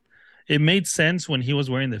enraged. It made sense when he was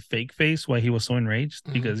wearing the fake face why he was so enraged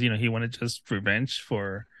Mhm. because he wanted just revenge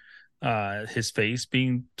for his face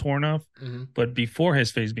being torn off. Mm-hmm. But before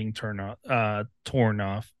his face being torn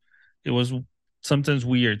off, it was sometimes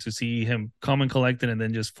weird to see him calm and collected and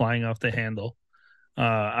then just flying off the handle.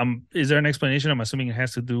 Is there an explanation? I'm assuming it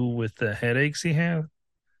has to do with the headaches he had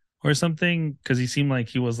or something because he seemed like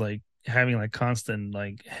he was like having like constant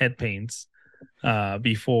like head pains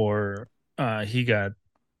before he got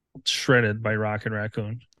shredded by Rocket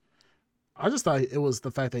Raccoon. I just thought it was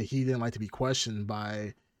the fact that he didn't like to be questioned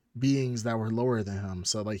by beings that were lower than him.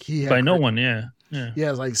 So like he had By no one, yeah.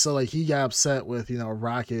 yeah, like so like he got upset with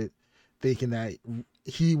Rocket, thinking that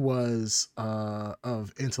he was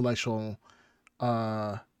of intellectual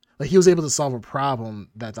like he was able to solve a problem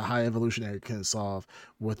that the High Evolutionary couldn't solve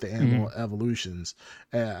with the animal evolutions.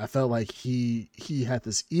 And I felt like he had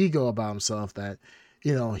this ego about himself that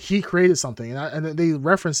he created something, and they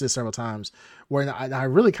referenced this several times. Where I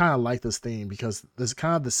really kind of like this theme because there's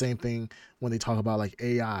kind of the same thing when they talk about like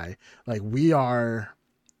AI. Like we are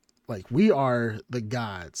the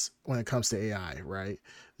gods when it comes to AI, right?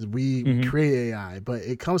 We create AI, but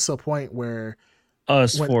it comes to a point where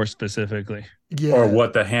Us four specifically. yeah, Or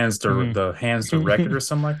what the hands directed or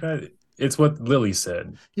something like that. It's what Lily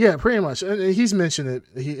said. yeah, pretty much. And he's mentioned it.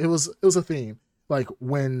 It was a theme. Like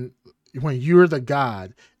when when you're the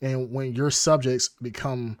god and when your subjects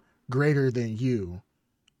become greater than you,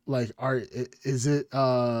 like is it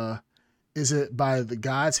by the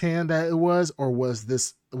god's hand that it was, or was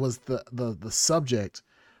the subject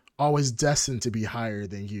always destined to be higher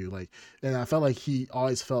than you? Like, and I felt like he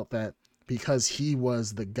always felt that because he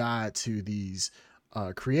was the god to these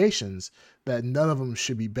creations, that none of them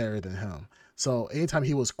should be better than him. So anytime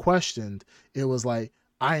he was questioned, it was like,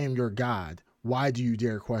 I am your god, why do you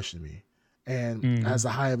dare question me? And as Mm. a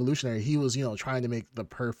high evolutionary, he was, trying to make the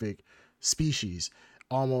perfect species,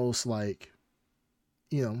 almost like,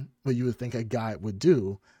 what you would think a guy would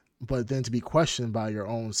do. But then to be questioned by your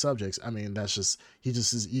own subjects, I mean, that's just,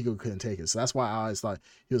 his ego couldn't take it. So that's why I always thought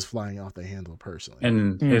he was flying off the handle personally.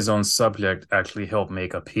 And Mm. his own subject actually helped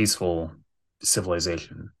make a peaceful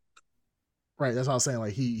civilization. Right. That's what I was saying.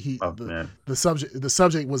 Like Oh man. the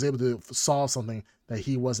subject was able to solve something that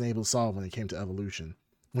he wasn't able to solve when it came to evolution.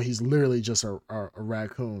 When he's literally just a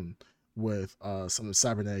raccoon with some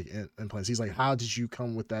cybernetic implants. He's like, how did you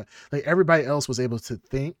come with that? Like everybody else was able to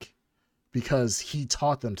think because he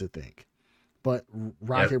taught them to think. But Yep.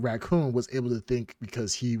 Rocket Raccoon was able to think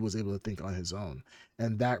because he was able to think on his own.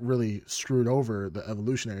 And that really screwed over the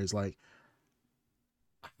evolutionaries. Like,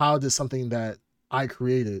 how did something that I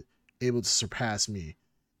created able to surpass me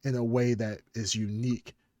in a way that is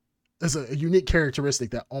unique? It's a unique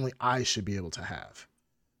characteristic that only I should be able to have.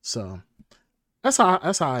 So that's how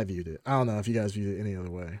I viewed it. I don't know if you guys viewed it any other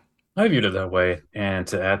way. I viewed it that way. And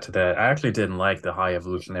to add to that, I actually didn't like the high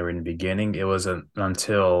evolutionary in the beginning. It wasn't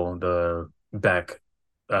until the back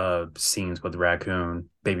scenes with raccoon,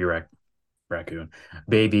 baby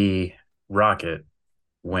rocket,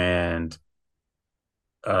 when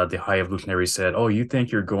the high evolutionary said, "Oh, you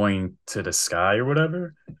think you're going to the sky or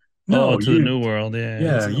whatever? Oh, No, to the new world. Yeah. Yeah,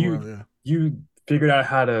 yeah, to the you world. Yeah, you figured out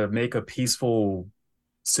how to make a peaceful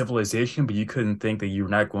civilization, but you couldn't think that you were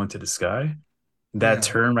not going to the sky." That yeah.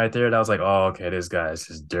 term right there, that was like, oh, okay, this guy's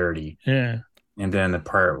just dirty. Yeah. And then the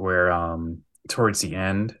part where towards the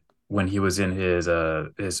end, when he was in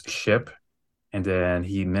his ship, and then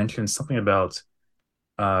he mentioned something about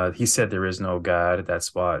he said there is no God.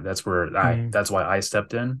 Mm. That's why I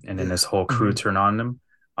stepped in, and then Yeah. this whole crew Hmm. turned on him.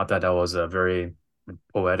 I thought that was a very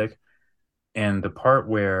poetic. And the part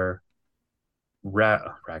where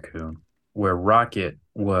raccoon, where Rocket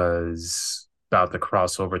was about to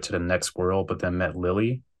cross over to the next world, but then met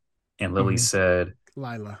Lily, and Lily Hmm. said,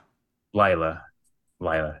 Lila. Lila,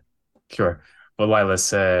 Lila, sure. But Lila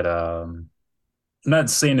said, I'm not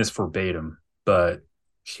saying this verbatim, but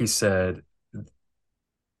she said,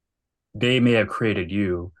 they may have created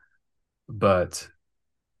you, but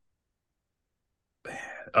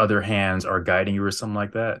other hands are guiding you or something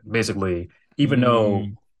like that. Basically, even though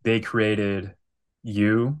Mm. they created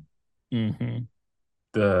you, Hmm.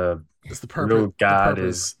 the It's the purpose. real The God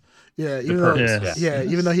is purpose. Yeah, the even though purpose. Yeah. Yes. yeah,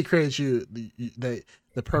 even though Yes. he created you,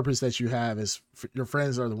 the purpose that you have is your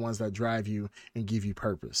friends are the ones that drive you and give you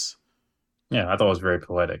purpose. Yeah, I thought it was very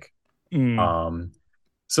poetic. Mm. Um,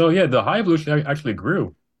 so yeah, the high evolution actually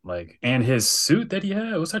grew. Like, and his suit that he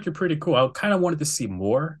had was actually pretty cool. I kind of wanted to see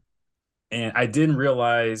more, and I didn't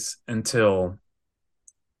realize until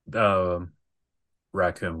um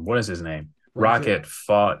Raccoon, what is his name? Rocket. Rocket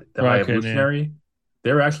fought the High Rocket. Yeah. Evolutionary.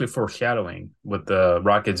 They were actually foreshadowing with the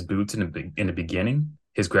Rocket's boots in the beginning,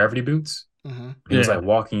 his gravity boots. Mm-hmm. He was Yeah. like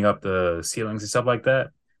walking up the ceilings and stuff like that.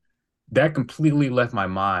 That completely left my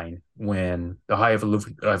mind when the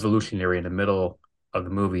Evolutionary in the middle of the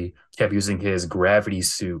movie kept using his gravity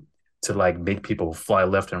suit to like make people fly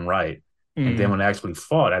left and right. And then Mm. when they actually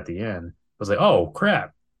fought at the end, I was like, oh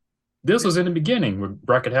crap, this was in the beginning where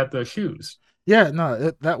Rocket had the shoes. Yeah,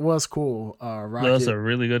 no, that was cool. That was Rocket. a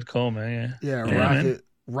really good call, man. Yeah, Yeah. Yeah, Yeah, man.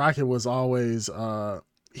 Rocket was always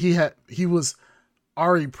he was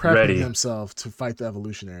already prepping ready. himself to fight the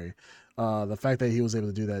evolutionary. The fact that he was able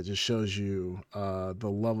to do that just shows you the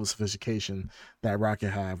level of sophistication that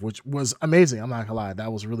Rocket have, which was amazing. I'm not gonna lie,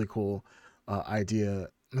 that was a really cool idea.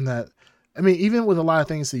 And that, I mean, even with a lot of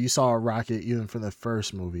things that you saw Rocket, even from the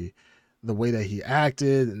first movie, the way that he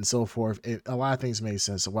acted and so forth, a lot of things made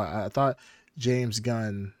sense. So what I thought James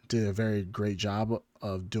Gunn did a very great job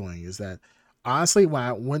of doing is that, honestly, when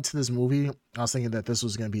I went to this movie, I was thinking that this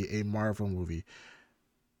was going to be a Marvel movie.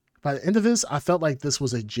 By the end of this, I felt like this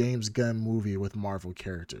was a James Gunn movie with Marvel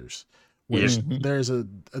characters, Yep. which Hmm. there's a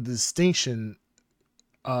distinction.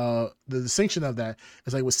 The distinction of that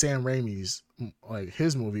is like with Sam Raimi's, like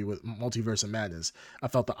his movie with Multiverse of Madness. I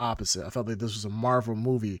felt the opposite. I felt like this was a Marvel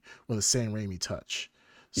movie with a Sam Raimi touch.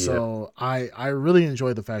 Yep. So I really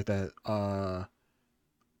enjoyed the fact that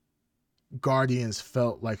Guardians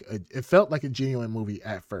felt like it felt like a genuine movie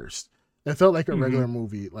at first. It felt like a Mhm. regular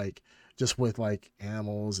movie, like just with like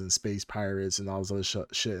animals and space pirates and all this other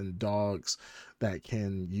shit and dogs that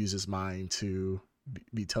can use his mind to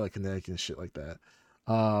be telekinetic and shit like that.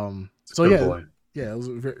 It's a So good yeah, boy. yeah, it was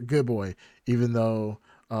a very good boy. Even though,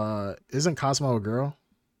 isn't Cosmo a girl?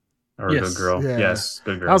 Or a good Yes. girl. Yeah, Yes,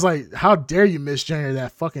 good I was girl. like, how dare you misgender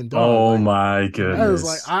that fucking dog? Oh Like, my I was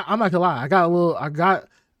like, goodness. I'm not gonna lie, I got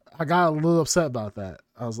a little upset about that.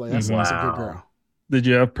 I was like, Mhm. that's a good Wow. girl. Did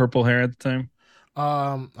you have purple hair at the time?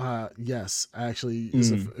 Yes, I actually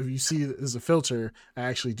Mm. if you see there's a filter, I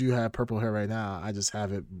actually do have purple hair right now. I just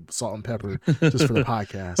have it salt and pepper just for the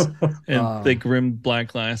podcast. And thick rimmed black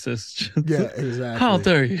glasses. Yeah, How exactly.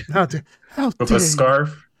 dare you? How With a dare you?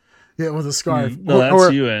 scarf? Yeah, with a scarf, No, that's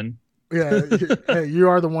or you, and yeah, hey, you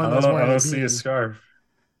are the one that's I wearing a don't see a beanie. scarf.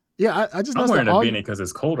 Yeah, I just I'm noticed that wearing a all beanie you. because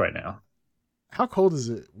it's cold right now. How cold is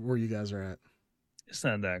it where you guys are at? it's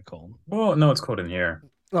not that cold. Well, no, it's cold in here.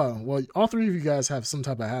 Oh well, all three of you guys have some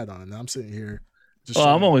type of hat on, and I'm sitting here just Oh, I'm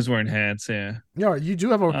chilling. always wearing hats. Yeah. Yeah, you do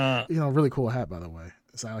have a Uh, really cool hat, by the way.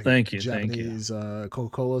 It's like a thank you. Thank you. Japanese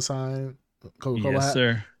Coca-Cola sign, Coca-Cola Yes, hat.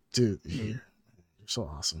 sir. Dude, Mm. you're so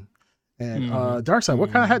awesome. And Mhm. Darkseid,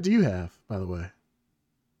 what kind of Mhm. hat do you have, by the way?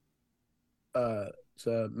 It's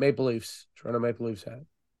a Maple Leafs, Toronto Maple Leafs hat.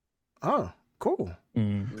 Oh, cool.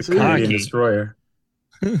 Mm. The So yeah, Canadian Hockey. Destroyer.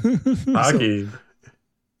 so Hockey.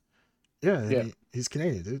 yeah, Yeah. he's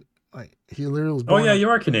Canadian, dude. Like he literally was Oh born. yeah, you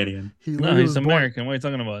are Canadian. He No, literally he's was born. American. What are you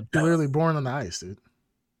talking about? He literally born on the ice, dude.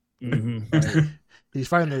 Hmm Like he's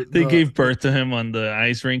fighting They gave birth to him on the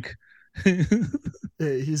ice rink.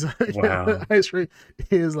 he's Wow. ice rink.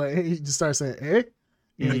 He is like he just starts saying, "Eh."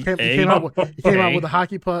 You know, he Hey, came out with hey. a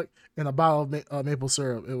hockey puck and a bottle of maple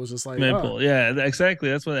syrup. It was just like, oh, Maple. Yeah,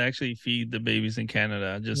 exactly. That's what they actually feed the babies in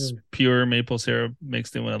Canada. Just pure maple syrup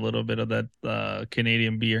mixed in with a little bit of that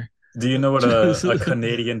Canadian beer. Do you know what Just- a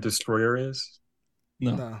Canadian Destroyer is?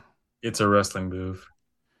 no. no. It's a wrestling move.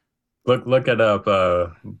 Look it up.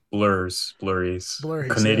 Blurries. Blurries,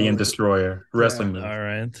 yeah, Canadian like, Destroyer yeah. wrestling move. All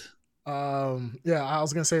right. Yeah, I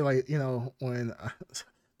was gonna say like when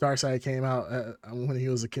Darkseid came out when he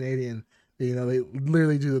was a Canadian, they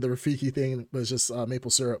literally do the Rafiki thing, but it's just maple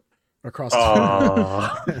syrup across.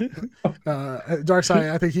 Oh,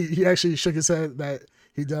 Darkseid, I think he actually shook his head that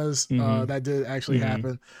he does Mhm. that did actually Mhm.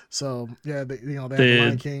 happen. So yeah, they have the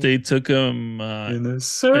Lion King. They took him in the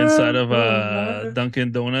inside of circle.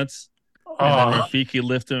 Dunkin' Donuts, and then Oh. Rafiki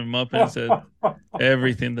lifted him up and said,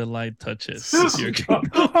 "Everything the light touches is your kingdom."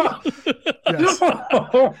 Yes,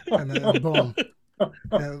 and then boom.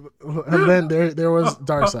 And then there was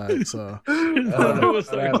Darkseid. So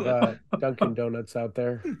I have Dunkin' Donuts out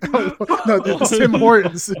there. no, it's Tim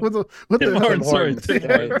Hortons. What the Tim hell? Hortons, sorry, Tim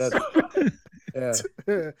Tim Hortons. Yeah,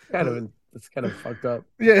 it's kind of fucked up.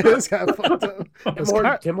 Yeah, it's kind of fucked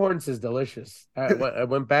up. Tim Hortons is delicious. I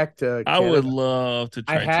went back to I Canada. would love to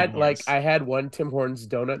try. I had one Tim Hortons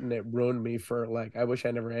donut and it ruined me for like I wish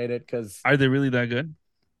I never ate it because Are they really that good?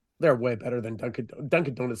 they're way better than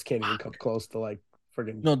Dunkin' Donuts can't even come close to like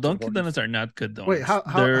friggin' No, Tim Dunkin' Hortons. Donuts are not good donuts. Wait, how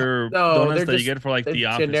they're No, donuts they're that you just get for like they're the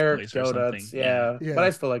office generic place or donuts. something. Yeah. Yeah. But I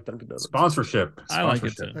still like Dunkin' Donuts. Sponsorship. I like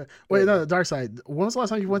it too. Wait, no, Darkseid. When was the last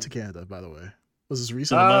time you went to Canada? By the way, was this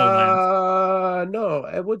recent? the motherland. No,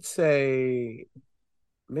 I would say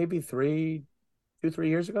maybe 2-3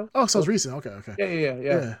 years ago. Oh, so it's recent. Okay.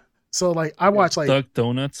 Yeah. So like I watched like Duck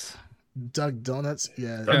Donuts. Doug Donuts.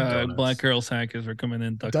 Yeah, Duck Donuts. Black Girls Hackers were coming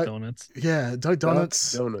in. Duck Donuts. yeah, Doug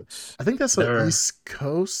Donuts. Donuts. I think that's the They're- East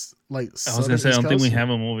Coast. Like I was gonna say I don't think we have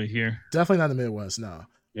them over here. Definitely not in the Midwest. No.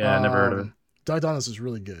 Yeah, I never heard of it. Doug Donuts is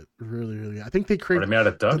really good. Really, really good. I think they Are create. they made out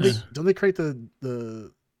of Don't ducks? they create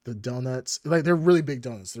the donuts? Like they're really big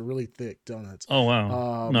donuts. They're really thick donuts. Oh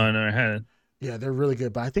wow. No, I never had it. Yeah, they're really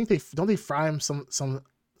good. But I think they fry them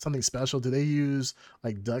something special. Do they use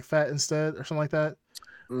like duck fat instead or something like that?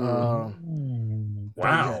 Wow.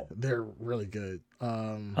 Yeah, they're really good. A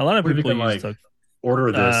lot of We people can use like duck.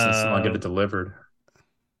 order this and someone get it delivered.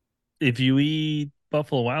 If you eat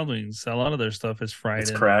Buffalo Wild Wings, a lot of their stuff is fried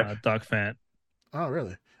It's in crack. duck fat. Oh,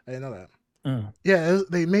 really? I didn't know that. Oh. Yeah,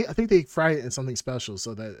 I think they fry it in something special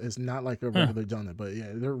so that it's not like a regular donut. But yeah,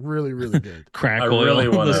 they're really, really good. Crack I oil. really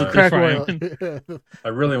wanna- That's what they Crack fry oil. 'em in. I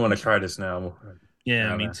really want to try this now. Yeah,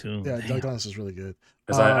 Yeah, me man. too. Yeah, Damn. Doug Donuts is really good.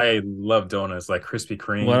 Because I love donuts, like Krispy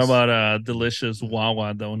Kremes. What about a delicious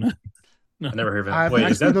Wawa donut? No. I never heard of I've that.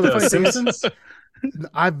 Wait, is actually- that no, the the funny thing is- Simpsons?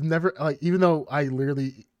 I've never like even though I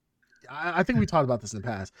I think we talked about this in the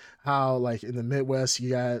past. How like in the Midwest, you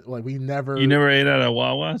got like we You never. never ate at a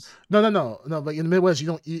Wawa's? No. But in the Midwest, you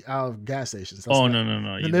don't eat out of gas stations. That's Oh not no, in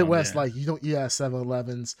the you don't. Midwest. Yeah, Like you don't eat at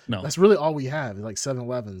 7-Elevens. no, That's really all we have, like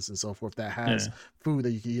 7-Elevens and so forth that has yeah. food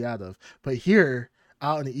that you can eat out of. But here,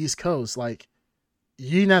 out in the East Coast, like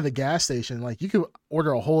you eat at the gas station, like you could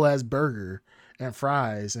order a whole ass burger and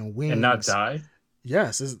fries and and not wings. die.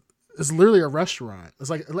 Yes, it's literally a restaurant. It's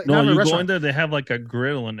like No, not even a you go in restaurant. there. They have like a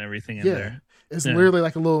grill and everything in Yeah, there. it's Yeah, literally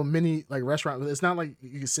like a little mini like restaurant. But it's not like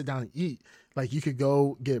you can sit down and eat. Like you could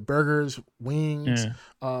go get burgers, wings,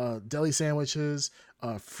 yeah. deli sandwiches,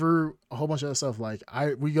 fruit, a whole bunch of other stuff. Like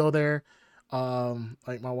we go there.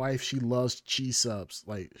 Like my wife, she loves cheese subs.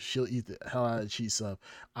 Like she'll eat the hell out of cheese sub.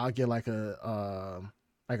 I'll get like a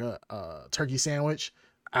turkey sandwich,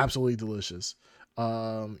 absolutely delicious.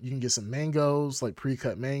 You can get some mangoes, like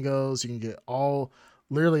pre-cut mangoes. You can get all.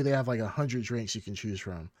 Literally, they have like 100 drinks you can choose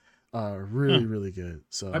from. Huh. Really good.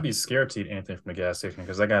 So I'd be scared to eat anything from the gas station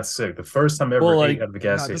because I got sick. The first time I Well, ever ate like at the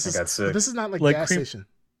gas no, station, I got but sick. this is not like like gas cream. station.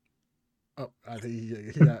 Oh, I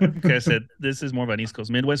think he got. Like I said, this is more of an East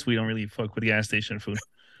Coast. Midwest, we don't really fuck with gas station food.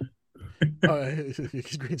 Oh,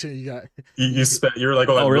 green tea, you got. You're like,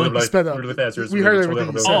 oh, Oh, really? You sped up. really fast. We heard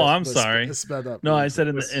everything you Oh, said. I'm But sorry. it's sped up No, really I quick. said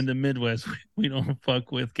in the Midwest, we don't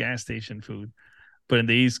fuck with gas station food, but in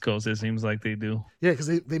the East Coast, it seems like they do. Yeah, because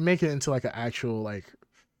they make it into like an actual like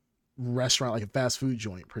restaurant, like a fast food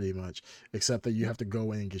joint, pretty much. Except that you have to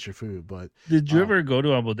go in and get your food. But Did you uh, ever go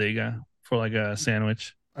to a bodega for like a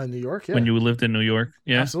sandwich New York, when yeah, you lived in New York?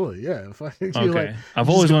 Yeah. absolutely, yeah. You like Okay. you I've just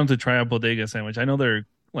always go. wanted to try a bodega sandwich. I know they're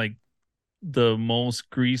like the most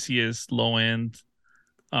greasiest low end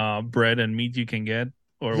bread and meat you can get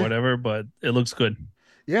or Yeah, whatever, but it looks good.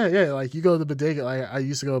 yeah. Like you go to the bodega. Like I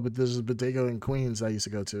used to go, but there's a bodega in Queens I used to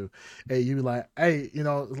go to. And you be like, hey,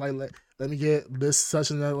 like let me get this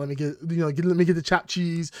such and that. Let me get let me get the chopped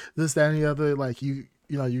cheese, this, that, and the other. Like you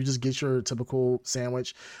just get your typical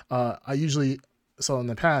sandwich. I usually so in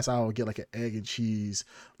the past I would get like an egg and cheese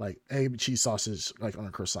sausage like on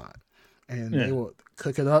a croissant. And they Yeah. will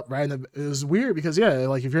cook it up right in the. It was weird because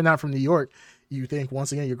like if you're not from New York, you think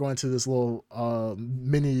once again you're going to this little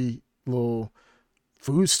mini little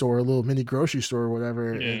food store, a little mini grocery store or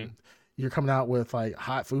whatever, Yeah. and you're coming out with like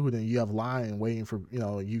hot food and you have line waiting for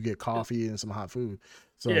you get coffee and some hot food.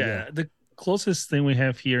 So yeah, Yeah. The closest thing we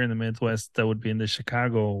have here in the Midwest that would be in the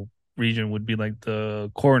Chicago region would be like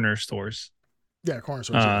the corner stores. yeah, corner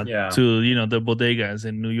stores, yeah, Yeah, To the bodegas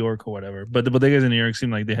in New York or whatever. But the bodegas in New York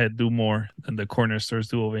seem like they had do more than the corner stores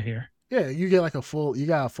do over here. yeah. You get like you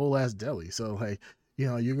got a full ass deli. So like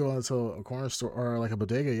you go into a corner store or like a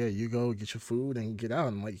bodega, yeah, you go get your food and get out,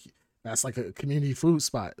 and like that's like a community food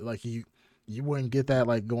spot. Like you wouldn't get that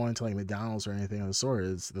like going to like McDonald's or anything of the sort.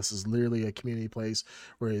 This is literally a community place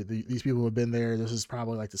where these people have been there. This is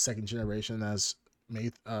probably like the second generation that's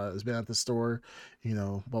made has been at the store,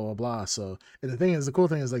 blah blah blah. So and the cool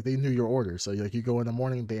thing is like they knew your order. So like you go in the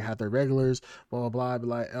morning, they have their regulars, blah blah blah. Be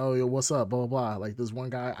like, oh yo, what's up, blah blah blah. Like there's one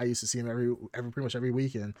guy I used to see him every pretty much every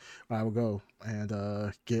weekend. I would go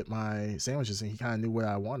and get my sandwiches, and he kind of knew what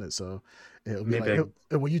I wanted. So it would be like maybe and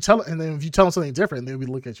when you tell, and then if you tell them something different, they'll be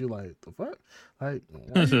looking at you like the fuck, like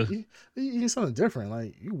why you eating something different?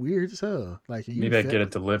 Like you weird as hell. Like you maybe I fit get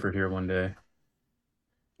it delivered here one day.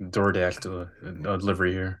 DoorDash to a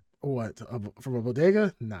delivery here. what from a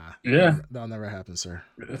bodega? Nah, Yeah, that'll never happen, sir.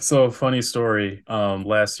 so funny story.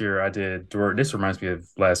 Last year I did Door. This reminds me of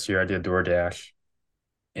last year I did DoorDash,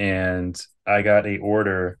 and I got a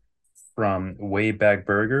order from Way Back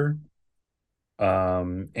Burger.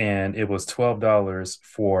 And it was $12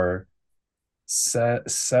 for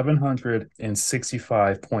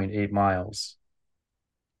 765.8 miles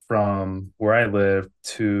from where I live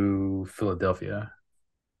to Philadelphia.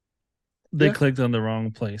 They Yeah, clicked on the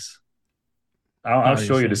wrong place, I'll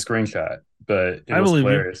show you the obviously. screenshot, but it I was believe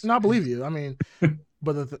you. hilarious. no, I believe you. I mean,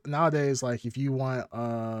 but nowadays, like if you want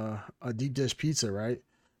a deep dish pizza, right,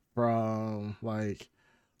 from like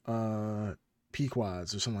uh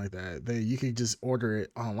Pequod's or something like that, you could just order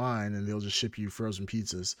it online and they'll just ship you frozen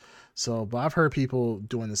pizzas. So, but I've heard people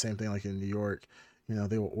doing the same thing like in New York.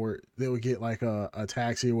 They will get like a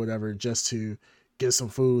taxi or whatever just to get some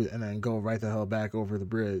food and then go right the hell back over the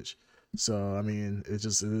bridge. So I mean, it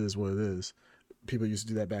is what it is. People used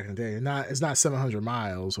to do that back in the day. And not it's not 700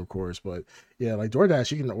 miles, of course, but yeah, like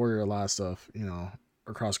DoorDash, you can order a lot of stuff,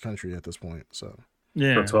 across country at this point. So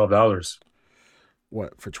For Yeah. $12.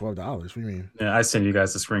 what for $12? What do you mean? Yeah, I send you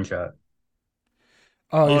guys the screenshot.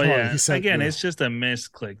 Oh, Oh hold on. He yeah. sent Again, it's just a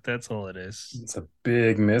misclick. That's all it is. It's a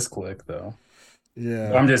big misclick though. yeah.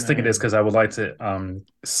 I'm But just thinking this because I would like to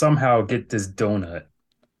somehow get this donut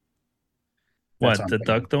That's What, what I'm the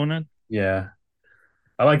thinking. duck donut? Yeah,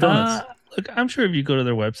 I like Uh donuts. Look, I'm sure if you go to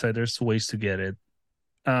their website, there's ways to get it.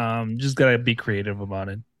 Just gotta be creative about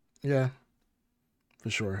it. Yeah, for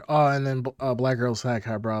sure. And then Black Girls Hack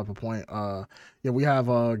had brought up a point. Yeah, we have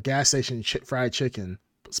gas station fried chicken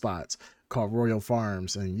spots called Royal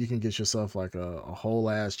Farms, and you can get yourself like a whole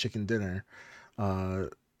ass chicken dinner. Uh,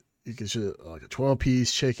 you get your like a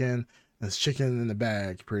 12-piece chicken. It's chicken in the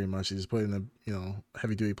bag, pretty much. You just put it in a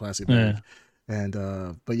heavy duty plastic Yeah. bag,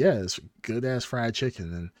 and but yeah, it's good ass fried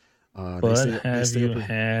chicken, and But they have stay you up.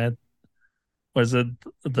 had, was it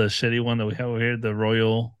the shitty one that we have over here? The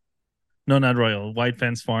Royal, no, not Royal, White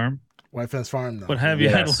Fence Farm. White Fence Farm, no, But have yeah,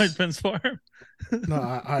 you had White Yes. Fence Farm? no,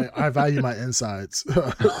 I value my insides.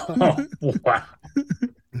 Oh, wow.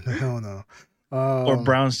 Hell no. Or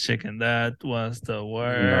Brown's chicken. That was the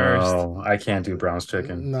worst. No, I can't do Brown's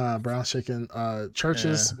chicken. Nah, brown chicken. Yeah.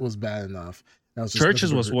 Churches was bad enough. That was just nothing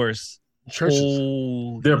Churches but was worse. churches.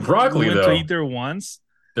 Their We broccoli went to though. eat there once.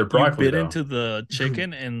 Their You broccoli bit though. into the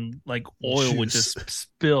chicken and like oil would Juice. just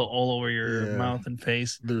spill all over your Yeah, mouth and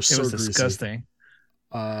face. they're It so was greasy. disgusting.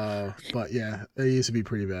 But yeah, it used to be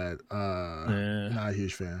pretty bad. Yeah. Not a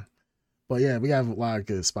huge fan. But yeah, we have a lot of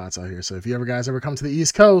good spots out here. So if you guys ever come to the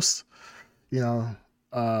East Coast, you know,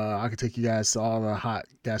 I could take you guys to all the hot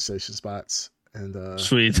gas station spots. And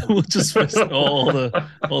Sweet. We'll just visit all the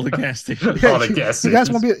gas stations. yeah, All the gas you guys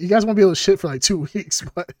won't stations. be able to shit for like 2 weeks,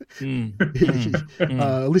 but Mm.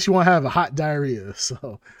 at least you won't have a hot diarrhea.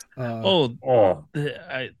 So Oh, Oh,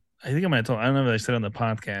 I think I might have told. I don't know if I said on the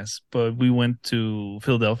podcast, but we went to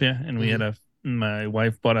Philadelphia and we had my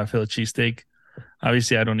wife bought a Philly cheesesteak.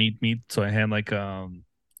 Obviously, I don't eat meat, so I had like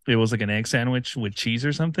it was like an egg sandwich with cheese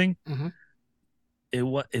or something. mhm.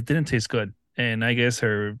 It didn't taste good, and I guess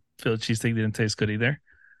her Philly cheesesteak didn't taste good either.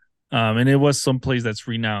 And it was some place that's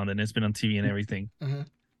renowned and it's been on TV and everything. Mhm.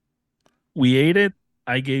 We ate it.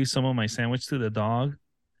 I gave some of my sandwich to the dog.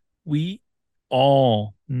 We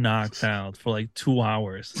all knocked out for like 2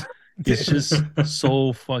 hours. It's just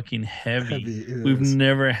so fucking heavy. Heavy, it We've is.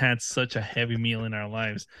 never had such a heavy meal in our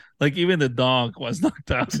lives. Like even the dog was knocked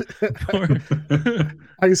out. For,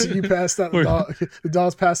 I can see you passed out. for- The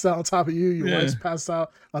dog's passed out on top of you. Your Yeah. wife's passed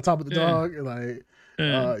out on top of the Yeah. dog. And like,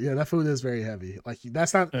 yeah, that food is very heavy. Like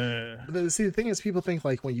that's not. See, the thing is, people think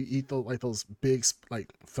like when you eat those big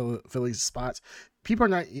like Philly spots,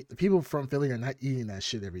 people from Philly are not eating that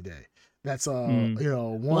shit every day. That's Mm.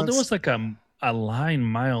 Well, once. there was like a line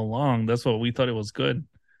mile long. That's what we thought it was good.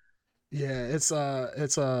 Yeah, it's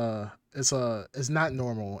not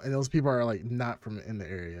normal, and those people are like not from in the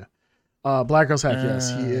area. Black Girls Hack,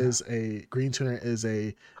 yes, he is a Green Tuner is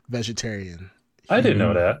a vegetarian. I didn't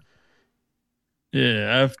know that.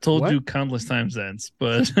 Yeah, I've told What? you countless times that,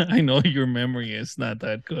 but I know your memory is not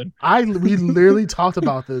that good. We literally talked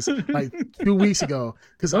about this like 2 weeks ago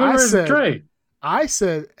because Oh, it's great. I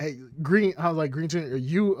said, hey, Green, I was like, Green Tuner, are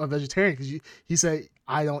you a vegetarian? Because he said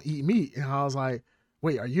I don't eat meat, and I was like,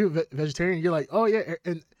 wait, are you a vegetarian? You're like, oh yeah,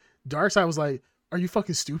 and Darkseid was like, are you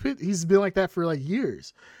fucking stupid? He's been like that for like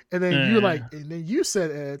years, and then and then you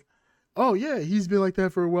said, Ed, oh yeah, he's been like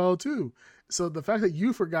that for a while too. So the fact that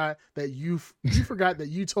you forgot that you forgot that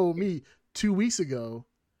you told me 2 weeks ago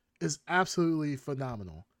is absolutely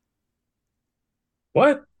phenomenal.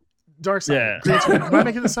 What? Darkseid, Yeah. Green Tuner, am I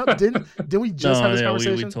making this up? Didn't we just have this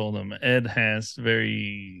conversation? We told him Ed has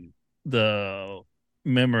the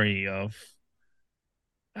memory of,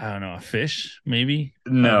 I don't know, a fish, maybe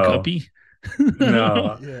No. a guppy.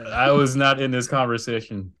 No, Yeah. I was not in this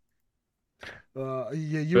conversation. Yeah,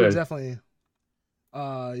 you Good. were definitely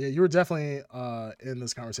in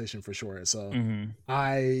this conversation for sure. So Mhm.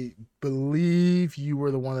 I believe you were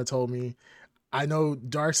the one that told me. I know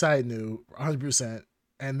Darkseid knew 100%,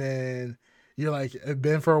 and then you're like, it's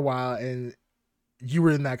been for a while, and you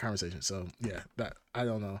were in that conversation. So yeah, that I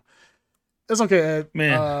don't know. It's okay, Ed.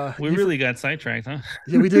 Man, we really got sidetracked, huh?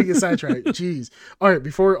 Yeah, we did get sidetracked. Jeez. All right,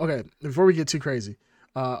 before we get too crazy,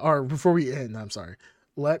 or before we end, I'm sorry.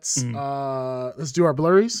 Let's do our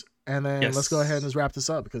blurries, and then let's go ahead and just wrap this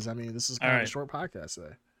up because I mean this is kind of a short podcast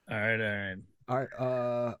today. All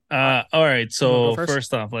right. All right. So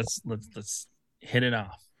first off, let's hit it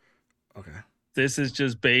off. Okay. This is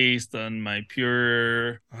just based on my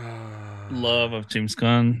pure love of James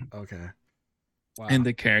Gunn. Okay. Wow. And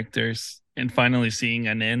the characters, and finally seeing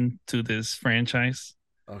an end to this franchise.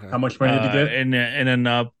 Okay. How much money did you get? And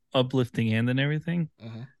an uplifting end and everything.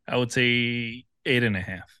 Mhm. I would say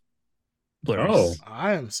 8.5. Blurries. Oh,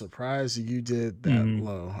 I am surprised you did that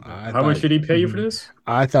low. How much did he pay you for this?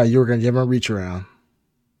 I thought you were gonna give him a reach around.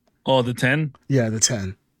 Oh, the 10? Yeah, the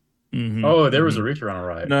 10. Mm-hmm. Oh, there was a reach around,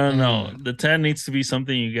 right? No. The 10 needs to be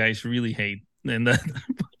something you guys really hate. and that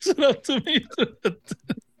puts it up to me.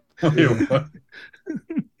 Wait, what?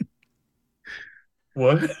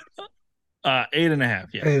 What? 8.5.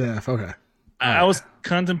 Yeah, 8.5. Okay. I was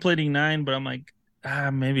contemplating 9, but I'm like,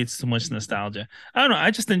 maybe it's too much nostalgia. I don't know.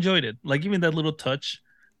 I just enjoyed it. Like even that little touch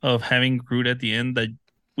of having Groot at the end, that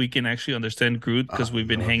we can actually understand Groot I because we've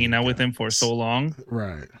been love hanging you out with him for guys. so long.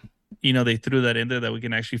 Right. They threw that in there that we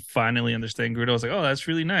can actually finally understand Groot. I was like, oh, that's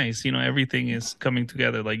really nice. Everything is coming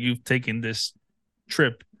together. Like you've taken this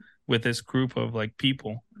trip with this group of like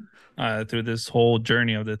people through this whole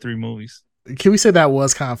journey of the 3 movies. Can we say that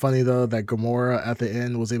was kind of funny though that Gamora at the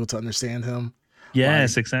end was able to understand him, like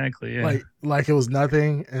Yes, exactly. Yeah. like it was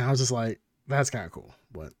nothing, and I was just like, that's kind of cool.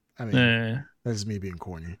 But I mean, Uh, that's just me being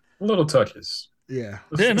corny. Little touches. Yeah.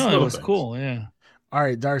 yeah, It's no, it little was things. cool. Yeah. All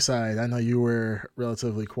right, Dark Side. I know you were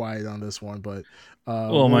relatively quiet on this one, but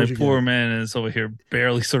Well, what my would you give poor it? man is over here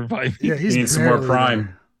barely Yeah, surviving. he's You need some more barely prime.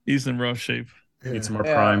 there. He's in rough shape. Need Yeah. some more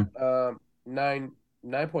Yeah, prime.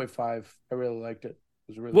 9.5. I really liked it.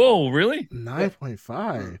 It was really good. Whoa, really? Yep.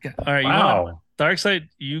 9.5. Yeah. All right, you know what? Wow. Dark Side,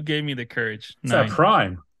 you gave me the courage. It's that 9.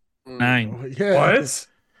 prime. Mm. 9. Oh, yeah. What?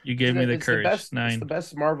 You gave me the It's the courage. best. It's the 9.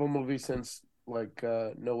 best Marvel movie since like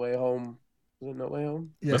No Way Home. Is it No Way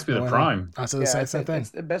Home? Yeah. Must be No the way home. prime. I said the Yeah, exact same thing. it's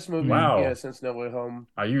the best movie. Mm. Yeah, Wow. since No Way Home,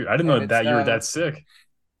 Are you? I didn't know and it's that you were that sick.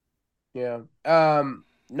 yeah.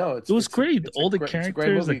 No, It was great. it's All the a great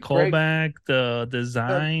characters, the movie. Great callback, the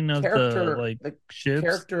design of the like the ships.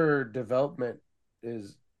 character development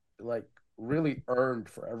is like really earned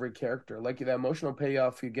for every character. Like the emotional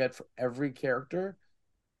payoff you get for every character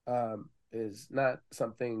is not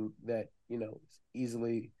something that is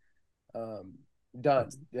easily um, done.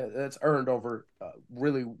 Yeah, that's earned over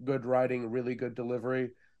really good writing, really good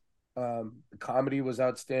delivery. The comedy was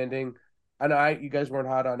outstanding. I know you guys weren't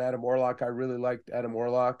hot on Adam Warlock. I really liked Adam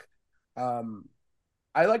Warlock. Um,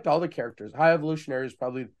 I liked all the characters. High Evolutionary is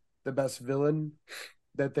probably the best villain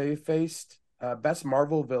that they faced. Best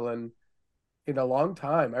Marvel villain in a long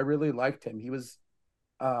time. I really liked him.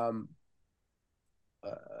 Um,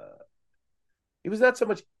 uh, he was not so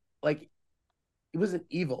much like he wasn't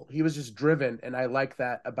evil. He was just driven, and I like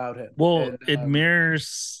that about him. Well, And it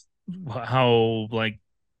mirrors how like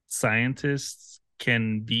scientists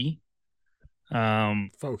can be.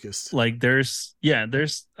 Focused. Like there's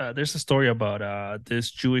a story about this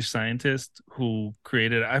Jewish scientist who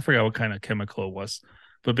created, I forgot what kind of chemical it was,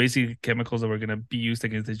 but basically chemicals that were gonna be used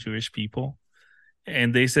against the Jewish people.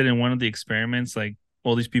 And they said in one of the experiments, like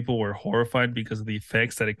all these people were horrified because of the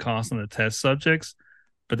effects that it caused on the test subjects.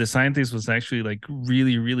 But the scientist was actually like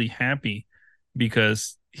really, really happy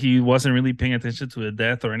because he wasn't really paying attention to the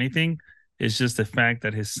death or anything. It's just the fact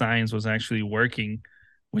that his science was actually working,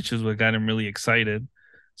 which is what got him really excited.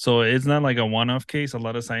 So it's not like a one-off case. A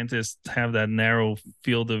lot of scientists have that narrow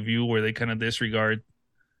field of view where they kind of disregard,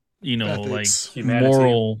 like Ethics. Humanity.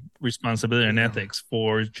 moral responsibility and Yeah. ethics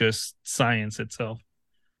for just science itself.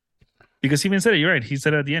 Because he even said it, you're right. He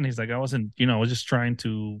said at the end, he's like, I wasn't, I was just trying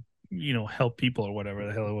to, help people or whatever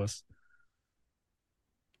the hell it was.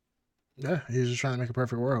 Yeah, he's just trying to make a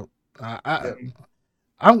perfect world. I yeah,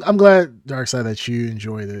 I'm glad, Darkseid, that you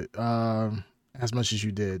enjoyed it as much as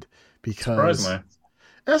you did, because Surprisingly.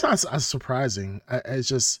 that's not surprising. It's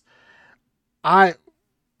just I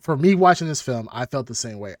for me watching this film, I felt the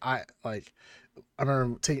same way. I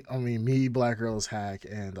remember me, Black Girls Hack,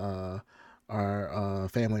 and our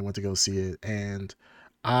family went to go see it, and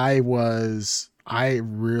I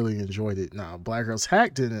really enjoyed it. Now, Black Girls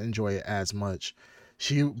Hack didn't enjoy it as much.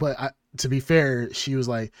 To be fair, she was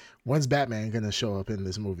like, "When's Batman gonna show up in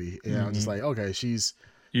this movie?" And I'm just Mhm. like, "Okay, she's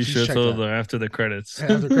You should have checked told out." her after the credits.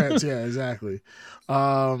 After credits, yeah, exactly.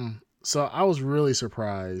 So I was really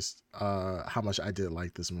surprised how much I did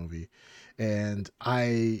like this movie, and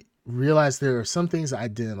I realized there are some things I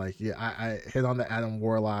didn't like. Yeah, I hit on the Adam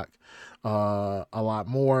Warlock a lot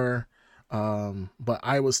more, but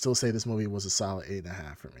I would still say this movie was a solid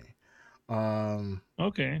 8.5 for me. Um,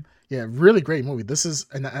 Okay. yeah, really great movie. This is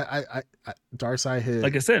and I Darkseid hit.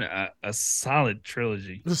 Like I said, a solid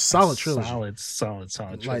trilogy. This is a A solid trilogy.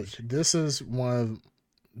 solid Like trilogy. this is one of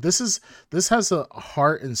this has a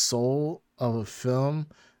heart and soul of a film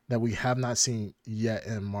that we have not seen yet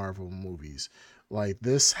in Marvel movies. Like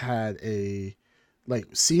this had a like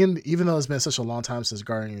seeing, even though it's been such a long time since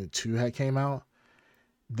Guardian 2 had came out,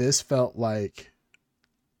 this felt like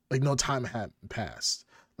no time had passed.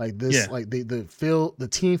 Like this, Yeah. like the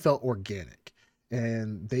team felt organic,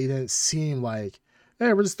 and they didn't seem like,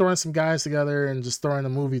 hey, we're just throwing some guys together and just throwing a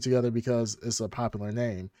movie together because it's a popular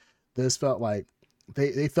name. This felt like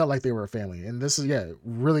they felt like they were a family, and this is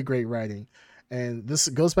really great writing, and this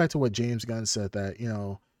goes back to what James Gunn said, that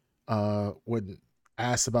when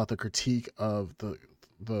asked about the critique of the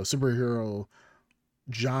superhero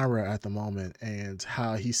genre at the moment, and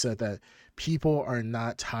how he said that people are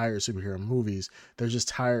not tired of superhero movies, they're just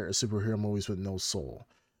tired of superhero movies with no soul.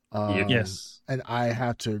 Yep. Yes. And I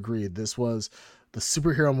have to agree, this was the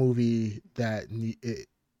superhero movie that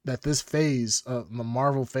this phase of the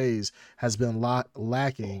Marvel phase has been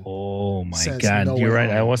lacking Oh my since No God. You're Way right.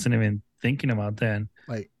 I Home. wasn't even thinking about that.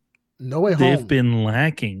 Like No Way They've Home, been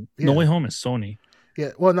lacking. No yeah, Way Home is Sony,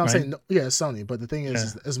 yeah. Well, no, I'm right? saying yeah, it's Sony, but the thing Yeah.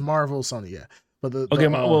 is Marvel, Sony, yeah. But the Okay.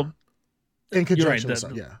 Well, in you're right. conjunction with That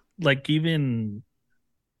Sony, yeah. like even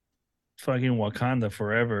fucking Wakanda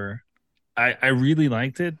Forever, I really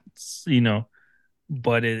liked it,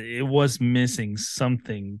 but it was missing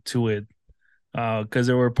something to it. Because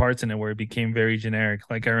there were parts in it where it became very generic.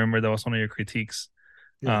 Like I remember that was one of your critiques.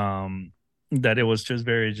 Yeah. That it was just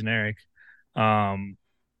very generic. Um,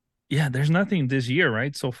 yeah, there's nothing this year,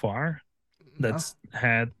 right? So far No, that's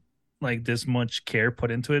had like this much care put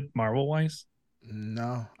into it, Marvel wise.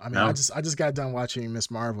 no. I mean, No. I just got done watching Miss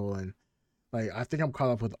Marvel, and like I think I'm caught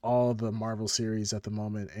up with all the Marvel series at the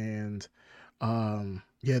moment, and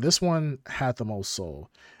yeah, this one had the most soul.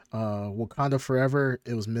 Wakanda Forever,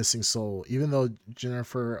 it was missing soul. Even though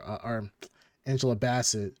Jennifer or Angela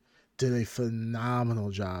Bassett did a phenomenal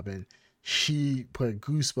job, and she put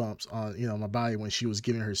goosebumps on my body when she was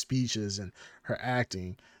giving her speeches and her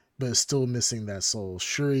acting, but it's still missing that soul.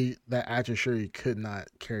 Shuri, that actress Shuri, could not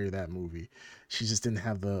carry that movie. She just didn't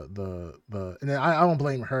have the and I don't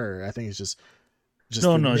blame her. I think it's just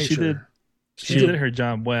No, the no, she did nature. She she did did her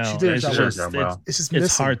job she well. did her It's She job did her well. just job well. It's just it's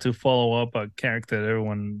missing. hard to follow up a character that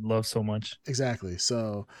everyone loves so much. Exactly.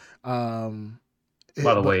 So, um, A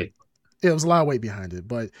lot of but weight. it was a lot of weight behind it.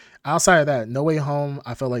 But outside of that, No Way Home,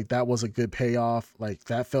 I felt like that was a good payoff. Like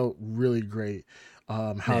that felt really great.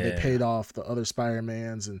 How they paid Yeah. off the other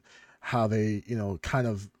Spider-Mans, and how they, kind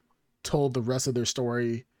of told the rest of their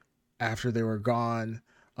story after they were gone.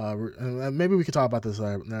 And maybe we could talk about this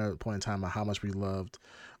at another point in time, about how much we loved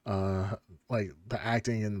uh like the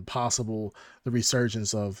acting and possible the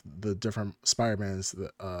resurgence of the different Spider-Mans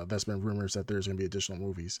that's been rumors that there's going to be additional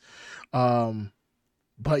movies. um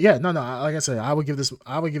but yeah, no, like I said, I would give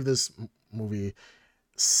this movie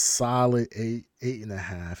solid eight and a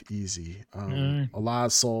half, easy. Mm, A lot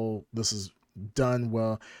of soul. This is done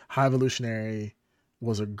well. High Evolutionary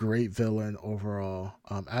was a great villain overall.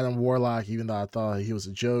 Adam Warlock, even though I thought he was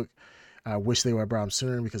a joke, I wish they would have brought him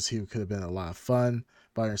sooner because he could have been a lot of fun.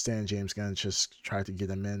 But I understand James Gunn just tried to get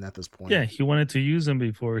him in at this point. yeah, he wanted to use him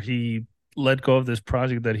before he let go of this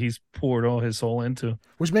project that he's poured all his soul into.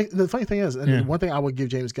 Which make the funny thing is, and Yeah. the one thing I would give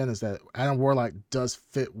James Gunn is that Adam Warlock does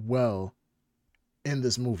fit well in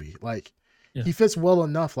this movie. Like Yeah. he fits well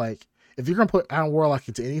enough. Like if you're gonna put Adam Warlock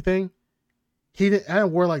into anything,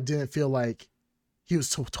 Adam Warlock didn't feel like he was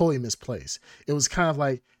totally misplaced. It was kind of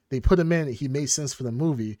like they put him in, he made sense for the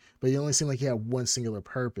movie, but he only seemed like he had one singular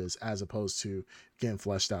purpose as opposed to getting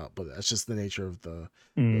fleshed out. But that's just the nature of the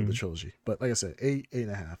Mm. trilogy. But like I said, eight and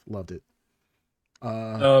a half, loved it.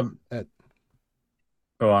 Um, Ed.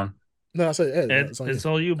 Go on. No, I said Ed. Ed, It's on you. it's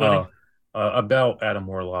all you, buddy. Uh, about Adam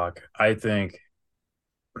Warlock, I think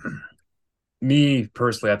me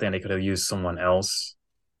personally, I think they could have used someone else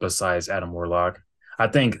besides Adam Warlock. I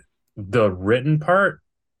think the written part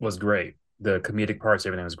was great. The comedic parts,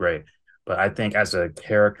 everything was great. But I think as a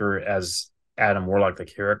character, as Adam Warlock, the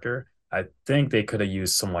character, I think they could have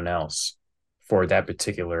used someone else for that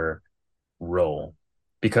particular role.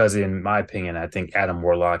 Because in my opinion, I think Adam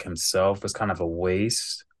Warlock himself was kind of a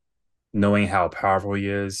waste, knowing how powerful he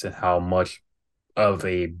is and how much of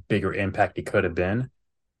a bigger impact he could have been.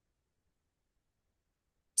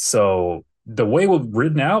 So the way it was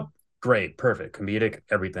written out, great, perfect, comedic,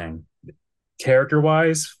 everything. Character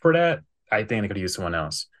wise, for that, I think they could use someone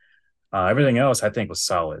else. Everything else, I think, was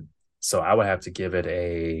solid. So I would have to give it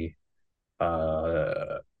a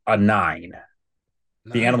 9. The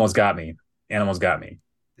Nine. animals got me. Animals got me.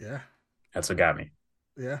 Yeah. That's what got me.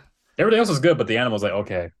 Yeah. Everything else was good, but the animals like,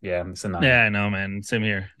 okay, yeah, it's a 9. Yeah, I know, man. Same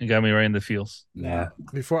here. You got me right in the feels. Yeah.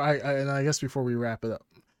 Before and I guess before we wrap it up,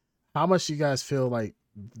 how much do you guys feel like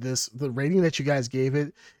the rating that you guys gave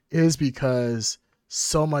it is because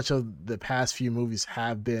so much of the past few movies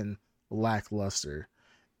have been lackluster?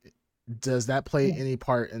 Does that play any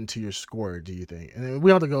part into your score, do you think? And we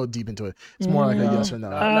don't have to go deep into it. It's more like a Mm, yes or no.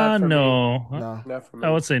 Not for me. no. No. Not for I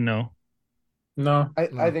me. would say no. No. I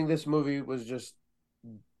No. think this movie was just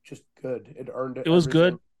good. It earned It was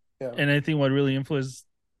everything. good. Yeah. And I think what really influenced,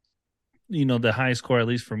 the high score, at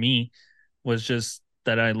least for me, was just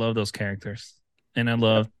that I love those characters. And I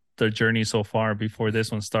love their journey so far before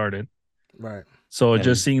this one started. Right. So just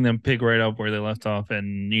And seeing them pick right up where they left off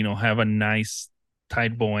and have a nice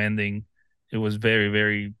tight bow ending, it was very,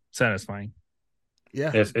 very satisfying.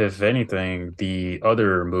 Yeah. if anything, the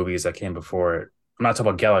other movies that came before it, I'm not talking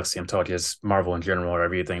about Galaxy, I'm talking just Marvel in general or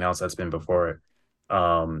everything else that's been before it.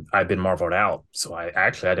 I've been marveled out. So I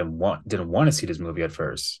didn't want to see this movie at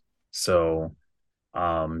first. So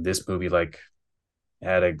this movie like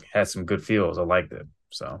had some good feels. I liked it.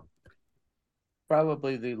 So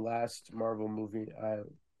Probably the last Marvel movie I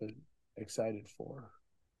was excited for.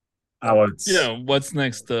 I Like, would Yeah, what's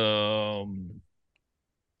next?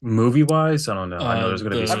 movie wise, I don't know. I know there's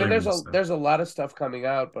gonna be I mean, The streaming stuff. there's a lot of stuff coming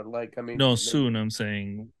out, but like, I no, mean, soon. I'm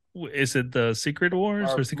saying, is it the Secret Wars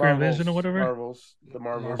or Secret Invasion or whatever? The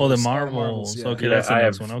Marvels. Oh, the The Marvels. Marvels. Yeah. Okay, Yeah, that's the I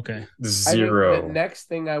next have one. Okay. I think the zero. next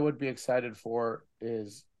thing I would be excited for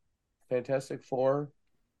is Fantastic Four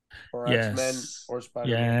or X-Men Yes. or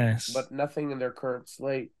Spider-Man, Yes. but nothing in their current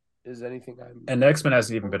slate is anything I'm. And X-Men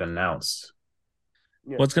hasn't even been announced.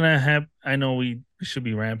 Yeah, What's gonna happen? I know we should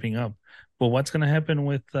be ramping up, but what's gonna happen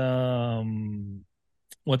with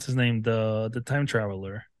what's his name? The time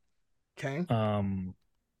traveler. Kang. Um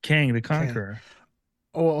Kang the Kang. Conqueror.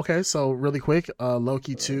 Oh, okay. So really quick,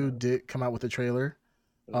 Loki 2 uh, did come out with a trailer.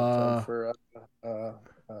 time Uh, for uh,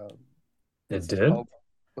 It what's this did? called?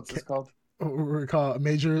 What's this called? we call it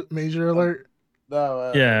major Um, alert.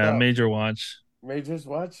 no, Yeah, no, Major Watch. Major's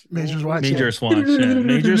Watch. Major's What is watch. it Yeah. Major's Watch. Yeah.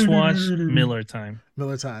 Major's Watch, Miller time.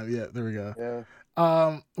 Miller time. Yeah, there we go.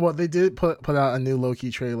 Yeah, Well, they did put out a new Loki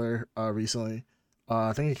trailer recently.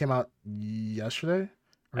 I think it came out yesterday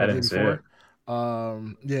or I the day didn't see it.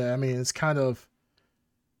 before. Yeah, I mean, it's kind of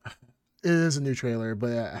it is a new trailer, but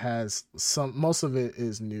it has most of it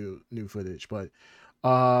is new footage, but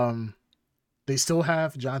um they still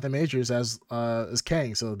have Jonathan Majors as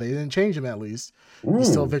Kang, so they didn't change him at least. He's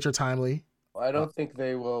still Ooh. Victor Timely. I Uh, don't think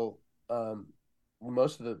they will.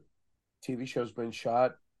 Most of the TV show's been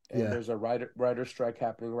shot, and yeah, there's a writer strike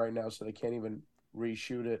happening right now, so they can't even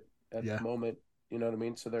reshoot it at yeah. the moment. You know what I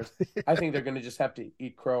mean? So I think they're going to just have to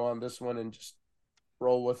eat crow on this one and just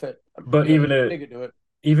roll with it. But You know, they could do it.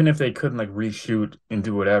 even if they couldn't like reshoot and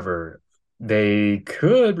do whatever, they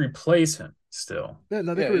could replace him still. Yeah,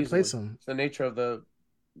 no, they Yeah, could easily. replace him. It's the nature of the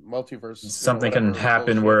multiverse, Something can whatever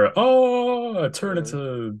happen bullshit. where turn Uh,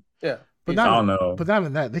 into yeah, But I not easily. don't know, but not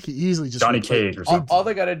even that. They could easily just Johnny replace. Cage or They, something. All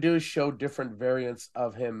they got to do is show different variants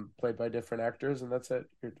of him played by different actors, and that's it.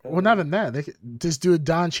 You're well, done. not even that. They could just do a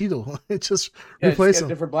Don Cheadle. just Yeah, just replace get a him.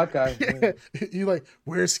 different black guy. Yeah. You like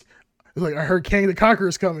where's like I heard Kang the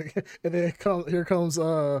Conqueror's coming, and then here comes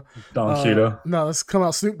Don Cheadle. no, let's come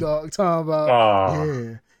out Snoop Dogg talking about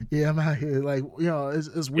Oh, yeah I'm out here like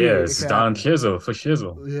it's weird. It yes, can Don happen. Chisel for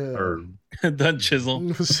Shizzle. Yeah. Or Done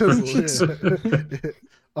chisel. Sizzle, yeah.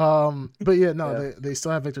 But yeah, no, Yeah. they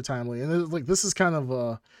still have Victor Timely, and it's like this is kind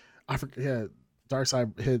of I forget, yeah, Dark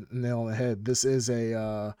Side hit the nail on the head. This is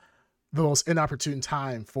the most inopportune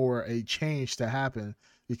time for a change to happen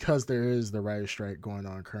because there is the writer strike going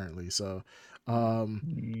on currently. So,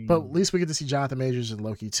 but at least we get to see Jonathan Majors and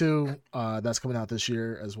Loki too. That's coming out this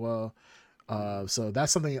year as well. So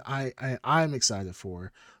that's something I'm excited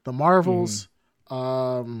for. The Marvels.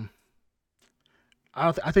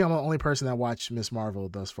 I think I'm the only person that watched Miss Marvel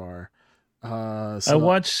thus far. I So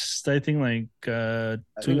watched, I think, like I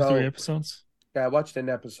 2 think to 3 I'll. episodes. Yeah, I watched an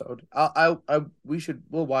episode.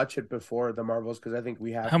 We'll watch it before the Marvels because I think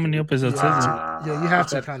we have How many to. you episodes have is to, it? yeah, you have Just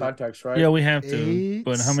to have kind of context, right? Yeah, we have to. 8.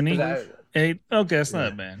 But how I many? believe. 8. Okay, that's Yeah.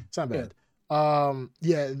 not bad. It's not Yeah. bad.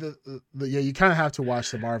 Yeah, yeah, you kind of have to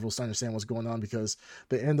watch the Marvels to understand what's going on because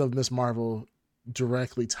the end of Miss Marvel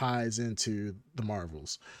directly ties into the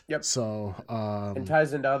Marvels. Yep. So, And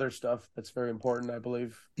ties into other stuff that's very important, I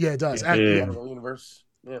believe. yeah, it does. Yeah. In the Yeah, Marvel universe.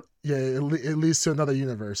 Yeah. yeah, it leads to another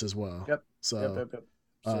universe as well. Yep. So, Yep.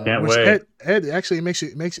 So, Can't which wait. Ed actually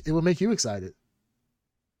it will make you excited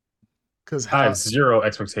because I have zero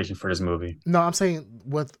expectation for this movie. no, I'm saying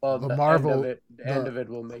with well, the the Marvel, end of it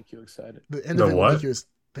will make you excited. the end The of it will what? make you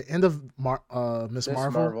the end of Miss Miss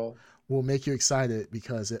Marvel Marvel. will make you excited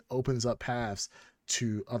because it opens up paths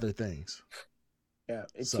to other things. Yeah,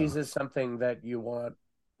 it So- teases something that you want.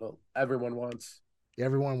 Well, everyone wants.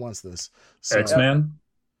 Everyone wants this. So X-Men?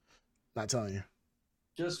 not telling you,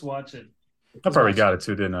 Just watch it. I probably got it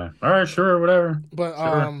too, didn't I? All right, sure, whatever. but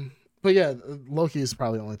Sure. but yeah, Loki is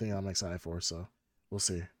probably the only thing I'm excited for. So we'll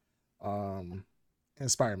see. And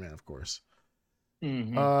Spider-Man, of course.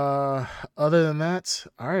 Mhm. Other than that,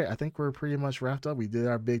 all right, I think we're pretty much wrapped up. We did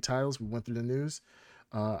our big titles. We went through the news.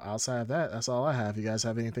 Outside of that, that's all I have. You guys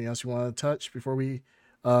have anything else you want to touch before we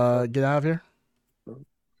get out of here?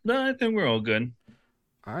 No, I think we're all good.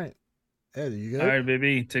 All right. Ed, you good? All right,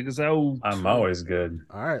 baby, take us out. I'm always good.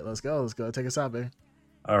 All right, let's go. Let's go. Take us out, baby.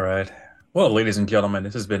 All right. Well, ladies and gentlemen,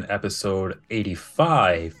 this has been episode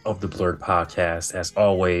 85 of the Blurred Podcast. As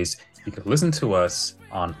always, you can listen to us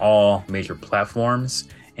on all major platforms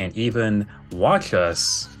and even watch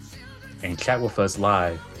us and chat with us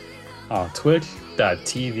live on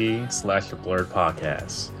twitch.tv/the Blurred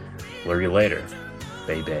Podcast. Blur you later,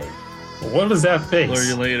 baby. What is that face? Blur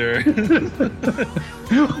you later.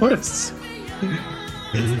 What is...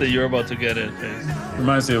 It's the you're about to get it face.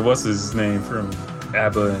 Reminds me of what's his name from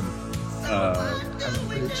ABBA and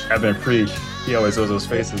ABBA and Preach. He always does those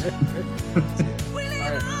faces. All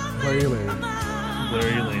right, blur you later. Blur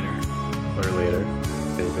you later. Blur later,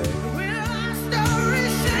 baby.